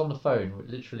Kurt was on the phone,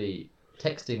 literally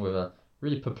texting with a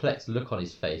really perplexed look on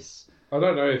his face I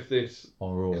don't know if this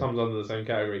on Raw. comes under the same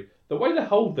category. The way they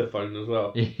hold their phone as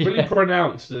well, Yeah. really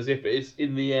pronounced as if it's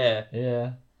in the air.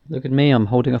 Yeah. Look at me, I'm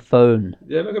holding a phone.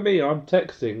 Yeah, look at me, I'm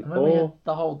texting. Remember we had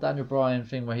the whole Daniel Bryan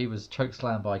thing where he was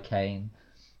chokeslammed by Kane,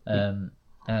 and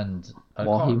I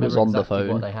While can't he was remember on the exactly phone.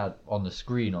 what they had on the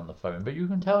screen on the phone, but you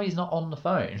can tell he's not on the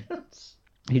phone.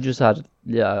 He just had,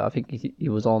 I think he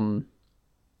was on.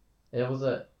 It was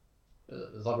either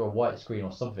a white screen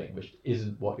or something, which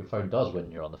isn't what your phone does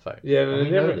when you're on the phone. Yeah, And they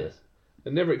we know never, this.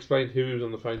 they never explained who he was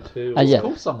on the phone to. Yeah.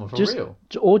 Call someone for Just- real.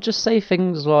 Or just say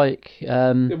things like,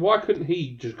 Yeah, why couldn't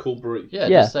he just call Brie? Yeah,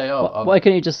 yeah. just say, Why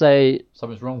can't you just say,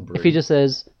 something's wrong, Brie. if he just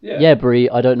says, Yeah. yeah, Brie,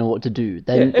 I don't know what to do,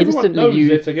 then Yeah, everyone knows instantly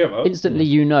they're together.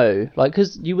 you know, like,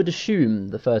 because you would assume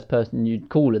the first person you'd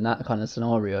call in that kind of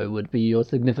scenario would be your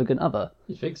significant other.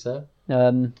 You think so?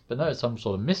 Um, But no, it's some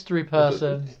sort of mystery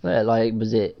person. yeah, like,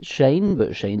 was it Shane?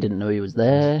 But Shane didn't know he was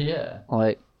there. Yeah.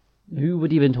 Like, who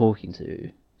would he been talking to?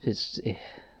 It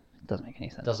doesn't make any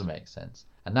sense. Doesn't make sense.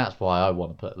 And that's why I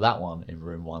want to put that one in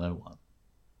room 101.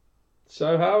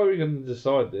 So how are we going to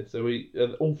decide this? Are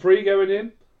all three going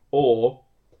in, or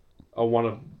are one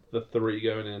of the three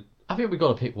going in? I think we've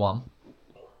got to pick one.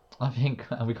 I think,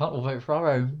 and we can't all vote for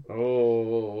our own.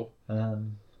 Oh,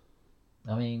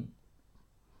 I mean,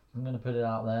 I'm going to put it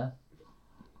out there.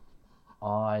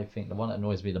 I think the one that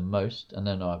annoys me the most, and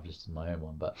then I've listed my own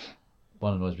one, but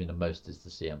one that annoys me the most is the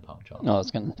CM Punk chant. I was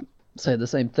going to say the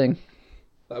same thing.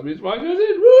 that means mine goes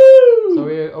in. Woo!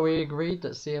 So are we agreed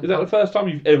that CM Is that the Punk, first time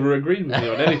you've ever agreed with me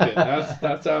on anything?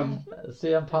 That sounds.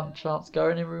 CM Punk chant's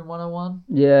going in room 101?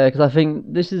 Yeah, because I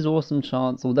think this is awesome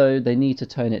chance. Although they need to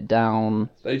tone it down,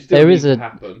 They still There need is to a-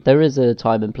 happen. there is a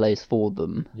time and place for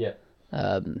them. Yeah.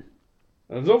 And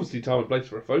there's obviously time and place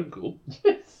for a phone call.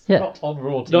 Yeah. Not on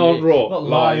Raw TV. Not on Raw, Not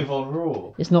live. live on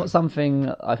Raw. It's not something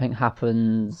I think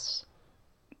happens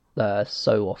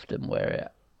so often where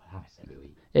Happens every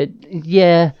week.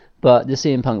 yeah, but the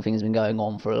CM Punk thing has been going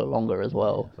on for a lot longer as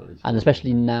well, Yeah, for at least and 4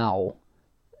 especially now,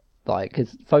 like,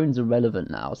 because phones are relevant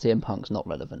now. CM Punk's not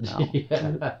relevant now.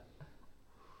 Yeah.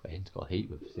 Bane's got heat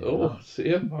with CM Oh, Punk.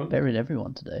 CM Punk. Buried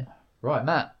everyone today. Right,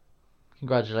 Matt.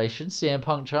 Congratulations. CM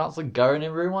Punk chants are going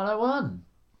in room 101.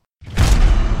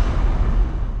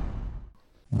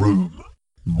 Room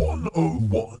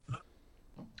 101.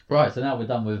 Right, so now we're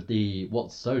done with the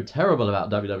what's so terrible about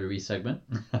WWE segment.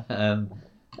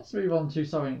 Let's move on to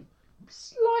something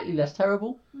slightly less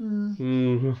terrible.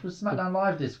 Mm. Which was SmackDown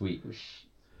Live this week, which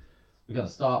we're going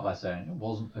to start by saying it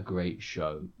wasn't a great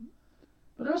show.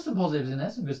 But there are some positives in there,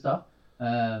 some good stuff.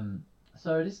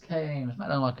 So this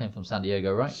SmackDown Live came from San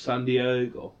Diego, right? San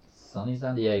Diego. Sunny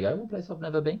San Diego, one place I've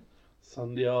never been.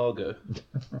 San Diego.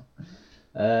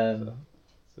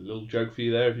 It's a little joke for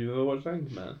you there if you've ever watched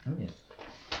Anchorman. Oh,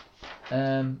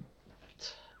 yeah.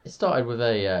 It started with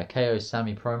a KO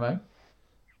Sammy promo.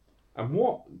 And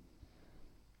what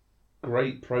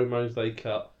great promos they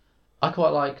cut. I quite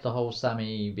like the whole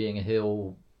Sammy being a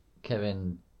heel,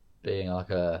 Kevin being like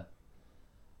a...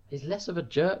 He's less of a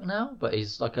jerk now, but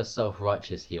he's like a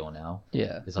self-righteous heel now.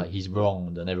 Yeah. It's like he's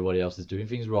wronged and everybody else is doing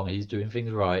things wrong. He's doing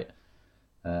things right,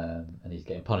 and he's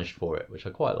getting punished for it, which I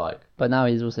quite like. But now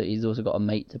he's also got a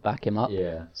mate to back him up.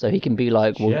 Yeah. So he can be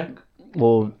like, Check.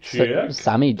 Check.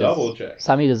 Sammy does. Double check.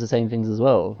 Sammy does the same things as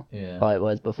well. Yeah. Like,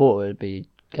 whereas before it would be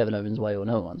Kevin Owens' way or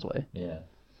no one's way. Yeah.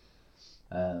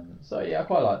 So yeah, I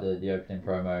quite like the opening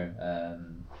promo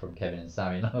from Kevin and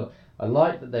Sammy. I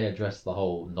like that they addressed the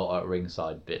whole not at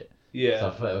ringside bit. Yeah. So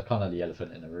I thought it was kind of the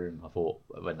elephant in the room. I thought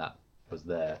when that was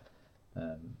there,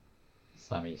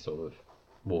 Sammy sort of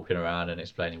walking around and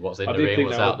explaining what's in I the did ring, think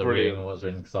what's that out was the brilliant. ring, and what's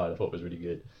inside. I thought it was really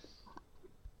good.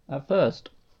 At first,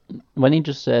 when he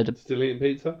just said, Still eating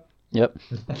pizza? "Yep,"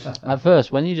 at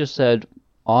first when he just said,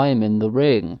 "I'm in the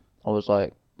ring," I was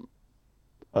like,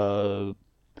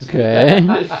 okay.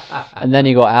 And then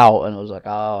he got out, and I was like,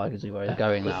 oh, I can see where he's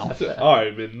going now.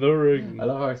 I'm in the ring. I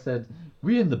love how I said,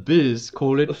 we in the biz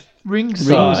call it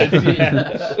ringside. I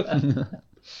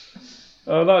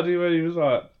liked it when he was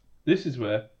like, this is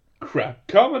where crap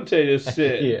commentators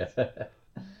sit. Yeah.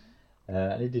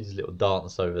 And he did his little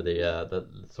dance over the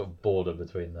sort of border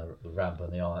between the ramp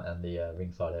and the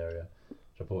ringside area,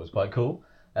 which I thought was quite cool.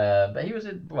 But he was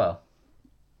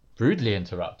rudely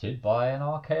interrupted by an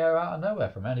RKO out of nowhere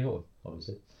from Randy Orton,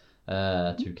 obviously,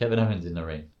 to Kevin Owens in the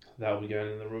ring. That'll be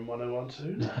going in the room 101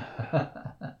 soon.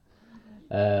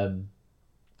 And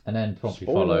then promptly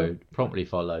Spoiler.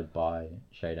 followed by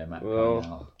Shane O'Mac Well,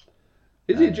 coming out.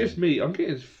 Is it just me? I'm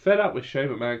getting fed up with Shane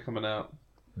McMahon coming out.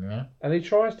 Yeah. And he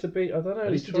tries to be, I don't know,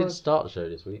 At least he did start the show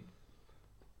this week.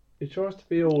 he tries to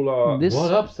be all This-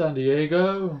 What up, San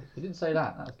Diego? He didn't say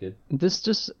that. That's good. This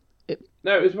just...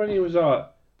 No, it was when he was like,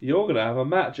 you're going to have a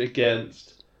match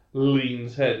against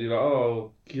Lean's head. You're like,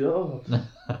 oh, God.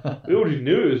 We already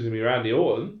knew it was going to be Randy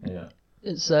Orton. Yeah.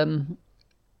 It's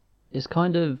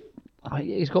kind of...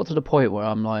 It's got to the point where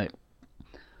I'm like,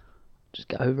 just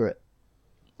get over it.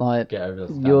 Like, Get over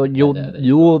the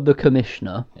you're the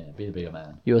commissioner. Yeah, be the bigger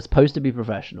man. You're supposed to be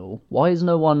professional. Why is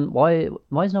no one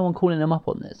calling him up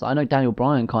on this? I know Daniel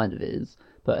Bryan kind of is,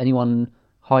 but anyone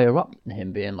higher up than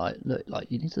him being like, look,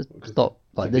 like you need to stop.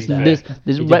 Like this be fair, this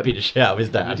He did beat the shit out of his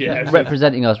dad. Yeah.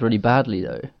 representing us really badly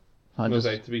though. I was going to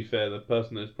say, to be fair, the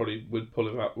person that probably would pull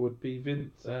him up would be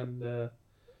Vince, and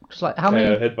Just like how KO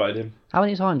many headbutted him.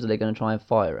 times are they going to try and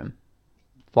fire him?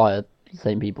 Fire the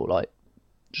same people. Like,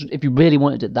 if you really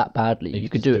wanted it that badly, you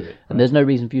could do it. And there's no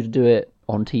reason for you to do it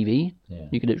on TV. Yeah.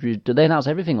 You could literally. They announce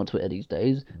everything on Twitter these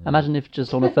days. Imagine if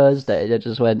just on a Thursday they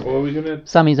just went, Or are we going to...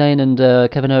 Sami Zayn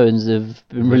and Kevin Owens have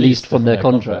been released from their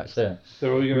contracts. Yeah.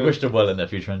 So are we We going to... wish them well in their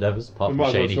future endeavours, apart We from might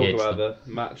as Shady well hits. talk about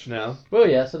the match now. Well,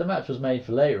 yeah, so the match was made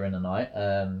for later in the night.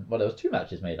 Well, there was two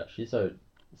matches made, actually. So,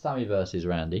 Sammy versus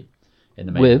Randy in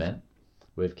the main event,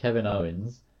 with Kevin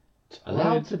Owens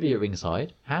allowed to be at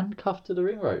ringside, handcuffed to the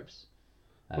ring ropes.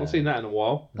 I haven't seen that in a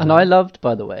while. And I loved,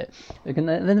 by the way, they've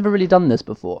never really done this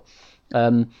before.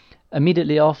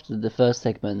 Immediately after the first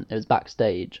segment, it was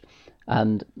backstage,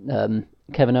 and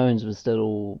Kevin Owens was still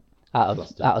all out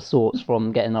of sorts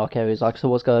from getting RKO. He's like, so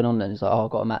what's going on then? He's like, oh,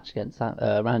 I've got a match against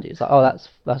Randy. He's like, oh,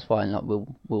 that's fine. Like, we'll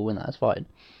win that. That's fine.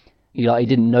 He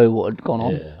didn't know what had gone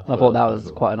on. Yeah, I thought that was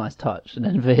quite a nice touch. And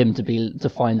then for him to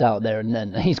find out there and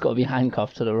then he's got to be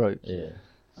handcuffed to the ropes. Yeah.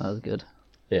 That was good.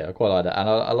 Yeah, I quite like that. And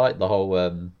I like the whole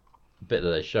bit that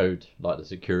they showed, like the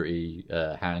security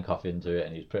handcuff into it,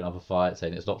 and he's putting up a fight,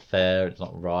 saying it's not fair, it's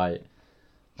not right.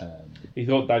 He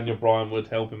thought Daniel Bryan would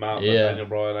help him out, but Yeah. Daniel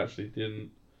Bryan actually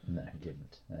didn't. No, he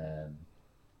didn't.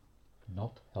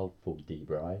 Not helpful,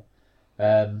 D-Bry.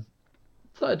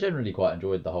 So I generally quite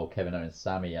enjoyed the whole Kevin Owens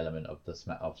Sammy element of the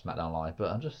SmackDown Live,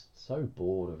 but I'm just so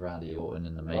bored of Randy Orton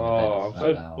in the main event. Oh, of I'm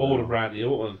so SmackDown. bored of Randy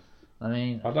Orton. I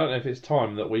mean, I don't know if it's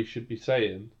time that we should be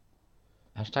saying.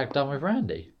 hashtag done with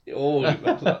Randy. Oh,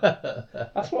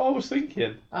 that's what I was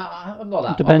thinking. I'm not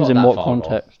that. Depends I'm in not what that far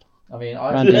context. off. I mean,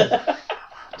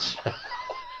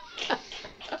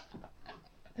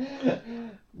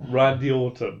 Randy. Randy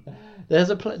Orton. there's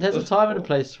a time and a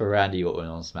place for Randy Orton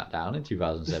on SmackDown in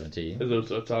 2017. There's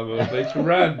also a time and a place for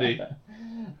Randy.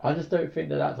 I just don't think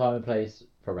that time and place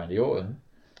for Randy Orton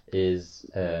is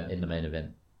in the main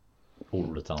event all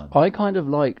the time. I kind of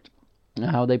liked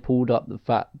how they pulled up the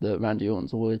fact that Randy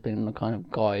Orton's always been the kind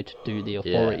of guy to do the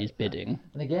authorities' bidding.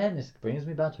 And again, this brings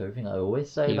me back to everything I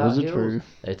always say He about was a heels. truth.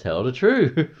 They tell the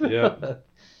truth. Yeah.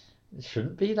 It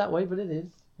shouldn't be that way, but it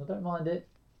is. I don't mind it.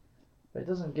 But it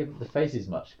doesn't give the faces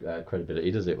much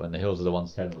credibility, does it, when the heels are the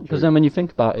ones telling the truth? Because then when you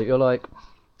think about it, you're like,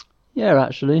 yeah,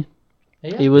 actually,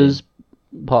 He was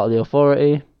part of the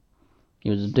Authority. He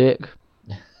was a dick.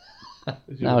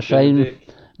 Now Shane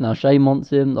wants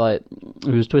him. Like,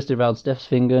 he was twisted around Steph's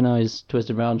finger. Now he's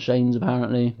twisted around Shane's,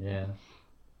 apparently. Yeah.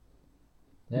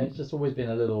 Yeah, it's just always been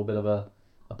a little bit of a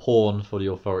pawn for the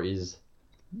Authorities.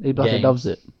 He bloody Games. loves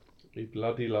it. He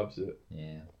bloody loves it.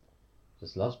 Yeah.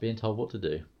 Just loves being told what to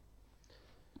do.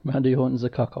 Randy Orton's a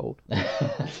cuckold.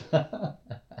 That's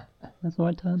That's the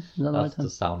right term. Is that the right the term?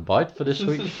 sound bite for this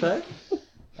week's show.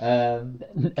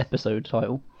 Episode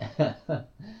title.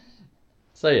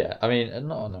 So yeah, I mean,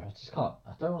 no, I just can't.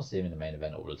 I don't want to see him in the main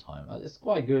event all the time. It's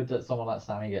quite good that someone like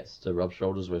Sammy gets to rub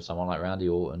shoulders with someone like Randy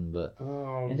Orton, but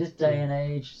in this day and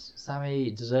age,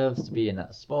 Sammy deserves to be in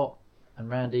that spot. And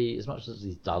Randy, as much as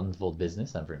he's done for the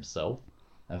business and for himself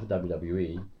and for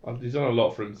WWE, He's done a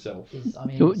lot for himself. I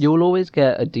mean, You'll always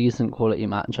get a decent quality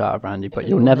match out of Randy, but it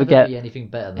you'll will never get. be anything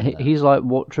better than that. He's like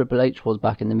what Triple H was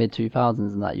back in the mid 2000s,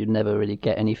 and that you'd never really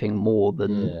get anything more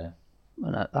than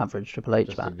an average Triple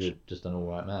H match. Just an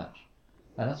alright match.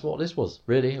 And that's what this was,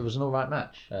 really. It was an alright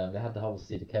match. They had the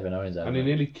obviously the Kevin Owens And he element.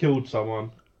 nearly killed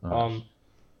someone on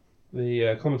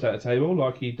the commentator table,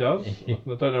 like he does. I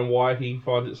don't know why he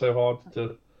finds it so hard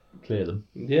to Clear them.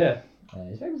 Yeah.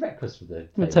 He's very reckless with the It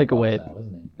would table take away now,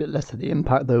 isn't he? a bit less of the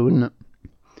impact, though, wouldn't it?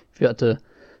 If you had to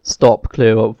stop,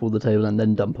 clear up all the table, and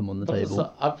then dump them on the table.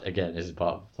 So, again, this is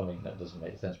part of something that doesn't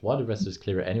make sense. Why do wrestlers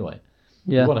clear it anyway?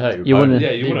 Yeah, You want to hurt your you opponent. wanna-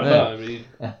 Yeah, you want to hurt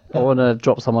him. I want to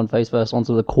drop someone face first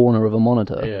onto the corner of a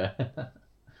monitor. Yeah.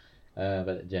 But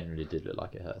it generally did look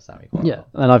like it hurt Sammy quite Yeah,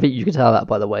 and I think you could tell that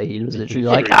by the way he was literally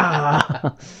like,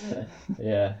 ah!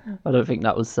 Yeah. I don't think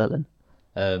that was selling.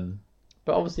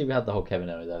 But obviously we had the whole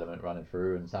Kevin Owens element running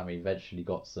through, and Sammy eventually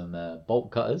got some bolt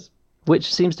cutters.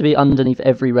 Which seems to be underneath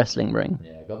every wrestling ring.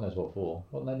 Yeah, God knows what for.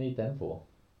 What do they need them for?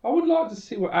 I would like to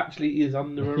see what actually is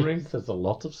under a ring. There's a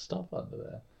lot of stuff under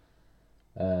there.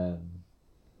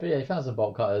 But yeah, he found some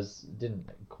bolt cutters. Didn't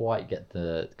quite get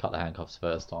to cut the handcuffs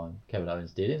first time. Kevin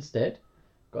Owens did instead.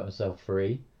 Got himself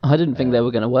free. I didn't think they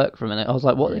were going to work for a minute. I was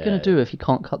like, what are they going Yeah. to do if you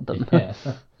can't cut them? Yeah.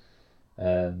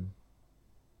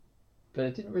 But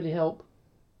it didn't really help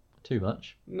too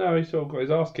much. No, he sort of got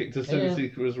his ass kicked as soon as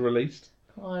he was released.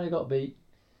 Kind of got beat.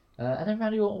 And then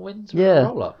Randy Orton wins with Yeah. a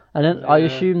roll up. And then I Yeah.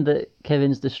 assumed that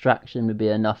Kevin's distraction would be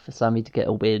enough for Sammy to get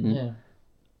a win. Yeah.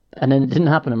 And then it didn't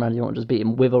happen, and Randy Orton just beat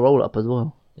him with a roll up as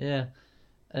well. Yeah.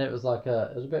 And it was like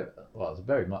it was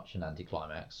very much an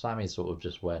anticlimax. Sammy sort of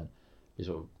just went, he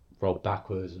sort of rolled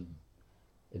backwards and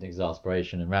in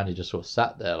exasperation, and Randy just sort of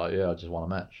sat there like, yeah, I just won a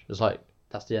match. It's like,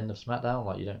 that's the end of SmackDown.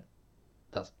 Like,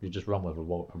 you just run with a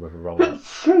roll up.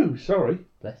 Phew, sorry.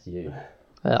 Bless you.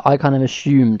 I kind of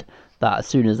assumed that as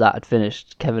soon as that had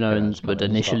finished, Kevin Owens come would in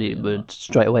and initially start beating him would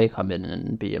straight away come in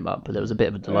and beat him up, but there was a bit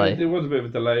of a delay. There was a bit of a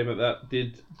delay, but that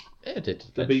did. It did.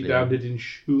 The beatdown did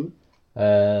ensure.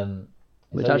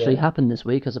 Which So, actually yeah. happened this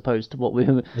week, as opposed to what we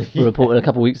were reported a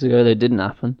couple of weeks ago. They didn't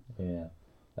happen. Yeah.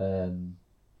 And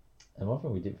one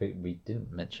thing we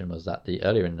didn't mention was that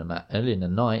earlier in the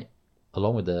night,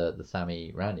 along with the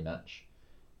Sammy Randy match,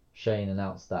 Shane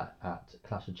announced that at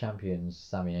Clash of Champions,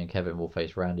 Sammy and Kevin will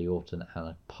face Randy Orton and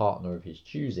a partner of his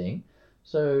choosing.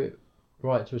 So,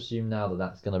 right to assume now that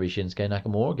that's going to be Shinsuke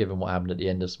Nakamura, given what happened at the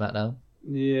end of SmackDown.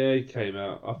 Yeah, he came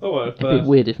out. I thought at It'd be first.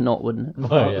 weird if not, wouldn't it?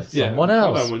 Oh, yeah, someone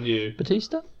else. I don't want you.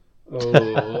 Batista?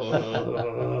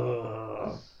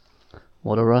 Oh.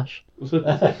 What a rush.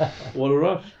 What a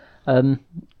rush.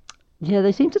 Yeah,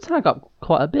 they seem to tag up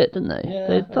quite a bit, didn't they? Yeah,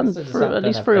 They've I done guess they just don't at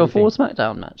least have 3 or 4 anything.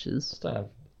 SmackDown matches. Just don't have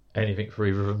anything for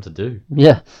either of them to do.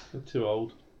 Yeah. They're too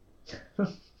old.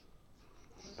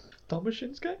 Done with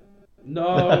Shinsuke?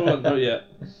 No, not yet.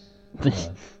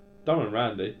 Done with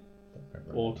Randy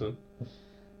Orton.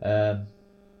 So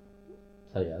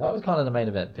yeah, that was kind of the main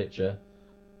event picture.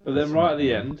 But then right at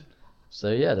the end,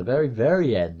 So yeah, the very,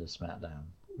 very end of SmackDown,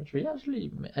 which we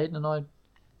actually, Aiden and I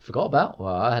forgot about.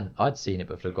 Well, I'd seen it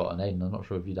but forgotten. Aiden, I'm not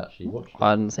sure if you'd actually watched it. I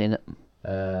hadn't seen it.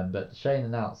 But Shane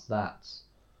announced that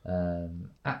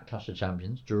at Clash of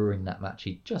Champions during that match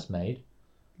he just made.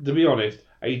 to be honest,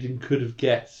 Aiden could have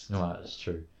guessed. Right, that's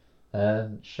true.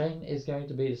 Shane is going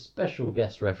to be the special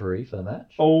guest referee for the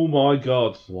match. Oh my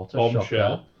god. What a Bombshell.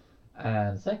 shocker.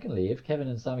 And secondly, if Kevin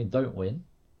and Sammy don't win,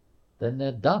 then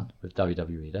they're done with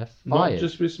WWE. They're Not fired.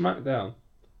 just with SmackDown.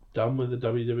 Done with the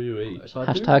WWE. So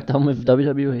I do- Hashtag done with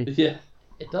WWE. Yeah.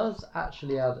 It does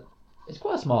actually add. It's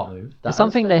quite a smart move. It's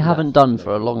something they haven't done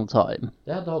for a long time.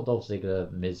 They had the whole Dolph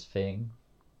Ziggler Miz thing.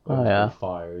 Oh, yeah. He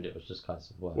fired. It was just kind of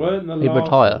well, Weren't the He'd last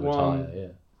retire. one... retire, yeah.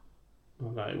 Oh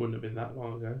no, it wouldn't have been that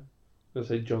long ago. Let's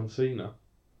say John Cena.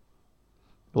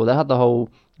 Well, they had the whole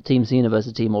Team Cena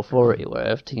versus Team Authority,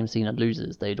 where if Team Cena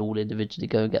loses, they'd all individually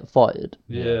go and get fired.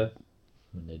 Yeah.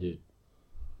 And they did.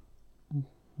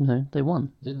 No, they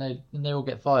won. Didn't they all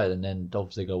get fired and then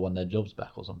Dolph Ziggler won their jobs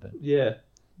back or something? Yeah.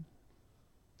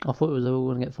 I thought it was they were all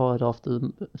going to get fired after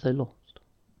if they lost.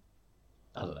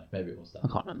 I don't know. Maybe it was that. I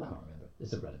can't remember.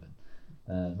 It's irrelevant.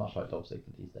 Much like Dolph Ziggler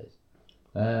these days.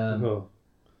 Oh.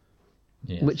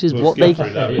 Yes. Which is We'll what skip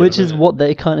through that, which yeah, is what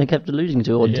they kind of kept alluding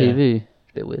to on Yeah. TV.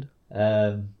 A bit weird.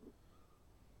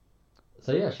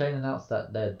 So yeah, Shane announced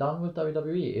that they're done with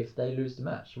WWE if they lose the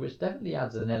match, which definitely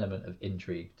adds an element of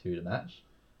intrigue to the match.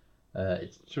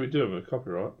 It's Should we do it with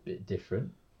copyright? a bit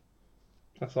different.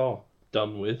 That's all.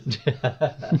 Done with.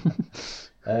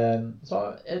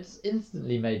 So it's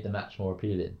instantly made the match more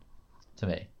appealing to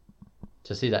me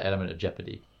to see that element of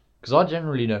jeopardy, because I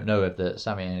generally don't know if the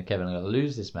Sami and Kevin are going to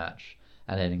lose this match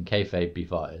and then in kayfabe be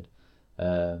fired,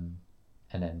 and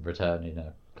then return in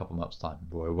a couple months' time,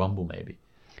 Royal Rumble maybe.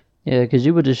 Yeah, because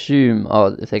you would assume,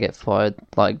 if they get fired,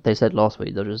 like they said last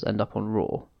week, they'll just end up on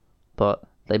Raw. But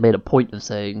they made a point of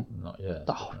saying Not yet.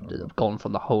 they've gone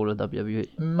from the whole of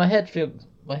WWE. My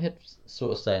head's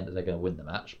sort of saying that they're going to win the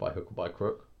match by hook or by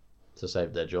crook to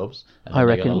save their jobs. And I then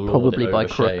they're reckon gonna lord probably it by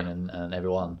over crook. Shane and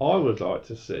everyone. I would like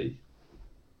to see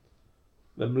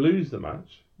them lose the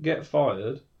match, get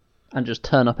fired, And just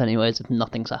turn up anyways if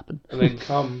nothing's happened. and then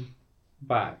come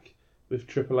back with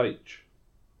Triple H.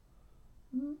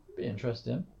 Be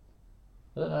interesting.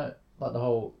 I don't know, like the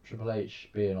whole Triple H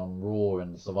being on Raw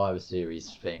and the Survivor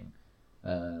Series thing.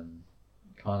 Kind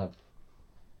of,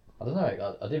 I don't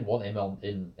know. I didn't want him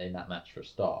in that match for a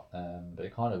start, but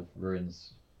it kind of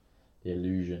ruins the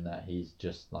illusion that he's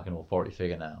just like an authority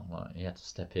figure now. Like he had to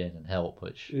step in and help,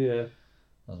 which Yeah.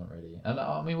 doesn't really. And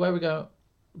I mean, where we go?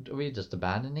 Are we just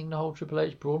abandoning the whole Triple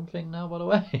H Braun thing now? By the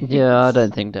way. Yeah, I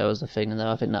don't think there was a thing there.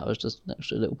 I think that was just an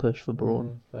extra little push for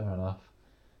Braun. Fair enough.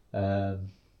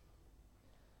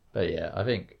 But yeah, I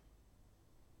think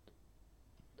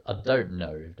I don't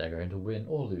know if they're going to win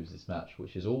or lose this match,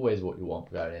 which is always what you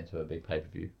want going into a big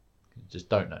pay-per-view. You just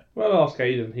don't know. Well, ask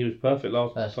Aiden. He was perfect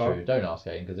last That's time. true. Don't ask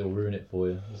Aiden because he'll ruin it for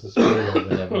you. It's a spoiler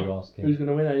whenever you ask Who's him.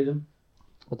 going to win, Aiden?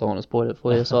 I don't want to spoil it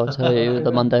for you, so I'll tell you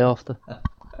the Monday after.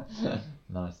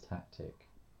 Nice tactic.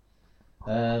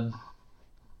 There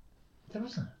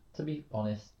wasn't, to be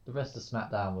honest, the rest of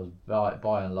SmackDown was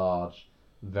by and large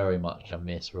very much a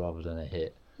miss rather than a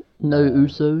hit. No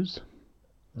Usos.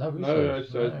 No, No,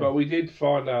 Usos, but we did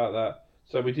find out that.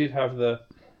 So we did have the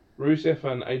Rusev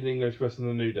and Aiden English versus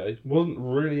the New Day. Wasn't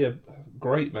really a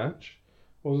great match.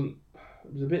 It was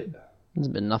a bit. There's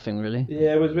been nothing really.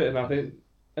 Yeah, it was a bit of nothing.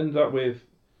 Ended up with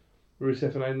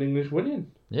Rusev and Aiden English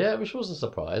winning. Yeah, which was a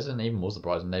surprise, and even more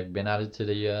surprising they've been added to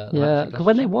the. Yeah, match because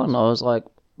when they won, I was like,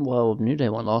 well, New Day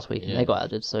won last week and Yeah. they got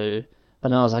added, so. But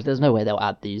then I was like, there's no way they'll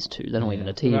add these two. They're not Yeah. even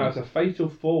a team. Now it's a fatal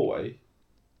four-way.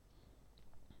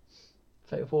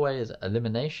 Fatal 4-Way is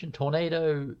elimination,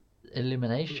 tornado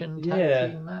elimination tag Yeah.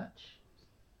 team match.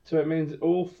 So it means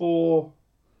all four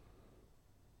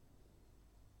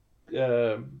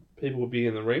people will be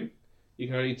in the ring. You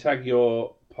can only tag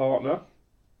your partner.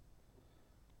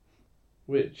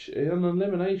 Which, in an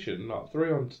elimination, like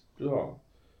 3 on... Oh,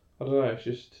 I don't know, it's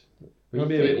just... It's going to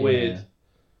be a bit weird.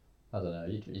 I don't know.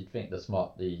 You'd think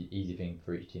the easy thing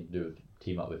for each team to do is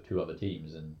team up with 2 other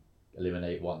teams and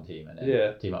eliminate one team, and then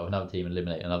Yeah. team up with another team and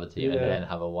eliminate another team, and Yeah. then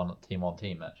have a one team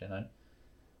match. You know.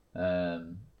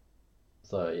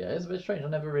 So yeah, it's a bit strange. I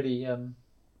never really. I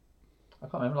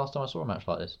can't remember last time I saw a match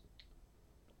like this.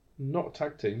 Not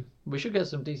tag team. We should get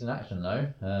some decent action though.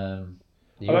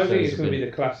 I don't think it's going to be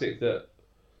the classic that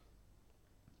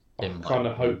I It might kind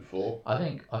of be. hope for. I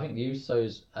think the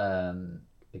Usos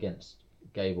against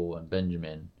Gable and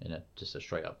Benjamin in just a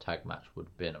straight up tag match would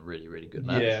have been a really, really good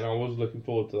match. Yeah, and I was looking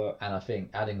forward to that. And I think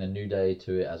adding the New Day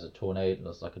to it as a tornado,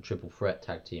 as like a triple threat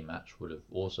tag team match, would have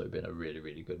also been a really,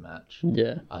 really good match.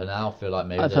 Yeah. I now feel like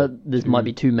maybe I've heard this might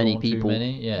be too many drawn people. Too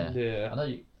many, yeah. Yeah. I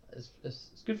know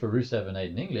it's good for Rusev and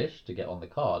Aiden English to get on the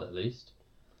card at least.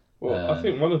 Well, I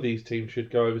think one of these teams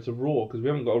should go over to Raw because we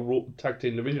haven't got a Raw tag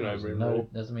team division over in Raw.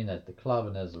 Doesn't mean there's the club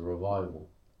and there's the revival.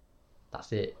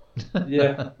 That's it.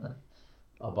 Yeah.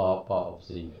 apart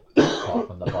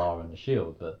from the Bar and the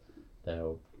Shield, but they're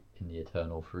in the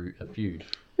eternal feud.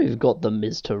 We've got the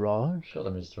Miz Taraj. Got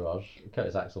them as Taraj.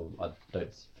 Curtis Axel, I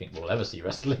don't think we'll ever see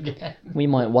wrestle again. We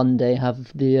might one day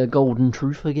have the Golden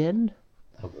Truth again.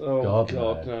 Oh,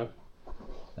 God,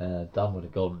 no. Done with the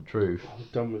Golden Truth. I'm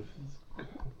done with...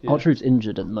 Our Truth's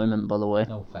injured at the moment, by the way.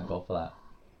 Oh, thank God for that.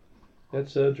 He had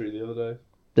surgery the other day.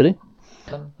 Did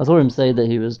he? Um, I saw him say that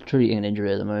he was treating an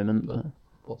injury at the moment, but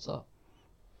What's up?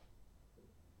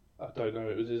 I don't know.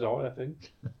 It was his eye, I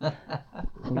think.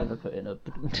 I'm going to put in a...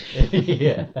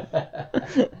 Yeah.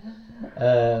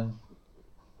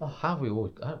 How we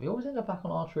always end up back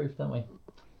on R-Truth, don't we?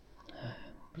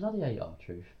 Bloody hate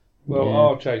R-Truth. Well, Yeah.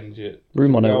 I'll change it.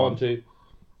 Room We'll 101. go on to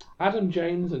Adam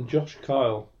James and Josh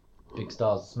Kyle. Big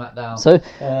stars of SmackDown. So,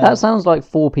 that sounds like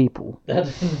 4 people.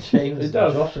 Adam, James, It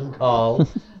does. Josh and Carl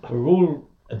were all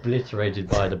obliterated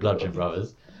by the Bludgeon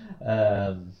Brothers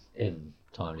in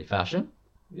timely fashion.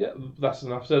 Yeah, that's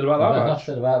enough said about that Enough match.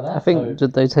 said about that. I think,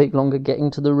 did they take longer getting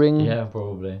to the ring? Yeah,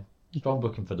 probably. Strong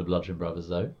booking for the Bludgeon Brothers,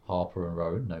 though. Harper and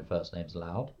Rowan, no first names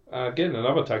allowed. Again,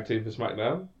 another tag team for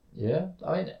SmackDown. Yeah,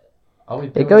 I mean, are we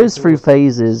It goes through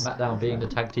phases. SmackDown being the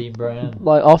tag team brand.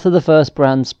 Like, after the first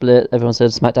brand split, everyone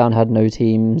said SmackDown had no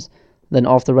teams. Then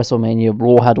after WrestleMania,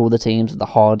 Raw had all the teams, the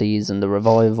Hardys and the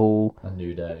Revival. A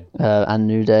New Day. And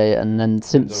New Day. And then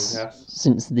since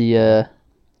the...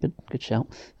 Good shout.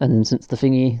 And then since the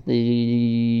thingy,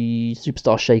 the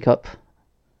Superstar Shake-Up,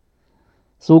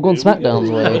 it's all gone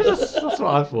SmackDown's way. That's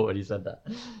what I thought when he said that.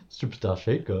 Superstar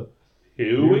Shaker.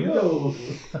 Here we go.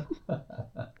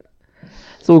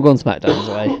 It's all gone SmackDown's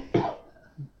way.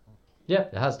 Yeah,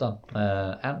 it has done.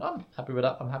 And I'm happy with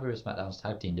that. I'm happy with SmackDown's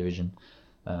tag team division.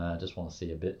 Just want to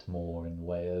see a bit more in the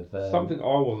way of Something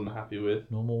I wasn't happy with.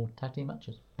 normal tag team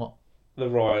matches. What? The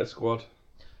Riot Squad.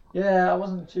 Yeah, I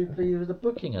wasn't too pleased with the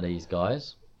booking of these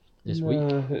guys this week.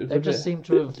 It was They a just bit- seem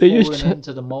to have They fallen just-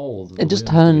 into the mould. of it the just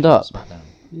women's turned division of up. SmackDown.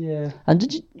 Yeah. And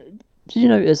did you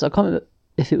notice, I can't remember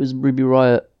if it was Ruby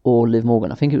Riott or Liv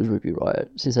Morgan. I think it was Ruby Riott.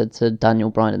 She said to Daniel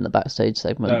Bryan in the backstage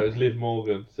segment. No, it was Liv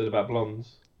Morgan. Said about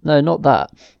blondes. No, not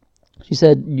that. She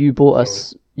said, you brought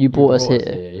us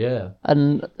here. Yeah.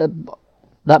 And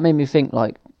that made me think,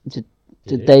 like, did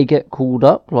Yeah. they get called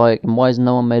up? Like, and why has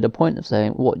no one made a point of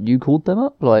saying, what, you called them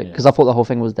up? Like, because I thought the whole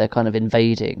thing was they're kind of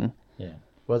invading. Yeah.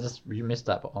 Well, you missed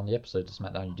that, but on the episode of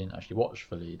SmackDown you didn't actually watch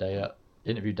fully. They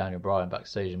interviewed Daniel Bryan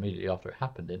backstage immediately after it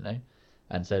happened, didn't they?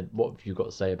 And said, what have you got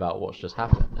to say about what's just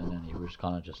happened? And then he was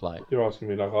kind of just like, You're asking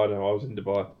me like I know. I was in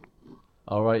Dubai.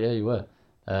 oh, right, yeah, you were.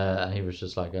 And he was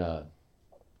just like, I'm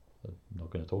not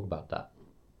going to talk about that.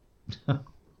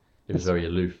 He was very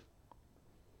aloof.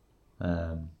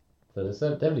 So there's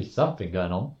definitely something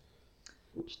going on.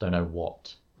 Just don't know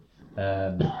what.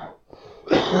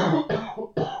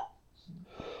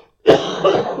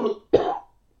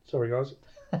 Sorry, guys.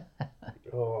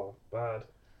 Oh, bad.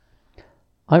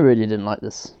 I really didn't like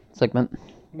this segment.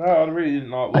 No, I really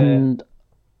didn't like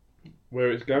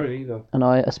where it's going either. And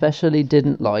I especially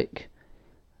didn't like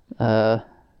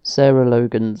Sarah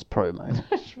Logan's promo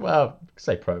Well,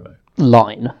 say promo.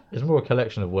 line. It's more a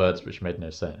collection of words which made no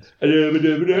sense.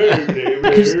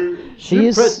 She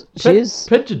is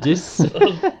Prejudice.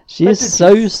 she is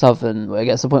so southern where it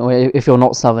gets to the point where if you're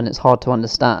not southern it's hard to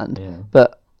understand. Yeah.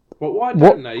 But Well, why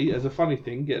don't they, as a funny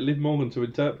thing, get Liv Morgan to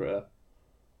interpret her?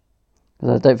 'cause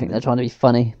I don't think they're trying to be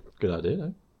funny. Good idea,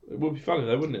 though. It would be funny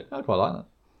though, wouldn't it? I quite like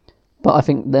But I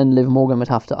think then Liv Morgan would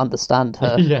have to understand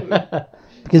her. that. Yeah.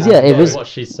 Because it was what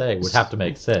she's saying would have to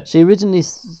make sense. she originally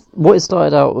what it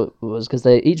started out was because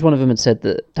each one of them had said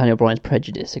that Daniel Bryan's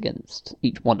prejudice against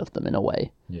each one of them in a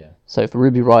way. Yeah. So for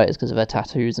Ruby Riott it's because of her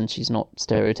tattoos and she's not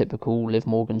stereotypical. Liv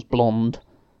Morgan's blonde,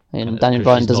 and it's Daniel 'cause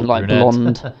Bryan she's doesn't not like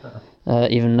brunette.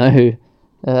 blonde, even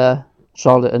though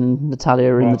Charlotte and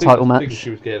Natalia are in Well, the title I think match. she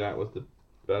was getting at was the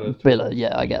Bella. Billa,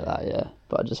 yeah, I get that, yeah.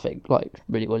 But I just think, like,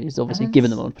 really well, he's obviously And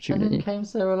given them an And opportunity. then came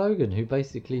Sarah Logan, who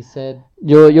basically said,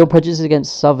 Your prejudice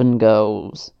against Southern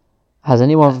girls. Has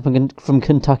anyone from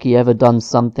Kentucky ever done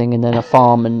something and then a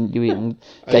farm and you eating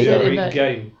Have you ever gator? eaten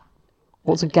game?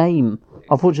 What's a game?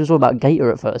 I thought she was talking about gator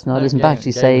at first. Now I listened back,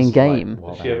 she's saying was like, game.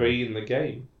 well, Has she ever eaten the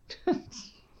game?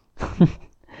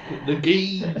 The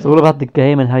game. It's all about the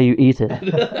game and how you eat it.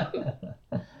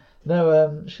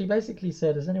 No, she basically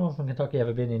said, has anyone from Kentucky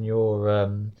ever been in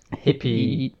your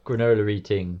hippie granola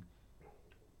eating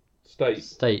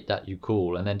state that you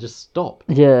call, and then just stop?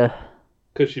 Yeah.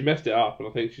 Because she messed it up, and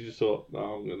I think she just thought, no,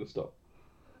 I'm going to stop.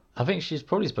 I think she's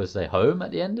probably supposed to say home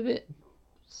at the end of it.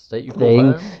 State you call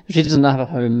Thing. home. She doesn't have a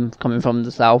home coming from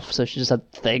the south, so she just had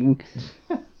thing.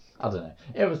 I don't know.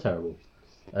 It was terrible.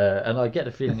 And I get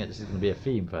the feeling that this is going to be a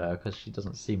theme for her, because she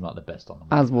doesn't seem like the best on the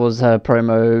mic. As was her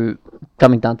promo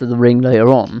coming down to the ring later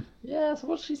on. Yeah, so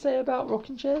what did she say about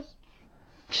rocking chairs?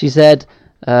 She said,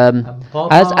 as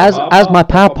Papa, my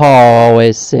papa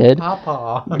always said,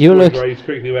 Papa. you look Graves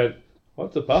quickly went,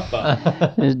 what's a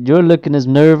papa? you're looking as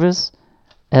nervous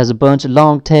as a bunch of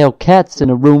long-tailed cats in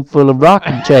a room full of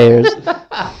rocking chairs.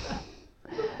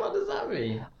 What does that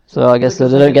mean? So I guess so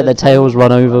they don't get their tails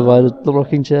run over by the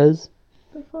rocking chairs.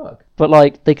 What the fuck? But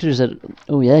like they could have said,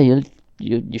 "Oh yeah, you're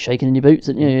you're shaking in your boots,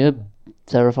 and you're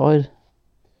terrified.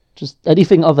 Just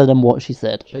anything other than what she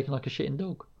said. Shaking like a shitting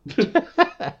dog.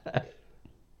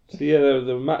 So yeah,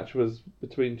 the match was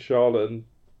between Charlotte and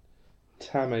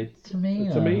Tammy.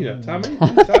 Tamina.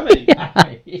 Tammy.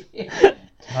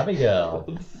 Tammy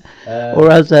girl.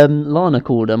 Or as Lana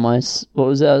called her, my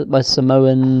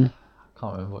Samoan.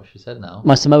 Can't remember what she said now.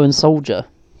 My Samoan soldier.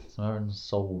 Samoan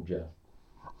soldier.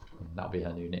 That'll be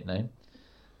her new nickname.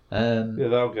 Yeah,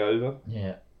 that'll go over.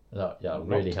 Yeah. That'll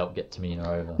really help get Tamina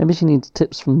over. Maybe she needs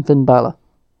tips from Finn Balor.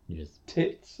 You just...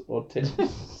 Tits or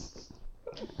tips?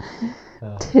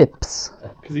 Tips.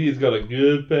 Because he's got a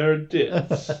good pair of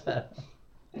tits.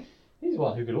 He's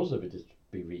one who could also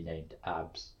be renamed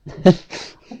Abs.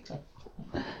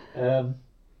 I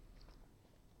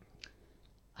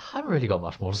haven't really got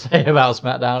much more to say about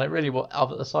SmackDown. It really was,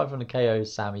 aside from the KO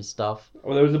Sammy stuff.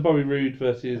 Well, there was a Bobby Roode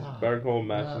versus Baron Corbin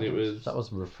match, and that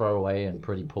was a throwaway and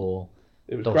pretty poor.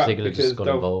 It was Dolph crap Ziggler because just got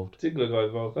involved. Ziggler got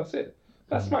involved. That's it.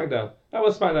 That's SmackDown. That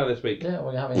was SmackDown this week. Yeah,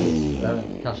 we're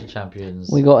having Clash of Champions.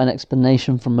 We got an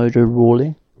explanation from Mojo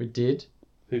Rawley. We did.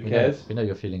 Who cares? We know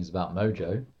your feelings about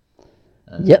Mojo.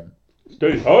 Yep.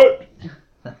 Stay hot.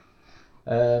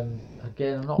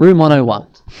 Again, I'm not Room 101.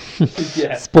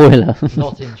 Yeah. Spoiler.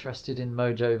 not interested in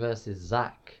Mojo versus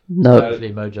Zack. No.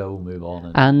 Hopefully Mojo will move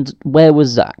on. And where was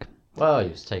Zack? Well, he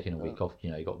was taking a week off. He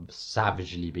got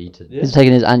savagely beaten. Yeah. He's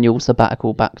taking his annual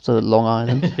sabbatical back to Long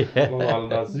Island. Long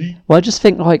Island Aussie. Well, I just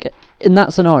think, like, in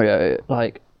that scenario,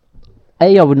 like,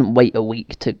 I wouldn't wait a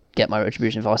week to get my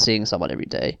retribution if I was seeing someone every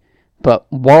day. But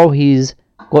while he's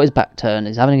got his back turned,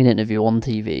 he's having an interview on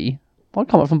TV, I'd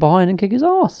come up from behind and kick his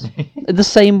ass. The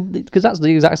same, because that's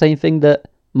the exact same thing that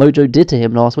Mojo did to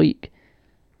him last week.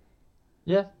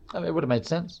 Yeah, I mean, it would have made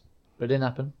sense, but it didn't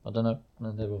happen. I don't know.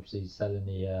 And they were obviously selling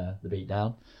the beat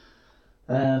down.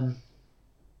 God,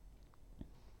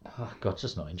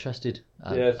 just not interested.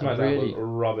 Yeah, SmackDown was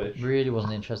rubbish. Really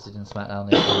wasn't interested in SmackDown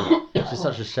this week. It's just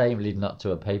such a shame leading up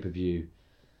to a pay-per-view,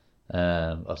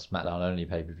 a SmackDown only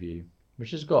pay-per-view,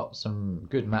 which has got some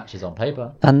good matches on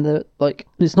paper. And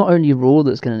it's not only Raw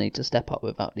that's going to need to step up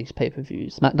without these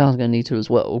pay-per-views. SmackDown's going to need to as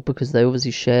well, because they obviously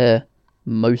share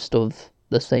most of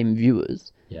the same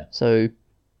viewers. Yeah. So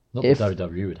Not if that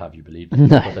WWE would have you believe No. they've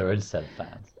got their own set of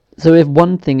fans. so if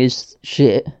one thing is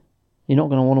shit, you're not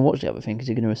going to want to watch the other thing because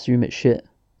you're going to assume it's shit.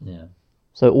 Yeah.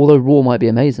 So although Raw might be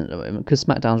amazing at the moment, because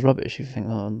SmackDown's rubbish, you think,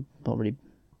 oh, not really.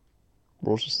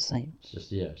 Raw's just the same. It's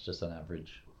just an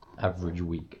average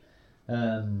week.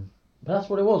 But that's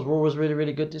what it was. Raw was really,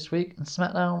 really good this week, and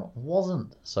SmackDown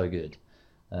wasn't so good.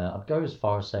 I'd go as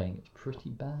far as saying it's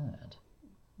pretty bad.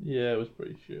 Yeah, it was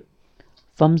pretty shit.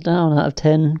 Thumbs down out of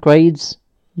 10 grades.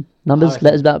 Numbers, Nice.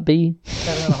 letters about B.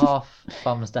 7.5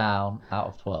 thumbs down out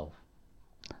of 12.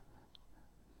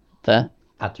 Fair.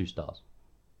 Add 2 stars.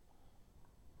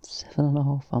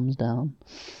 7.5 thumbs down.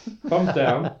 Thumbs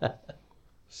down.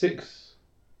 6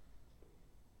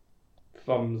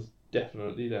 thumbs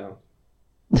definitely down.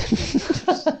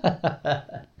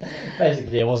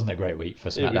 Basically, it wasn't a great week for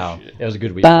SmackDown. shit. It was a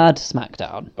good week. Bad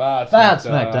SmackDown. Bad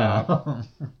SmackDown.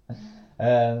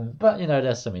 But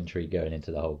there's some intrigue going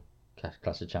into the whole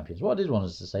Clash of Champions. What I did want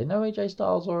us to say, no AJ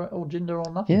Styles or Jinder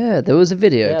or nothing. Yeah, there was a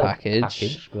video Yeah,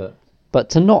 package. but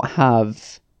To not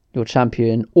have your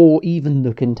champion or even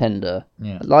the contender,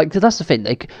 yeah. cause that's the thing.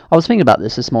 I was thinking about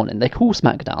this morning. They call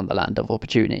SmackDown the land of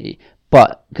opportunity,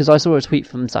 but because I saw a tweet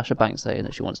from Sasha Banks saying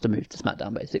that she wants to move to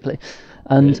SmackDown, basically,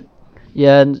 and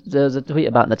and there's a tweet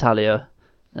about Natalya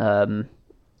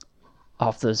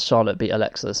after Charlotte beat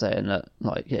Alexa, saying that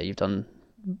you've done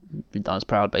us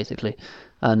proud, basically,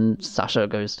 and Sasha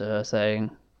goes to her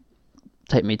saying,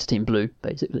 "Take me to Team Blue,"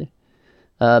 basically.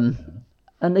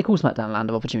 And they call SmackDown land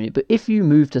of opportunity. But if you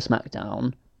move to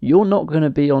SmackDown, you're not going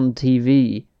to be on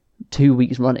TV 2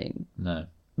 weeks running. No.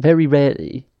 Very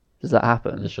rarely does that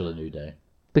happen. Unless you're the New Day.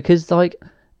 Because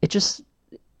it just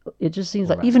seems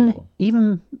Or like Randy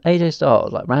even AJ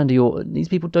Styles, like Randy Orton, these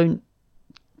people don't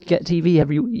get TV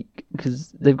every week because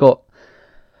they've got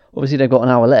an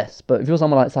hour less. But if you're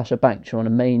someone like Sasha Banks, you're in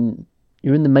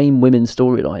the main women's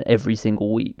storyline every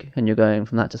single week, and you're going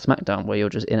from that to SmackDown where you're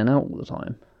just in and out all the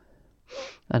time.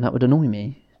 And that would annoy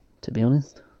me, to be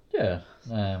honest. Yeah.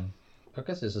 I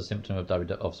guess it's a symptom of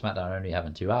SmackDown only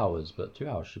having 2 hours, but 2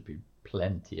 hours should be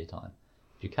plenty of time.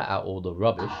 If you cut out all the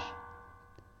rubbish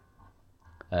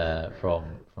from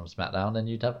SmackDown, then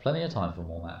you'd have plenty of time for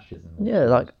more matches.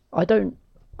 Yeah, I don't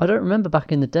remember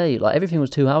back in the day. Everything was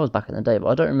 2 hours back in the day, but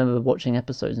I don't remember watching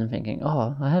episodes and thinking,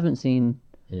 oh, I haven't seen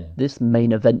this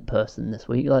main event person this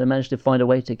week. I managed to find a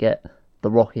way to get The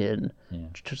Rock in, Yeah.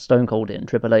 Stone Cold in,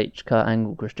 Triple H, Kurt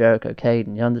Angle, Chris Jericho, Kane,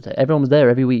 and The Undertaker. Everyone was there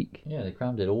every week. Yeah, they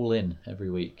crammed it all in every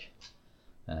week.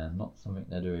 Not something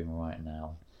they're doing right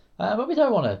now. But we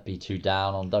don't want to be too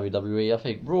down on WWE. I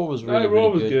think Raw was really, Raw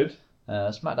really was good.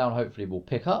 SmackDown hopefully will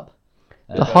pick up.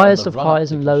 The highest on of the run-up highs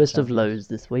to and Clash lowest of Champions. lows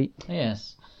this week.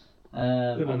 Yes. Good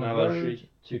On the analogy. road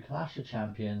to Clash of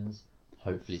Champions,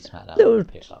 hopefully SmackDown Little will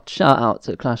pick up. shout out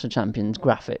to Clash of Champions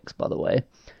graphics, by the way.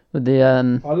 With the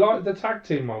I like the tag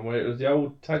team one where it was the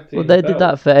old tag team. well, they belt. did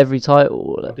that for every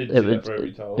title. I did It see would that for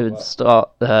every title. it would but- start.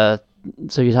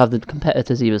 So you'd have the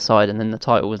competitors either side, and then the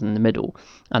title was in the middle,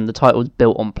 and the title was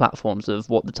built on platforms of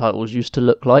what the titles used to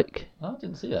look like. Oh, I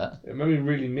didn't see that. It made me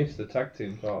really miss the tag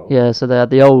team title. Yeah, so they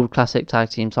had the old classic tag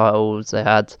team titles. They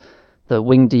had the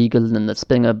Winged Eagle and the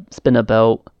spinner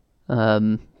belt.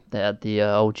 They had the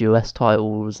old US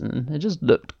titles, and it just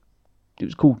looked. It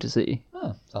was cool to see.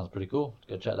 Oh, sounds pretty cool.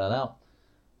 Go check that out.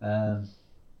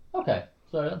 Okay,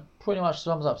 so that pretty much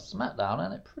sums up SmackDown,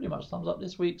 and it pretty much sums up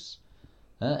this week's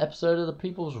episode of the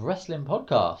People's Wrestling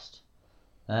Podcast.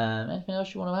 Anything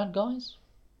else you want to add, guys?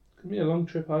 Could be a long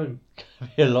trip home.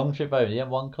 Be a long trip home. The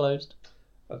M1 closed?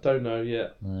 I don't know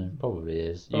yet. No, probably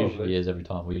is. Probably. Usually is every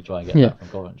time we try and get Yeah. back from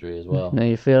Coventry as well. Now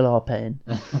you feel our pain.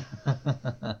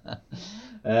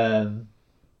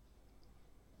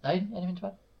 Anything to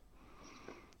add?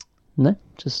 No,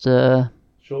 just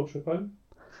Short trip home.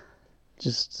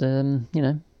 you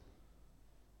know.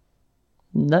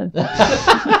 No.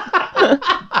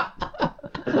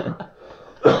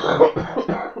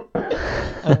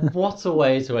 And what a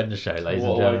way to end the show, ladies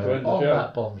and What a way to gentlemen. end the On show.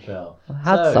 that bombshell. I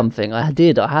had something. I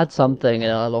had something,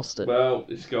 and I lost it. Well,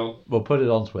 it's gone. We'll put it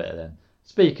on Twitter then.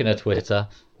 Speaking of Twitter,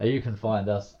 you can find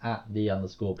us at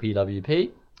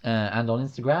 @the_PWP and on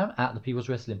Instagram at the People's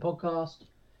Wrestling Podcast.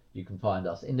 You can find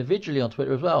us individually on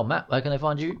Twitter as well. Matt, where can they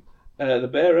find you? The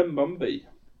Bear and Bumby.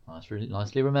 Nice, really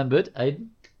nicely remembered. Aiden?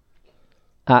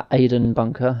 At Aidan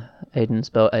Bunker. Aidan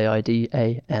spelled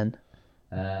AIDAN.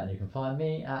 And you can find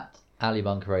me at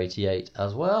AliBunker88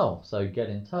 as well. So get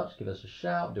in touch, give us a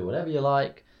shout, do whatever you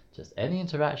like. Just any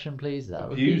interaction, please. That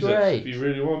would be Abuse us great. if you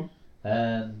really want.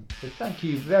 So thank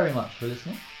you very much for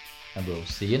listening, and we'll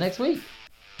see you next week.